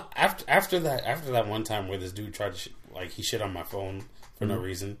don't know. After that one time where this dude tried to he shit on my phone for no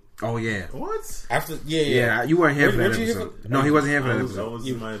reason. Oh yeah, What? After yeah. You weren't here for that Weren't you here episode. for- No, he wasn't here for I that was episode.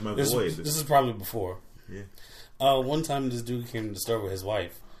 in my this void. is probably before. Yeah. One time this dude came to the store with his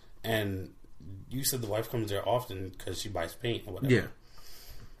wife, and you said the wife comes there often because she buys paint or whatever. Yeah,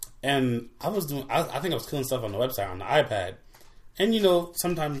 And I was doing, I think I was killing stuff on the website on the iPad. And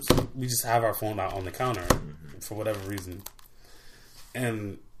sometimes we just have our phone out on the counter for whatever reason.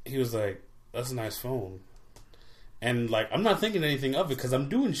 And he was like, that's a nice phone. And like, I'm not thinking anything of it because I'm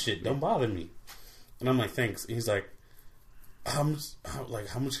doing shit. Don't bother me. And I'm like, thanks. And he's like, how much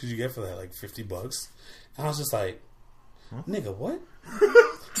could you get for that? Like $50? And I was just like, nigga, what?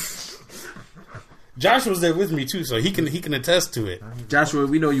 Josh was there with me too, so he can attest to it. Joshua,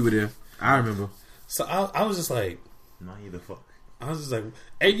 we know you were there. I remember. So I was just like, Not you the fuck. I was just like,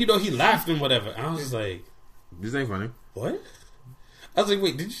 and he laughed and whatever. And I was just like, This ain't funny. what? I was like,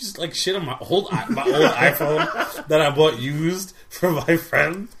 wait, did you just like shit on my old iPhone that I bought used for my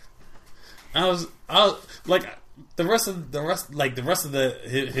friend? I was like, the rest of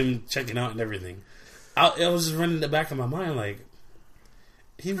him checking out and everything. I was just running in the back of my mind like,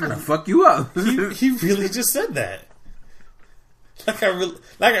 he Trying to really, fuck you up. he really just said that.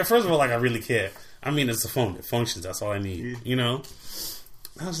 First of all, I really care. I mean, it's a phone. It functions. That's all I need. I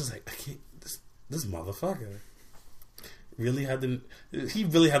was just like, I can't. This motherfucker really had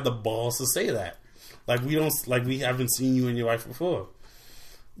the balls to say that. We haven't seen you and your wife before.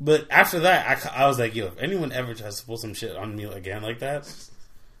 But after that, I was like, yo, if anyone ever tries to pull some shit on me again like that,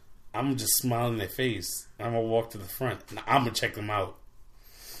 I'm just smiling in their face. I'm gonna walk to the front and I'm gonna check them out.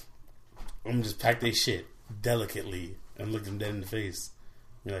 I'm gonna just pack their shit delicately and look them dead in the face.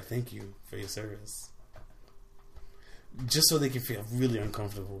 Be like, thank you for your service. Just so they can feel really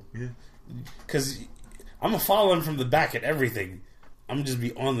uncomfortable. Yeah. Because I'm going to follow them from the back at everything. I'm going to just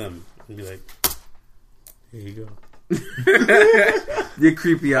be on them and be like, here you go. Your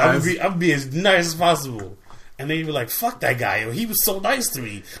creepy eyes. I'll be as nice as possible. And then you'd be like, fuck that guy. Yo. He was so nice to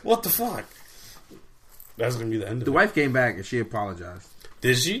me. What the fuck? That's going to be the end of The it. wife came back and she apologized.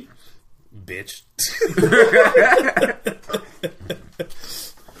 Did she? Bitch.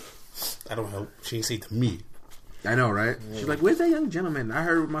 I don't help. She ain't say it to me. I know, right? She's like, where's that young gentleman? I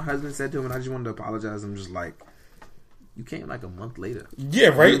heard what my husband said to him and I just wanted to apologize. I'm just like, You came like a month later. Yeah,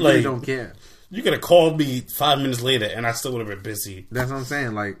 right. You really Like, don't care. you could have called me 5 minutes later, and I still would have been busy. That's what I'm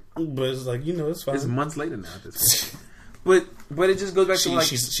saying. Like, But it's like, you know, it's fine. it's months later now at this point. But it just goes back to like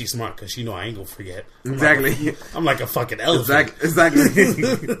she's smart because she know I ain't gonna forget. exactly. I'm like a fucking elephant. Exactly.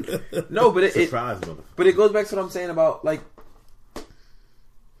 No, but it Surprise, mother. but it goes back to what I'm saying about like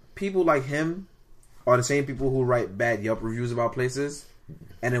people like him are the same people who write bad Yelp reviews about places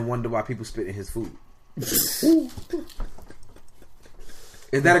and then wonder why people spit in his food.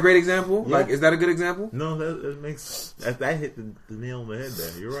 Is that a great example? Yeah. Like, is that a good example? No, that makes that hit the nail on the head.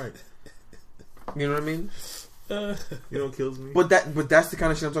 There, you're right. You know what I mean? You know what kills me? But that's the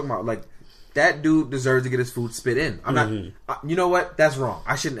kind of shit I'm talking about. Like, that dude deserves to get his food spit in. I'm not. You know what? That's wrong.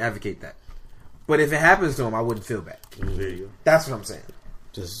 I shouldn't advocate that. But if it happens to him, I wouldn't feel bad. There you go. That's what I'm saying.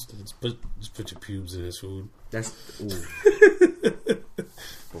 Just put your pubes in his food. That's. Ooh.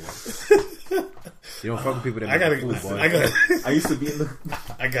 You don't fuck with people that I make gotta. food, boy. I gotta. I used to be in the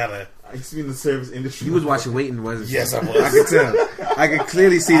I gotta. I used to be in the service industry. You was watching Waiting, wasn't you? Yes, I was. I could tell. I could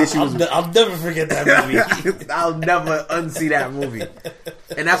clearly see that she was. I'll never forget that movie. I'll never unsee that movie.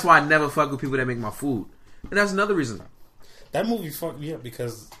 And that's why I never fuck with people that make my food. And that's another reason. That movie fucked me up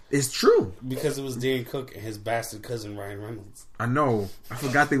because It's true. it was Dan Cook and his bastard cousin Ryan Reynolds. I know. I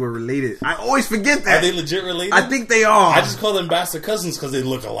forgot they were related. I always forget that. Are they legit related? I think they are. I just call them bastard cousins because they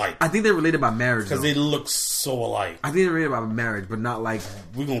look alike. I think they're related by marriage. Because though. they look so alike. I think they're related by marriage, but not like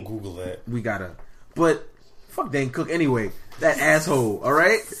We're gonna Google that. we gotta. But fuck Dan Cook anyway. That asshole. All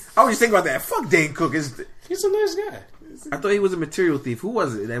right. I was just thinking about that. Fuck Dan Cook. He's a nice guy. I thought he was a material thief. Who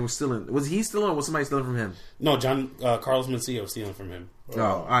was it that was stealing? Was he stealing or was somebody stealing from him? No, Carlos Mencia was stealing from him. Oh,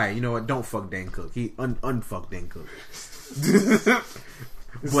 all right. You know what? Don't fuck Dan Cook. He unfuck Dan Cook. It's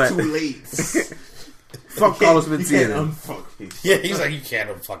But- too late. Fuck Carlos You Mencia. can't then. unfuck me. Yeah, he's like, you can't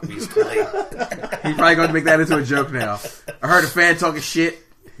unfuck me. It's too late. He's probably going to make that into a joke now. I heard a fan talking shit,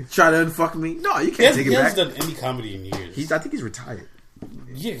 try to unfuck me. No, you can't take it He back. hasn't done any comedy in years. I think he's retired.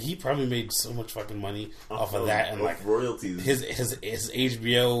 Yeah, he probably made so much fucking money off of that and Of like royalties. his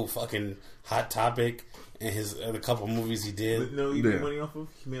HBO fucking Hot Topic and his the couple movies he did. No, he Yeah. made money off of.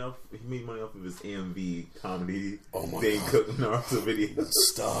 He made money off of his AMV comedy. Oh my Dane God. Cook Naruto videos.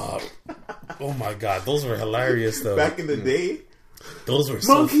 Stop! Oh my god, those were hilarious though. Back in the day, Those were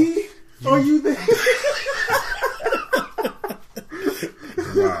so Monkey, are you there?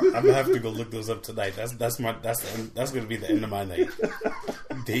 Wow. I'm gonna have to go look those up tonight. That's gonna be the end of my night.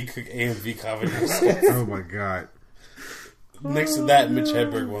 Day Cook AMV comedy. Oh my god. Next to that, Mitch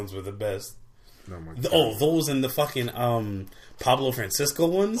Hedberg ones were the best. Oh my god. Those and the fucking Pablo Francisco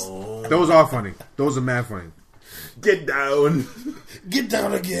ones. Those are funny. Those are mad funny. Get down. Get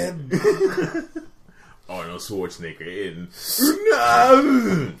down again. Arnold Schwarzenegger in.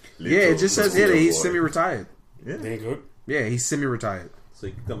 No. Yeah, it just says here that he's semi-retired. Dan Cook. Yeah, he's semi-retired. So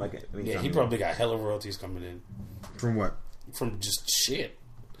you can come back at any Yeah, time he you probably got hella royalties coming in From what? from just shit.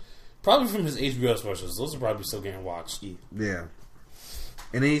 Probably from his HBO specials. Those are probably still getting watched. Yeah.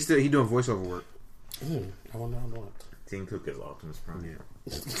 And then he doing voiceover work. I wonder how much. Dane Cook is Optimus Prime. Yeah.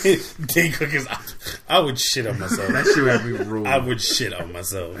 Dan Cook is. I would shit on myself. That shit would have me roll. I would shit on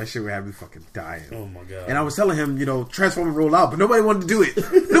myself. That shit would have me fucking dying. Oh my god. And I was telling him, transform and roll out, but nobody wanted to do it.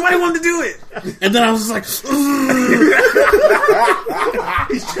 Nobody wanted to do it. And then I was just like,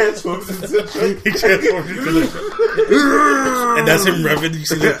 He's transformed into he transformed into the. And that's him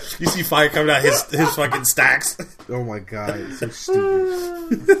revving. You see fire coming out his fucking stacks. Oh my god, it's so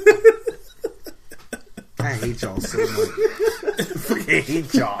stupid. I hate y'all so much. I fucking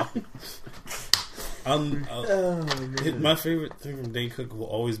hate y'all. My favorite thing from Dane Cook will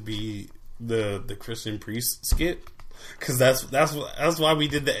always be the Christian priest skit, because that's why we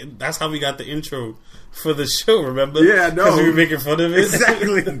did that. That's how we got the intro for the show. Remember? Yeah, I know. Because we were making fun of it.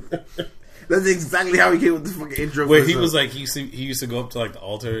 Exactly. That's exactly how he came with the fucking intro. Where for he the was show. like, he used to go up to like the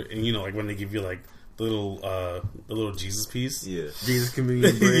altar, and like when they give you like the little Jesus piece. Yeah. Jesus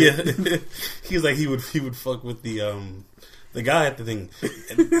communion bread. Yeah, he was like he would fuck with the guy at the thing.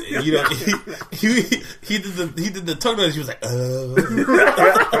 And, he did the tongue noise. He was like,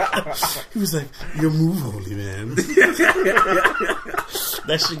 he was like, "Your move, holy man."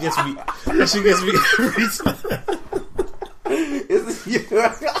 That shit gets me every time.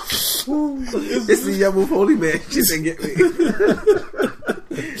 It's the Yamu Holy Man. She said, "Get me."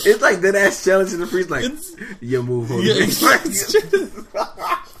 It's like that ass challenge in the priest, like Yamu Holy Yeah, Man.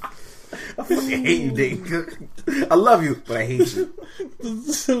 I fucking hate you, Dane Cook. I love you, but I hate you.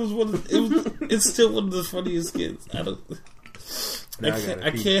 It's still one of the funniest skits.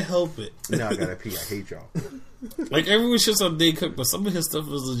 I can't help it. Now I gotta pee. I hate y'all. Like everyone shits on Dane Cook, but some of his stuff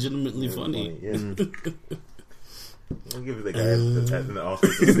was legitimately funny. Yeah. I'll give it the guy in the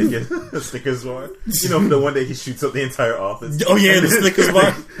office a Snickers bar. You know, the one day he shoots up the entire office. Oh yeah, the Snickers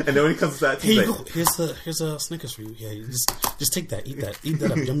bar. And then when he comes back, he's like, here's a Snickers for you. Yeah, you just take that, eat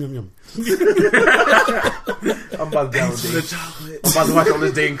that up, yum yum yum. I'm about to download I'm about to watch all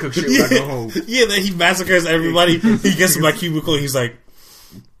this Dane Cook shit when I go home. Yeah, then he massacres everybody. He gets to my cubicle and he's like,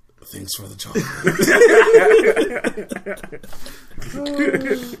 thanks for the chocolate.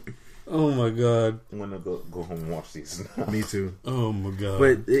 Oh my god. I'm gonna go home and watch these. Me too. Oh my god.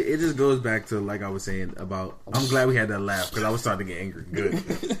 But it just goes back to, like I was saying, about, I'm glad we had that laugh because I was starting to get angry.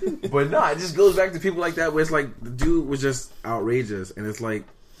 Good. But no, it just goes back to people like that where it's like the dude was just outrageous, and it's like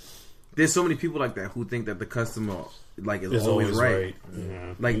there's so many people like that who think that the customer like is always right.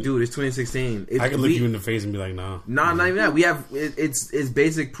 Yeah. Like, dude, it's 2016. I can look you in the face and be like, nah. Nah, not even that. We have it's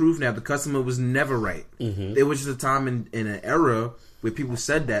basic proof now. The customer was never right. Mm-hmm. It was just a time in an era where people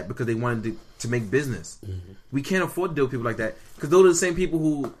said that because they wanted to make business. Mm-hmm. We can't afford to deal with people like that because those are the same people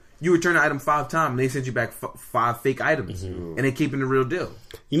who you return an item 5 times and they send you back 5 fake items and they keeping the real deal.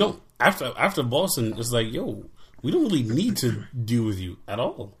 You know, after Boston, it's like, yo, we don't really need to deal with you at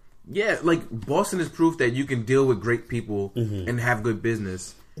all. Yeah, like Boston is proof that you can deal with great people and have good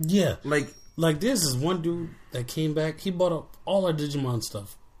business. Yeah, Like there's this one dude that came back. He bought up all our Digimon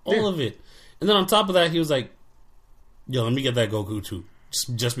stuff, all of it, and then on top of that, he was like, "Yo, let me get that Goku too,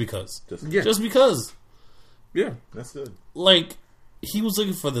 just because, just because." Yeah, That's good. Like, he was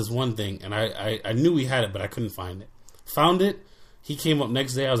looking for this one thing, and I knew he had it, but I couldn't find it. Found it. He came up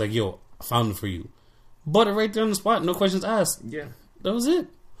next day. I was like, "Yo, I found it for you." Bought it right there on the spot, no questions asked. yeah. That was it.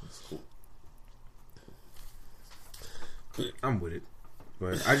 I'm with it,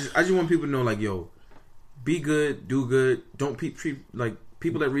 but I just want people to know, like, yo, be good, do good. Don't treat like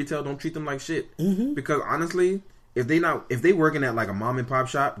people at retail. Don't treat them like shit. Mm-hmm. Because honestly, if they working at like a mom and pop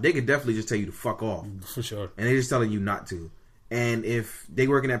shop, they could definitely just tell you to fuck off For sure. and they just telling you not to. And if they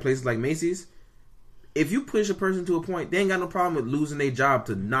working at places like Macy's, if you push a person to a point, they ain't got no problem with losing their job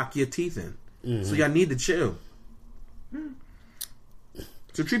to knock your teeth in. Mm-hmm. So y'all need to chill.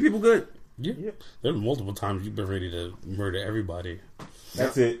 So treat people good. Yeah. There are multiple times you've been ready to murder everybody.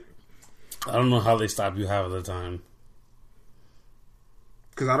 That's it. I don't know how they stop you half of the time.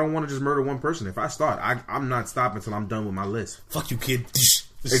 Because I don't want to just murder one person. If I start, I'm not stopping until I'm done with my list. Fuck you, kid.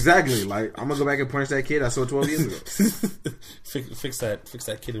 Exactly. Like, I'm going to go back and punch that kid I saw 12 years ago. fix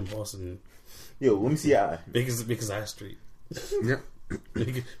that kid in Boston. Yo, let me see your eye. Make his eye straight. Yep.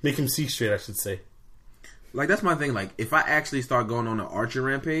 Make him see straight, I should say. Like, that's my thing. Like, if I actually start going on an Archer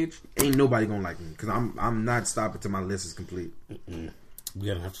rampage, ain't nobody gonna like me because I'm not stopping till my list is complete. We're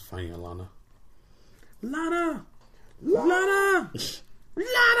gonna have to find you, Lana. Lana.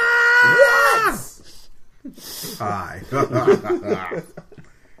 Yes! Hi.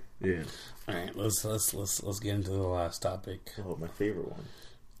 Yeah. All right, let's get into the last topic Oh, my favorite one.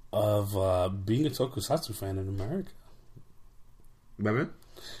 of being a Tokusatsu fan in America. Baby?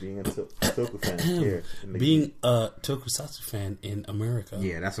 Being a Toku fan here. Being a Tokusatsu fan in America.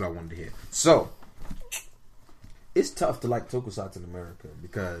 Yeah, that's what I wanted to hear. So, it's tough to like Tokusatsu in America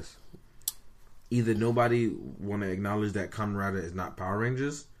because either nobody want to acknowledge that Kamen Rider is not Power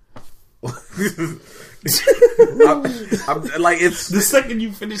Rangers. I'm like, it's The second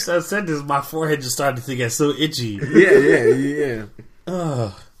you finish that sentence, my forehead just started to get so itchy. yeah.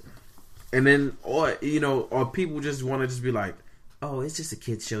 Ugh. And then, or people just want to just be like, oh, it's just a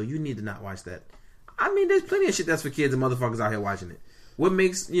kid's show. You need to not watch that. I mean, there's plenty of shit that's for kids and motherfuckers out here watching it. What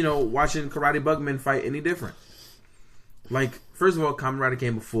makes, watching Karate Bugman fight any different? Like, first of all, Kamen Rider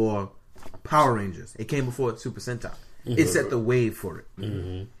came before Power Rangers. It came before Super Sentai. It set the wave for it.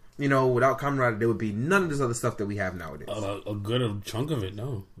 Mm-hmm. Without Kamen Rider, there would be none of this other stuff that we have nowadays. A good chunk of it,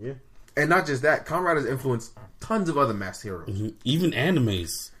 no. Yeah. And not just that, Kamen Rider's influenced tons of other masked heroes. Mm-hmm. Even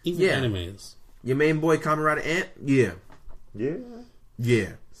animes. Animes. Your main boy, Kamen Rider Ant? Yeah. Yeah.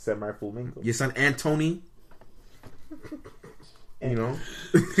 Semi-flamenco. Your son, Antony?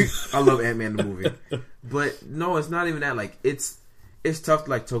 I love Ant-Man the movie. But, no, it's not even that. Like, it's tough to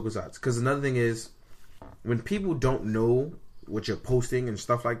like Tokusatsu. Because another thing is, when people don't know what you're posting and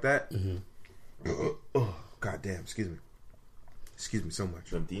stuff like that, oh, goddamn, excuse me so much.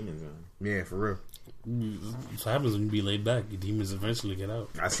 Some demons, man. Yeah, for real. What happens when you be laid back? Your demons eventually get out.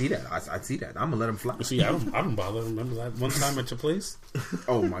 I see that. I see that. I'm gonna let them fly. See, I don't bother. Remember that one time at your place?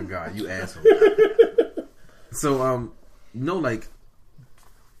 Oh my god, you asshole. So, like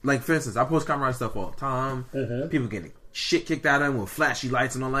for instance, I post Kamen Rider stuff all the time. People getting shit kicked out of them with flashy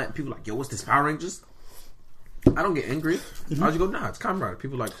lights and all that. People like, yo, what's this, Power Rangers? I don't get angry. I just go, nah, it's Kamen Rider.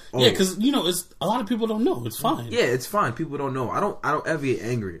 People are like, oh. Yeah, because it's a lot of people don't know. It's fine. Yeah, it's fine. People don't know. I don't ever get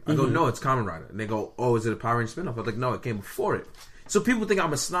angry. I go, no, it's Kamen Rider. And they go, oh, is it a Power Ranger spinoff? I'm like, no, it came before it. So people think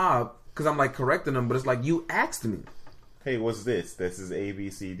I'm a snob because I'm like correcting them, but it's like, you asked me. Hey, what's this? This is A, B,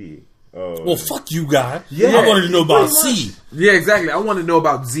 C, D. Oh, Well, fuck you, guy. Yeah, I wanted to know about pretty C. much. Yeah, exactly. I want to know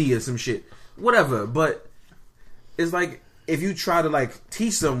about Z or some shit. Whatever. But it's like, if you try to like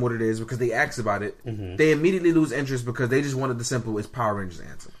teach them what it is because they asked about it, they immediately lose interest because they just wanted the simple "it's Power Rangers"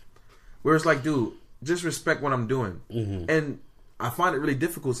 answer. Where it's like, dude, just respect what I'm doing. And I find it really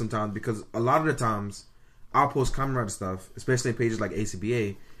difficult sometimes because a lot of the times I'll post Kamen Rider stuff, especially in pages like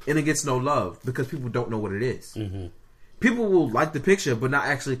ACBA, and it gets no love because people don't know what it is. People will like the picture but not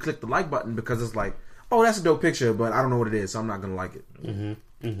actually click the like button because it's like, oh, that's a dope picture, but I don't know what it is, so I'm not gonna like it.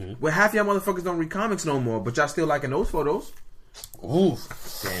 Well, half y'all motherfuckers don't read comics no more, but y'all still liking those photos. Ooh.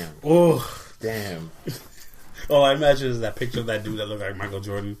 damn. Oh. Damn. All I imagine is that picture of that dude that looked like Michael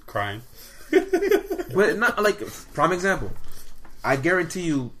Jordan crying. But not like, prime example, I guarantee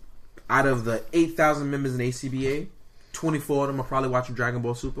you, out of the 8,000 members in ACBA, 24 of them are probably watching Dragon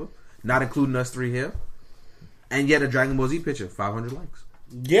Ball Super, not including us three here. And yet a Dragon Ball Z picture, 500 likes.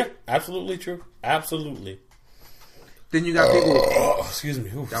 Yeah, absolutely true. Absolutely. Then you got people. Oh, excuse me.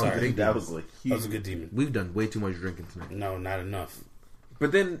 Ooh, That was sorry. big. That was like That huge. was a good demon. We've done way too much drinking tonight. No, not enough.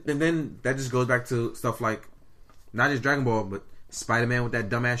 But then that just goes back to stuff like, not just Dragon Ball, but Spider-Man with that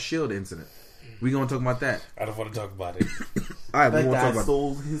dumbass shield incident. We gonna talk about that. I don't want to talk about it. All right, we That won't guy talk about.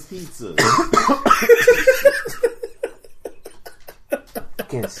 stole his pizza. I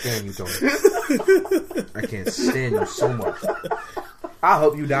can't stand you, Tony. I can't stand you so much. I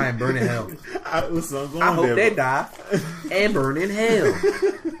hope you die and burn in hell. I hope they die and burn in hell.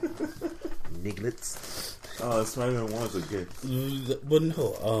 Nigglets. Oh, Spider-Man 1's a good. But no,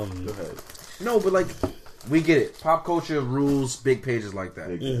 Go ahead. No, but like, we get it. Pop culture rules big pages like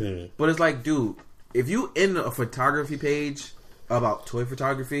that. But it's like, dude, if you in a photography page about toy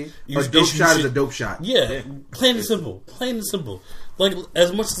photography, a dope shot is a dope shot. yeah, plain and simple. Plain and simple. Like,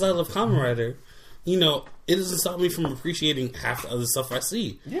 as much as I love Kamen Rider, it doesn't stop me from appreciating half the other stuff I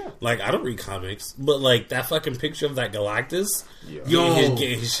see. Yeah. Like, I don't read comics, but like that fucking picture of that Galactus, Yo. getting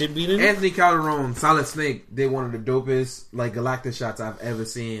his shit beaten. Anthony Calderon, Solid Snake, did one of the dopest like Galactus shots I've ever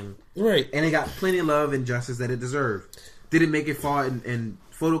seen. Right. And it got plenty of love and justice that it deserved. Did it make it far in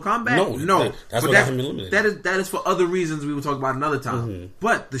Photo Combat? No. That's what got him eliminated. That is for other reasons we will talk about another time.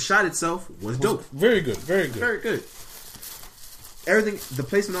 But the shot itself was dope. Very good. Very good. Very good. Everything, the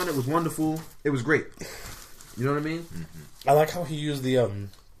placement on it was wonderful. It was great. You know what I mean? I like how he used the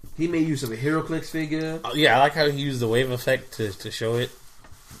He made use of a HeroClix figure. I like how he used the wave effect to show it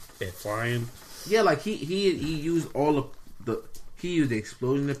flying. Yeah, like he used all of he used the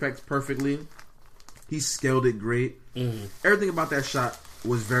explosion effects perfectly. He scaled it great. Everything about that shot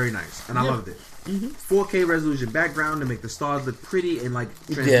was very nice, and I loved it. 4K resolution background to make the stars look pretty and like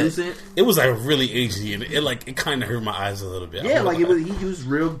translucent. It was like really HD, and it kind of hurt my eyes a little bit. Yeah, like he used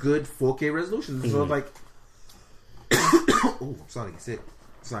real good 4K resolution. So like, oh, I'm sorry, sick.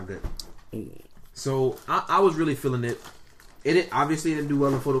 It's not good. So I was really feeling it. It obviously didn't do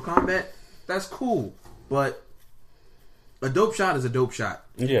well in Photo Combat. That's cool, but a dope shot is a dope shot.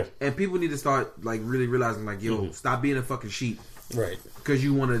 Yeah, and people need to start like really realizing like, yo, stop being a fucking sheep. Right. Because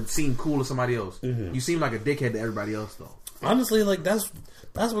you want to seem cool to somebody else. You seem like a dickhead to everybody else, though. Honestly, like that's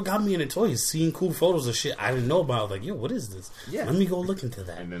what got me into toys. Seeing cool photos of shit I didn't know about. Like, yo, what is this? Yeah. Let me go look into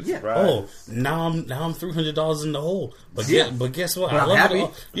that. And then Yeah. surprise. Oh, now I'm $300 in the hole. But guess what? But I I'm love happy. it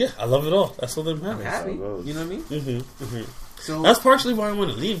all. Yeah, I love it all. That's what I'm having. Happy, So you know what I mean? So That's partially why I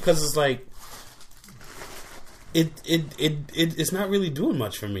want to leave, because it's like it's not really doing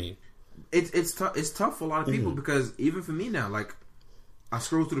much for me. it's tough. It's tough for a lot of people because even for me now, like I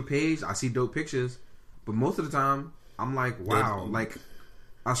scroll through the page, I see dope pictures, but most of the time I'm like, wow, like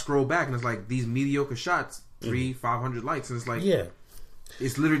I scroll back and it's like these mediocre shots, 500 likes, and it's like, Yeah.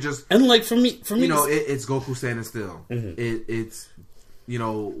 it's literally just, And like for me, you know, it's Goku standing still. It's you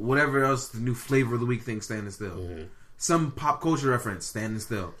know, whatever else the new flavor of the week thing standing still. Some pop culture reference standing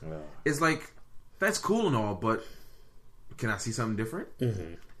still. Yeah. It's like, that's cool and all, but can I see something different?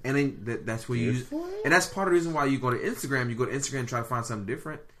 And then that's where you use, and that's part of the reason why you go to Instagram. You go to Instagram and try to find something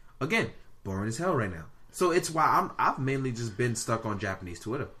different. Again, boring as hell right now. So it's why I've mainly just been stuck on Japanese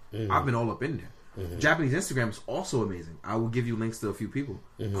Twitter. I've been all up in there. Japanese Instagram is also amazing. I will give you links to a few people.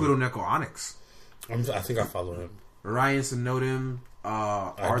 Kuroneko Onyx, I think I follow him. Ryan Sonodim,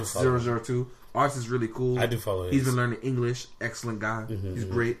 Arts002. Arts is really cool. I do follow him. He's been learning English. Excellent guy. He's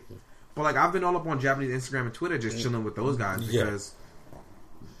great. But like I've been all up on Japanese Instagram and Twitter, just chilling with those guys because,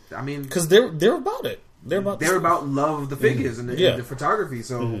 I mean, Because they're about it. They're about love of the figures and, Yeah. and the photography.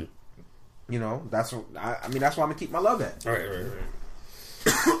 So, you know, that's what I mean. That's why I'm gonna keep my love at. Right.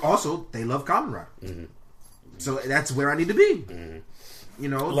 Also, they love Kamen Rider, so that's where I need to be. You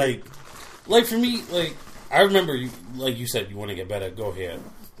know, Like for me, like I remember you, like you said, you want to get better. Go ahead,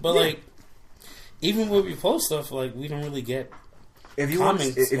 but like even when we post stuff, like we don't really get. if you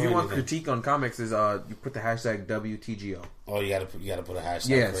comments want or anything. critique on comics, is you put the hashtag WTGO. Oh, you gotta put a hashtag.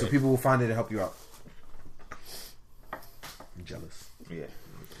 Yeah, for so it. people will find it to help you out. I'm jealous. Yeah.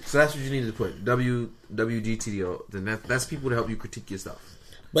 So that's what you need to put WGTDO. Then that's people to help you critique your stuff.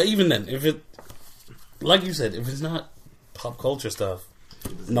 But even then, if it, like you said, if it's not pop culture stuff,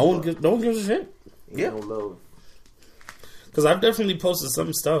 no one gives a shit. Yeah. No love. Because I've definitely posted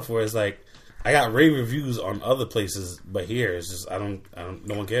some stuff where it's like I got rave reviews on other places, but here it's just I don't.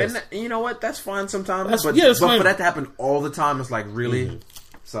 No one cares. And you know what? That's fine sometimes. That's- but yeah, that's but fine. for that to happen all the time, it's like really.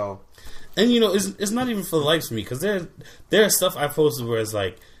 So And you know, it's not even for the likes for me because there's stuff I posted where it's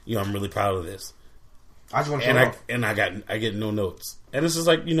like, you know, I'm really proud of this, I just want to show it off. and I get no notes, and it's just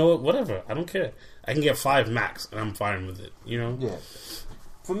like, you know what, whatever, I don't care. I can get 5 max, and I'm fine with it. You know, Yeah.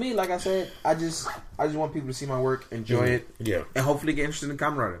 For me, like I said, I just want people to see my work, enjoy it, yeah. and hopefully get interested in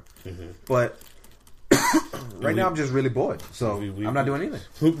Kamen Rider. But right now, I'm just really bored, so I'm not doing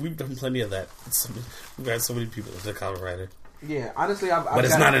anything. We've done plenty of that. We've got so many people as a Kamen Rider, Yeah, honestly, I've but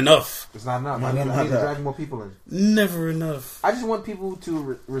it's not enough. It's not enough. I need to drag more people in. Never enough. I just want people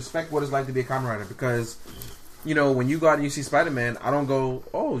to respect what it's like to be a Kamen Rider because, you know, when you go out and you see Spider-Man, I don't go,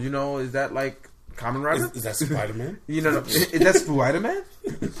 oh, you know, is that like Kamen Rider? Is that Spider Man? You know, is that Spider-Man?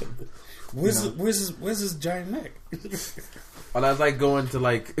 Where's his giant neck? Or that's like going to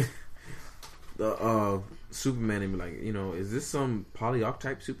like the Superman and be like, you know, is this some polyarc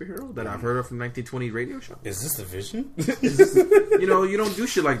type superhero that I've heard of from 1920 radio show? Is this the Vision? You know, you don't do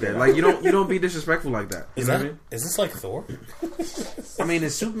shit like that. Like you don't be disrespectful like that. You know what I mean? Is this like Thor? I mean,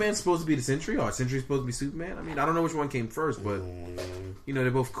 is Superman supposed to be the Sentry or is Sentry supposed to be Superman? I mean, I don't know which one came first, but you know,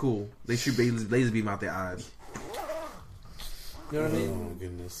 they're both cool. They shoot laser beam out their eyes. You know what I mean? Oh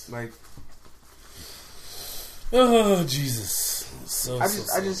goodness! Like, Oh Jesus!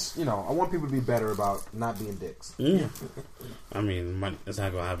 I just, you know, I want people to be better about not being dicks. I mean, it's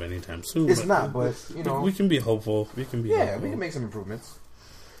not gonna happen anytime soon. It's not, but you know, we can be hopeful. We can be. yeah, hopeful. we can make some improvements.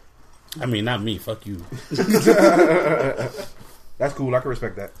 I mean, not me. Fuck you. That's cool. I can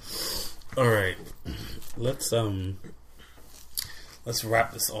respect that. All right, let's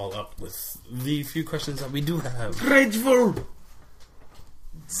wrap this all up with the few questions that we do have. Rageful.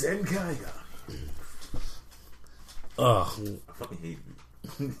 Zenkaiga. Ugh, I fucking hate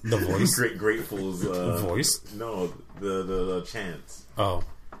the voice. Grateful's Voice? No, the chants. Oh,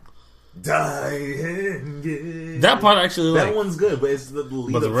 Die and get. that part I actually That like. one's good, but it's the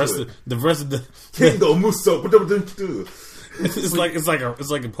lead But the up rest to of it. the Kingo Muso. it's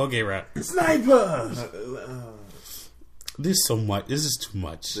like a poke rap. Sniper. There's so much. This is too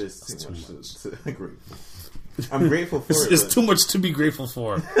much. There's It's too much. Grateful. I'm grateful for it. It's but too much to be grateful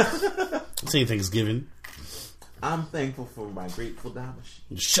for. This ain't Thanksgiving. I'm thankful for my grateful dollar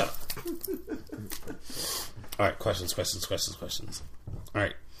machine. Shut up. All right, questions. All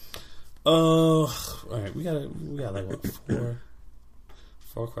right. All right. We got like what,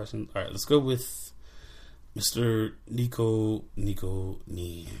 four questions. All right, let's go with Mr. Nico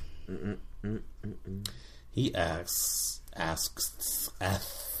Nee. He asks,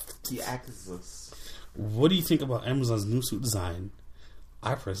 He acts us. what do you think about Amazon's new suit design?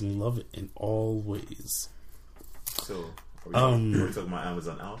 I personally love it in all ways. So, are we talking about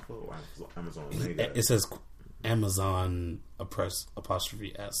Amazon Alpha or Amazon Omega? It says Amazon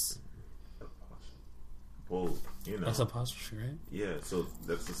apostrophe S. Well, you know. That's apostrophe, right? Yeah, so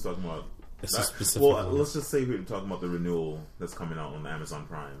that's just talking about. It's a specific Well, one. let's just say we're talking about the renewal that's coming out on Amazon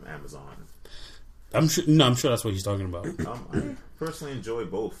Prime. I'm sure that's what he's talking about. I personally enjoy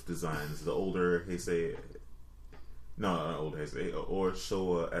both designs. The older Heisei, not old Heisei, or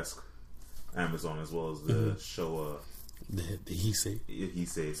Showa-esque Amazon, as well as the Showa. The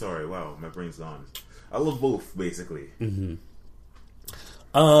Heisei. Sorry, wow, my brain's gone. I love both, basically.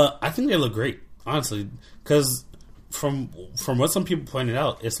 I think they look great, honestly, because from what some people pointed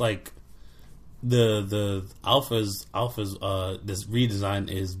out, it's like the alphas this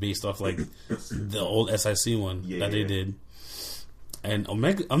redesign is based off like the old SIC one that they did, and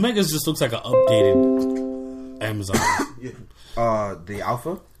Omega's just looks like an updated Amazon. The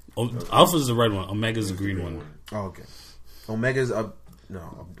Alpha. Alpha's the red one, Omega's the green one. Oh, okay. Omega's up.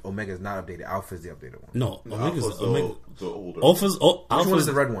 No, Omega's not updated. Alpha is the updated one. No, Alpha's Omega. the older. Alpha's Which one is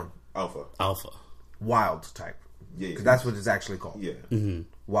the red one? Alpha. Wild type. Yeah, Because that's what it's actually called. Yeah.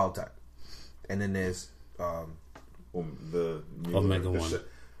 Wild type. And then there's The new, Omega the one.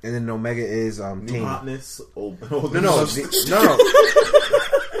 and then Omega is New Tame. hotness. No,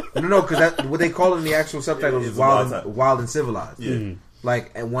 because that what they call it in the actual subtitles is It's wild and civilized. Yeah.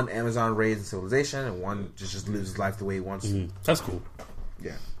 Like, and one Amazon raised in civilization, and one just lives his life the way he wants. That's cool.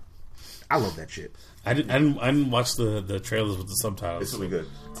 Yeah, I love that shit. I didn't watch the trailers with the subtitles. It's really good.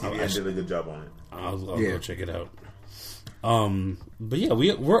 TVN did a good job on it. I'll go check it out. But yeah,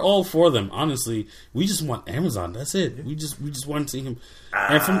 we're all for them. Honestly, we just want Amazon. That's it. We just want to see him.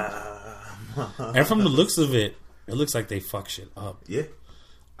 And from the looks of it, it looks like they fuck shit up. Yeah.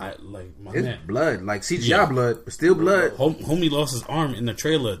 I like my It's man. blood, like CGI blood, but still blood. Homie lost his arm in the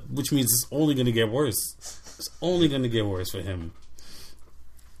trailer, which means it's only going to get worse. It's only going to get worse for him.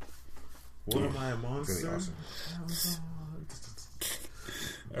 What am I, a monster? Really awesome.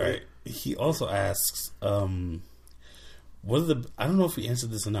 All right. He also asks, what are the? I don't know if we answered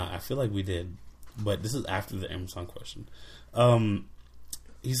this or not. I feel like we did, but this is after the Amazon question.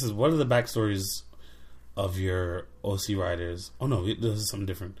 He says, "What are the backstories of your OC riders?" Oh no, this is something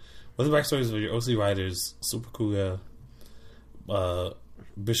different. What are the backstories of your OC riders? Super Kuga,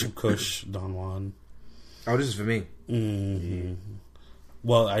 Bishop Kush, Don Juan. Oh, this is for me. Mm-hmm.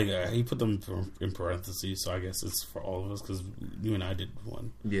 Well, he put them in parentheses, so I guess it's for all of us because you and I did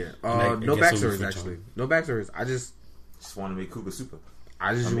one. Yeah. I No guess it'll be backstories for actually. John. No backstories. I just want to make Kuga super.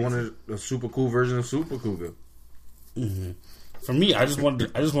 Amazing. Wanted a super cool version of Super Kuga. Mm-hmm. For me, I just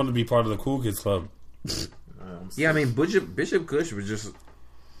wanted to be part of the Cool Kids Club. Yeah, I mean Bishop Kush was just.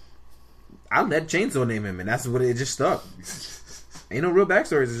 I let Chainsaw name him, and that's what it just stuck. Ain't no real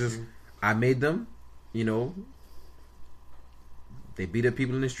backstories. It's just I made them. You know, they beat up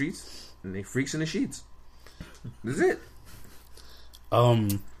people in the streets, and they freaks in the sheets. That's it. I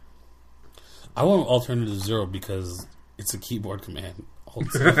want Alternative Zero because it's a keyboard command.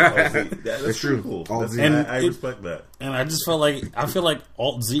 That's true. Cool. Alt Z. I respect that. And I just felt like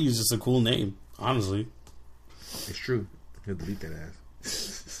Alt Z is just a cool name. Honestly, It's true. He'll delete that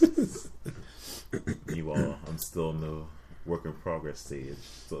ass. Meanwhile, I'm still in the work in progress stage,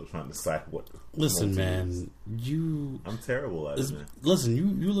 still trying to decide what. listen, motives. man, I'm terrible at it, man. listen.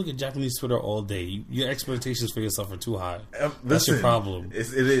 You look at Japanese Twitter all day. Your expectations for yourself are too high. That's Listen, your problem. It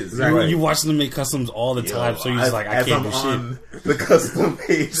is. You watch them make customs all the time, so you're just like, I can't do on shit. the custom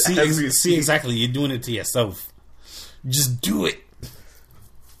page. See, exactly. You're doing it to yourself. Just do it.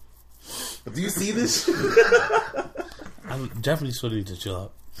 Do you see this? Japanese Twitter needs to chill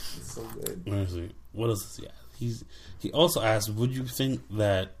out. It's so good. Honestly, what else is he ask? He also asked, would you think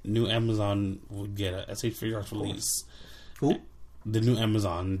that new Amazon would get a SH Figure Arts release? Who? The new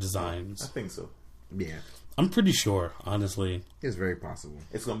Amazon designs. I think so. Yeah, I'm pretty sure, honestly. it's very possible.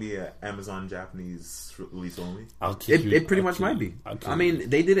 It's gonna be an Amazon Japanese release only. I'll kill you. It pretty I'll much kill might you. be. I'll kill I you. mean,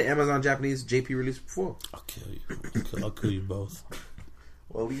 they did an Amazon Japanese JP release before. I'll kill you. I'll kill you both.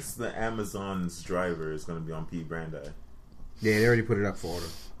 Well, at least the Amazon's driver is gonna be on P. Brandi. Yeah, they already put it up for order.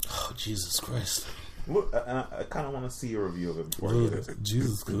 Oh, Jesus Christ. Look, I kind of want to see a review of it before I get it.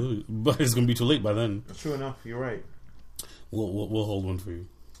 Jesus Christ. But it's going to be too late by then. True enough, you're right. We'll hold one for you.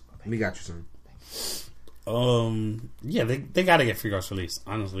 We got you, son. Yeah, they got to get Figure Arts released,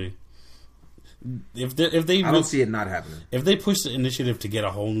 honestly. If they I don't see it not happening. If they push the initiative to get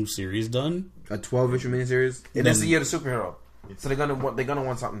a whole new series done, A 12-issue miniseries, and that's the year of the superhero. So they're gonna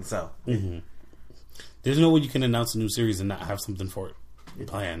want something to sell. mm-hmm. There's no way you can announce a new series and not have something for it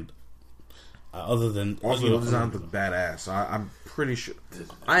planned. Other than Also, the designs look badass. So I'm pretty sure.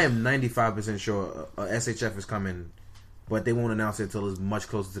 I am 95% sure a SHF is coming, but they won't announce it until it's much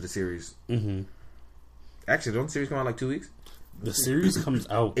closer to the series. Mm-hmm. Actually, don't the series come out in like 2 weeks? The series comes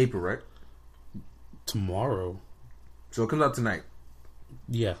out April, right? tomorrow. So it comes out tonight.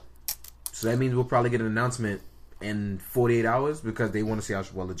 Yeah. So that means we'll probably get an announcement in 48 hours because they want to see how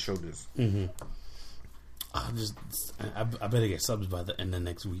well it showed this. Mm-hmm. I better get subs by the end of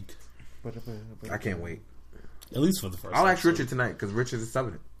next week. I can't wait. At least for the first. I'll ask episode. Richard tonight because Richard is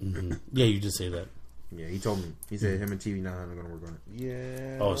subbing it. Mm-hmm. Yeah, you just say that. Yeah, he told me. He said him and TV9 are going to work on it.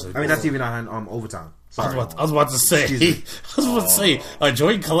 Yeah. Oh, so I mean, not TV9, overtime. Sorry. I was about to say. A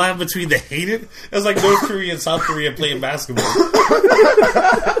joint collab between the hated. It's like North Korea and South Korea playing basketball.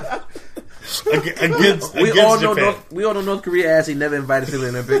 against we all Japan. know North Korea actually never invited to the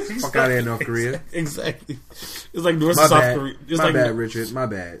Olympics. Fuck out of here, North Korea. Exactly. It's like North My and South bad. Korea. It's My like bad, Richard. My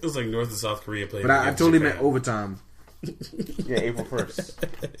bad. It's like North and South Korea playing. But I against totally Japan. meant overtime. Yeah, April 1st.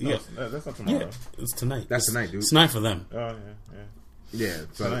 Yeah, That's not tomorrow. yeah. It's tonight. That's tonight, dude. It's tonight for them. Oh, yeah. Yeah.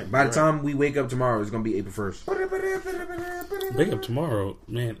 So Tonight, by the right. time we wake up tomorrow, it's going to be April 1st. Wake up tomorrow,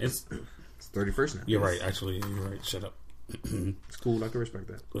 man. It's 31st now. You're right. Actually, you're right. Shut up. It's cool. I can respect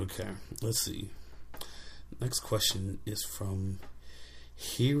that. Okay, let's see. Next question is from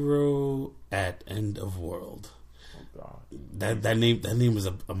Hero at End of World. Oh God. That name is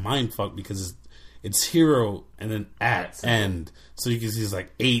a mind fuck because it's Hero and then at end, so you can see it's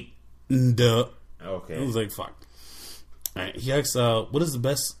like 8 duh. Okay. It was like fuck. All right, he asks, "What is the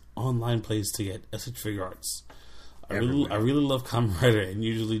best online place to get SH Figure Arts?" I really love Kamen Rider and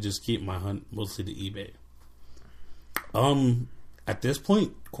usually just keep my hunt mostly to eBay. At this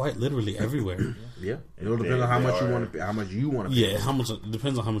point, quite literally everywhere. Yeah, it'll depend on how much you want to pay. How much you want to pay. Yeah, how much it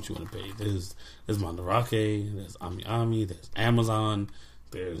depends on how much you want to pay. There's Mandarake, there's Ami, there's Amazon,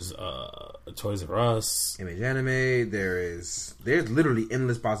 there's Toys R Us, Image Anime. There's literally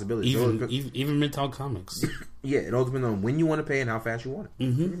endless possibilities. even Midtown Comics. Yeah, it all depends on when you want to pay and how fast you want it.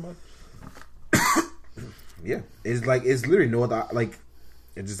 Mm-hmm. Yeah, it's literally no other like.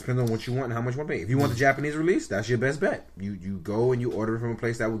 It just depends on what you want and how much you want to pay. If you want the Japanese release, that's your best bet. You go and you order it from a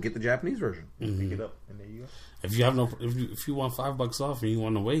place that will get the Japanese version. Mm-hmm. Pick it up and there you go. If you want $5 off and you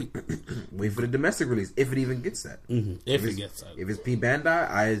want to wait for the domestic release, if it even gets that. Mm-hmm. If it gets that. If it's P Bandai,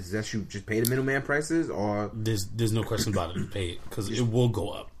 I suggest you just pay the middleman prices, or there's no question about it. Pay it because it will go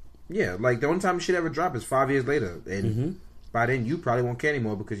up. Yeah, like the only time shit ever drop is 5 years later, and by then you probably won't care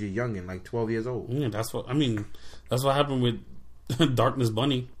anymore because you're young and like 12 years old. Yeah, that's what happened with Darkness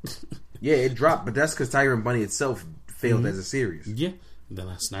Bunny. Yeah, it dropped, but that's because Tiger and Bunny itself failed as a series. Yeah, then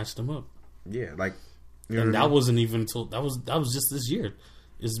I snatched them up. Yeah, like, and that wasn't even until that was just this year.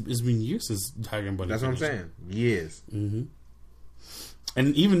 It's been years since Tiger and Bunny. That's finished. What I'm saying. Years. Mm-hmm.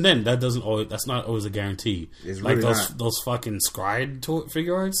 And even then, that's not always a guarantee. It's like really those fucking Scried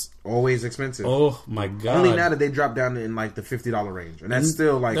figure arts. Always expensive. Oh my god! Only now that they dropped down in like the $50 range, and that's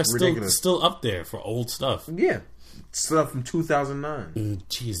still like ridiculous. Still up there for old stuff. Yeah, stuff from 2009.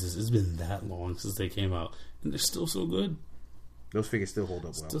 Jesus, it's been that long since they came out, and they're still so good. Those figures still hold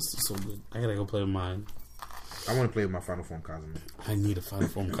up well. Still so good. I gotta go play with mine. I want to play with my Final Form Cosmo. I need a Final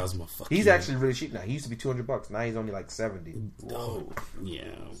Form Cosmo. He's actually really cheap now. He used to be $200. Now he's only like 70. Oh, yeah.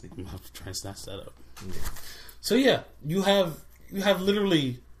 I'm gonna have to try and snatch that up. Yeah. So yeah, you have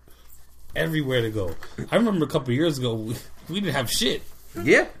literally everywhere to go. I remember a couple of years ago we didn't have shit.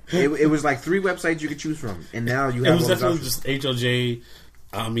 Yeah, it was like 3 websites you could choose from, and now you have. It was definitely just HLJ,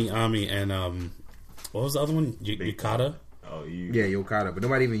 Ami, and what was the other one? Yukata. Oh, yeah, Yokata, but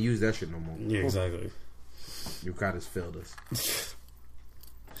nobody even used that shit no more. Yeah, exactly. Yukata's failed us.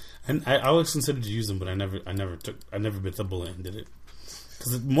 And I always considered to use them, but I never bit the bullet and did it.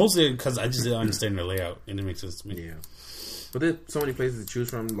 Mostly because I just didn't understand their layout, and it makes sense to me. Yeah, but there's so many places to choose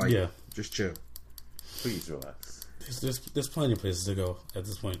from. Like, just chill. Please relax. There's plenty of places to go at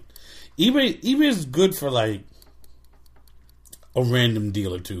this point. eBay is good for like a random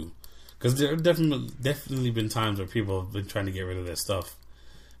deal or two, because there have definitely been times where people have been trying to get rid of their stuff,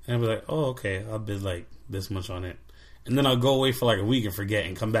 and I'll be like, oh okay, I'll bid like this much on it, and then I'll go away for like a week and forget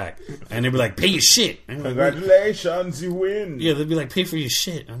and come back, and they'll be like, pay your shit. Congratulations, you win. Yeah, they'll be like, pay for your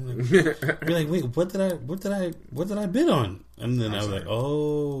shit. I'm like, be like, wait, what did I bid on? And then I was like,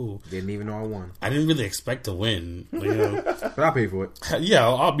 oh, didn't even know I won. I didn't really expect to win, you know? But I paid for it. Yeah,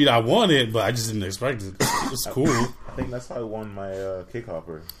 I won it, but I just didn't expect it. It's cool. I think that's how I won my kick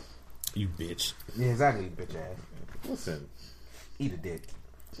hopper. You bitch. Yeah, exactly, bitch ass. Listen, eat a dick.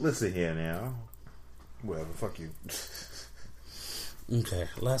 Listen here now. Whatever, fuck you. Okay,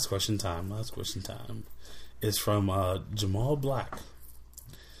 last question time is from Jamal Black.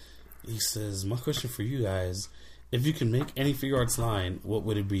 He says, my question for you guys, if you can make any figure arts line, what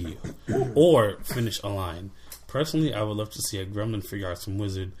would it be? Or finish a line. Personally, I would love to see a Gremlin figure arts from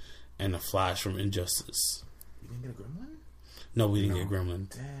Wizard and a Flash from Injustice. You didn't get a Gremlin? No, we didn't get Gremlin.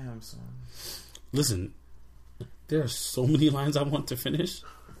 Damn, son. Listen, there are so many lines I want to finish.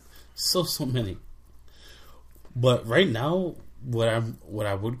 So many. But right now, what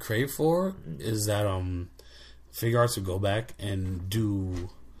I would crave for is that figure arts would go back and do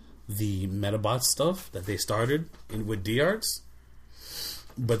the Metabot stuff that they started with D-Arts,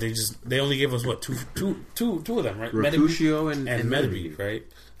 but they only gave us what two of them, right? Mercutio and Metabeat, right?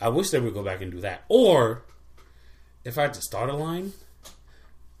 I wish they would go back and do that. Or if I had to start a line,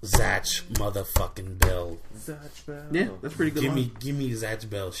 Zatch motherfucking Bell. Zatch Bell. Yeah, that's pretty good. Give me Zatch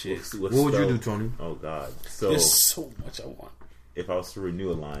Bell shit. What would you do, Tony? Oh God, so there's so much I want. If I was to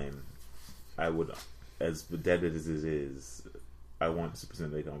renew a line, I would, as dead as it is, I want Super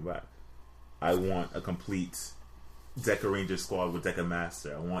Sentai to come back. I want a complete Deca Ranger squad with Deca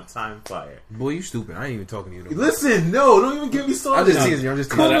Master. I want Time Fire. Boy, you stupid. I ain't even talking to you. Listen, no, don't even get me started. I'm just teasing you.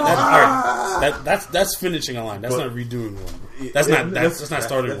 That's finishing a line. That's not redoing one. That's not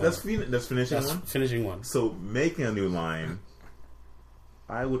starting one. That's finishing one. Finishing one. So making a new line,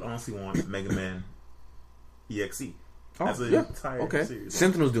 I would honestly want Mega Man EXE. Oh, As an yeah. entire Okay. series.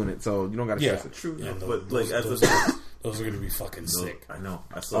 Sentinel's doing it, so you don't got to Yeah. stress it. True, Yeah, but like as those, a those are gonna be fucking sick. I know.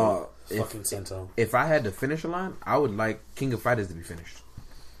 I saw. Fucking Sento. If I had to finish a line, I would like King of Fighters to be finished.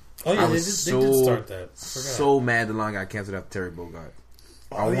 Oh yeah, I they was did start that. I forgot. so mad the line got canceled after Terry Bogard.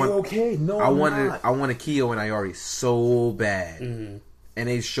 Are you okay? No, I I'm wanted not. I wanted Kyo and Iori so bad, Mm-hmm. and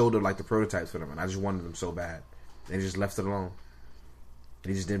they showed like the prototypes for them, and I just wanted them so bad. They just left it alone.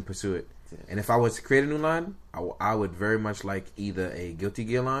 They just didn't pursue it. And if I was to create a new line, I would very much like either a Guilty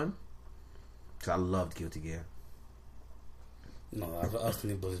Gear line, because I loved Guilty Gear. No, I was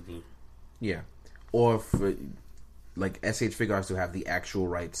thinking BlazBlue. Yeah, or for like SH Figure Arts to have the actual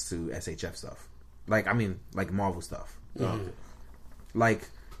rights to SHF stuff. Like Marvel stuff. Like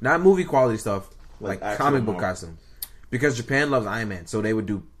not movie quality stuff, like actual comic book Marvel. costume. Because Japan loves Iron Man, so they would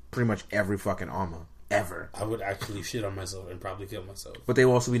do pretty much every fucking armor ever. I would actually shit on myself and probably kill myself. But they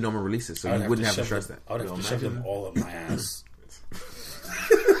will also be normal releases, so you wouldn't have to stress that. I would have to shove them all up my ass.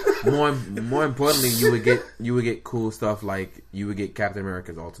 More importantly, you would get cool stuff like you would get Captain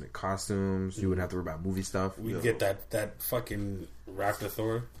America's alternate costumes. You wouldn't have to worry about movie stuff. We'd get that fucking Raptor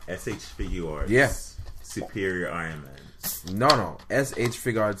Thor. SH Figure Arts. Yeah. Superior Iron Man. No. SH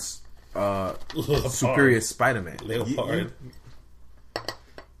Figure Arts Superior Spider-Man. Leopard.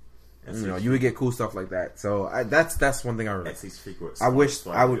 You know, you would get cool stuff like that. So that's one thing I really. SH Figure Arts. I wish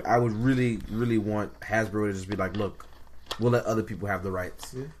I would really want Hasbro to just be like, look, we'll let other people have the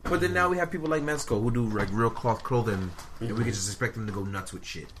rights. Yeah. But then now we have people like Mezco who do like real cloth clothing, and we can just expect them to go nuts with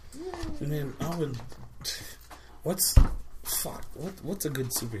shit. Man, I would. What's a good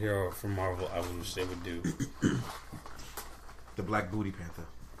superhero from Marvel? I wish they would do. The Black Booty Panther.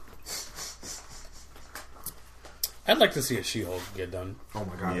 I'd like to see a She-Hulk get done. Oh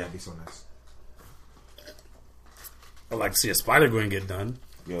my god, Yeah. that'd be so nice. I'd like to see a Spider-Gwen get done.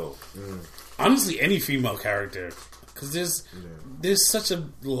 Yo. Honestly, any female character, because there's such a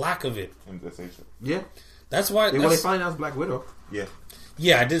lack of it. And SH. Yeah. That's why. Well, they finally announced Black Widow. Yeah.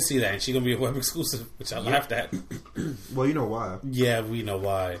 Yeah, I did see that, and she's gonna be a web exclusive, which I laughed at. Well, you know why. Yeah, we know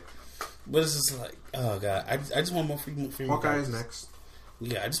why. But it's just like, oh god, I just want more female Hawkeye characters. is next.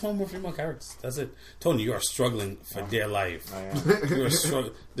 Yeah, I just want more female characters. That's it. Tony, you are struggling for dear life. I am. You are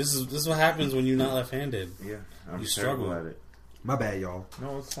struggling. This is what happens when you're not left-handed. Yeah. I'm You terrible struggle. at it. My bad, y'all.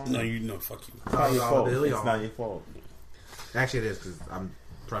 No, it's fine. No, you know, fuck you. It's not your y'all, fault. Bill, It's y'all. not your fault. Actually, it is because I'm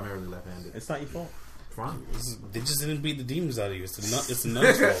primarily left-handed. It's not your fault. Fine. They just didn't beat the demons out of you. It's the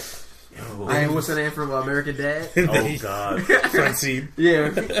nut's fault. Hey, what's her name from American Dad? Oh God. Francine. Yeah,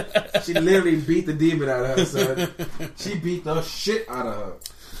 she literally beat the demon out of her, son. She beat the shit out of her.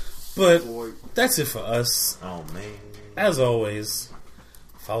 But Boy. that's it for us. Oh man. As always,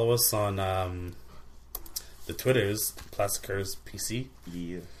 follow us on the Twitters, Plastic Curves PC.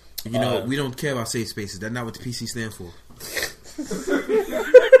 Yeah. You know, we don't care about safe spaces. That's not what the PC stand for.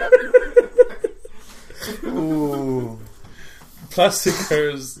 Ooh. Plastic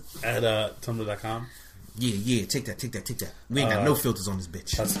Curves at tumblr.com. Yeah, take that. We ain't got no filters on this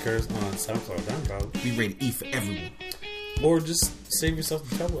bitch. Plastic Curves on SoundCloud, SoundCloud. We ready to eat for everyone. Or just save yourself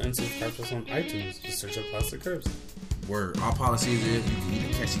the trouble and subscribe to us on iTunes. Just search up Plastic Curves. Word. Our policy is you can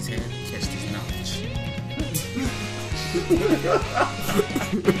either catch his hand, catch his knowledge.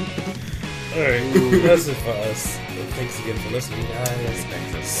 Alright, that's it for us. Thanks again for listening,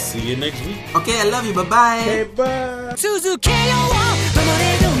 guys. See you next week. Okay, I love you. Bye-bye. Hey, bye. 続けよう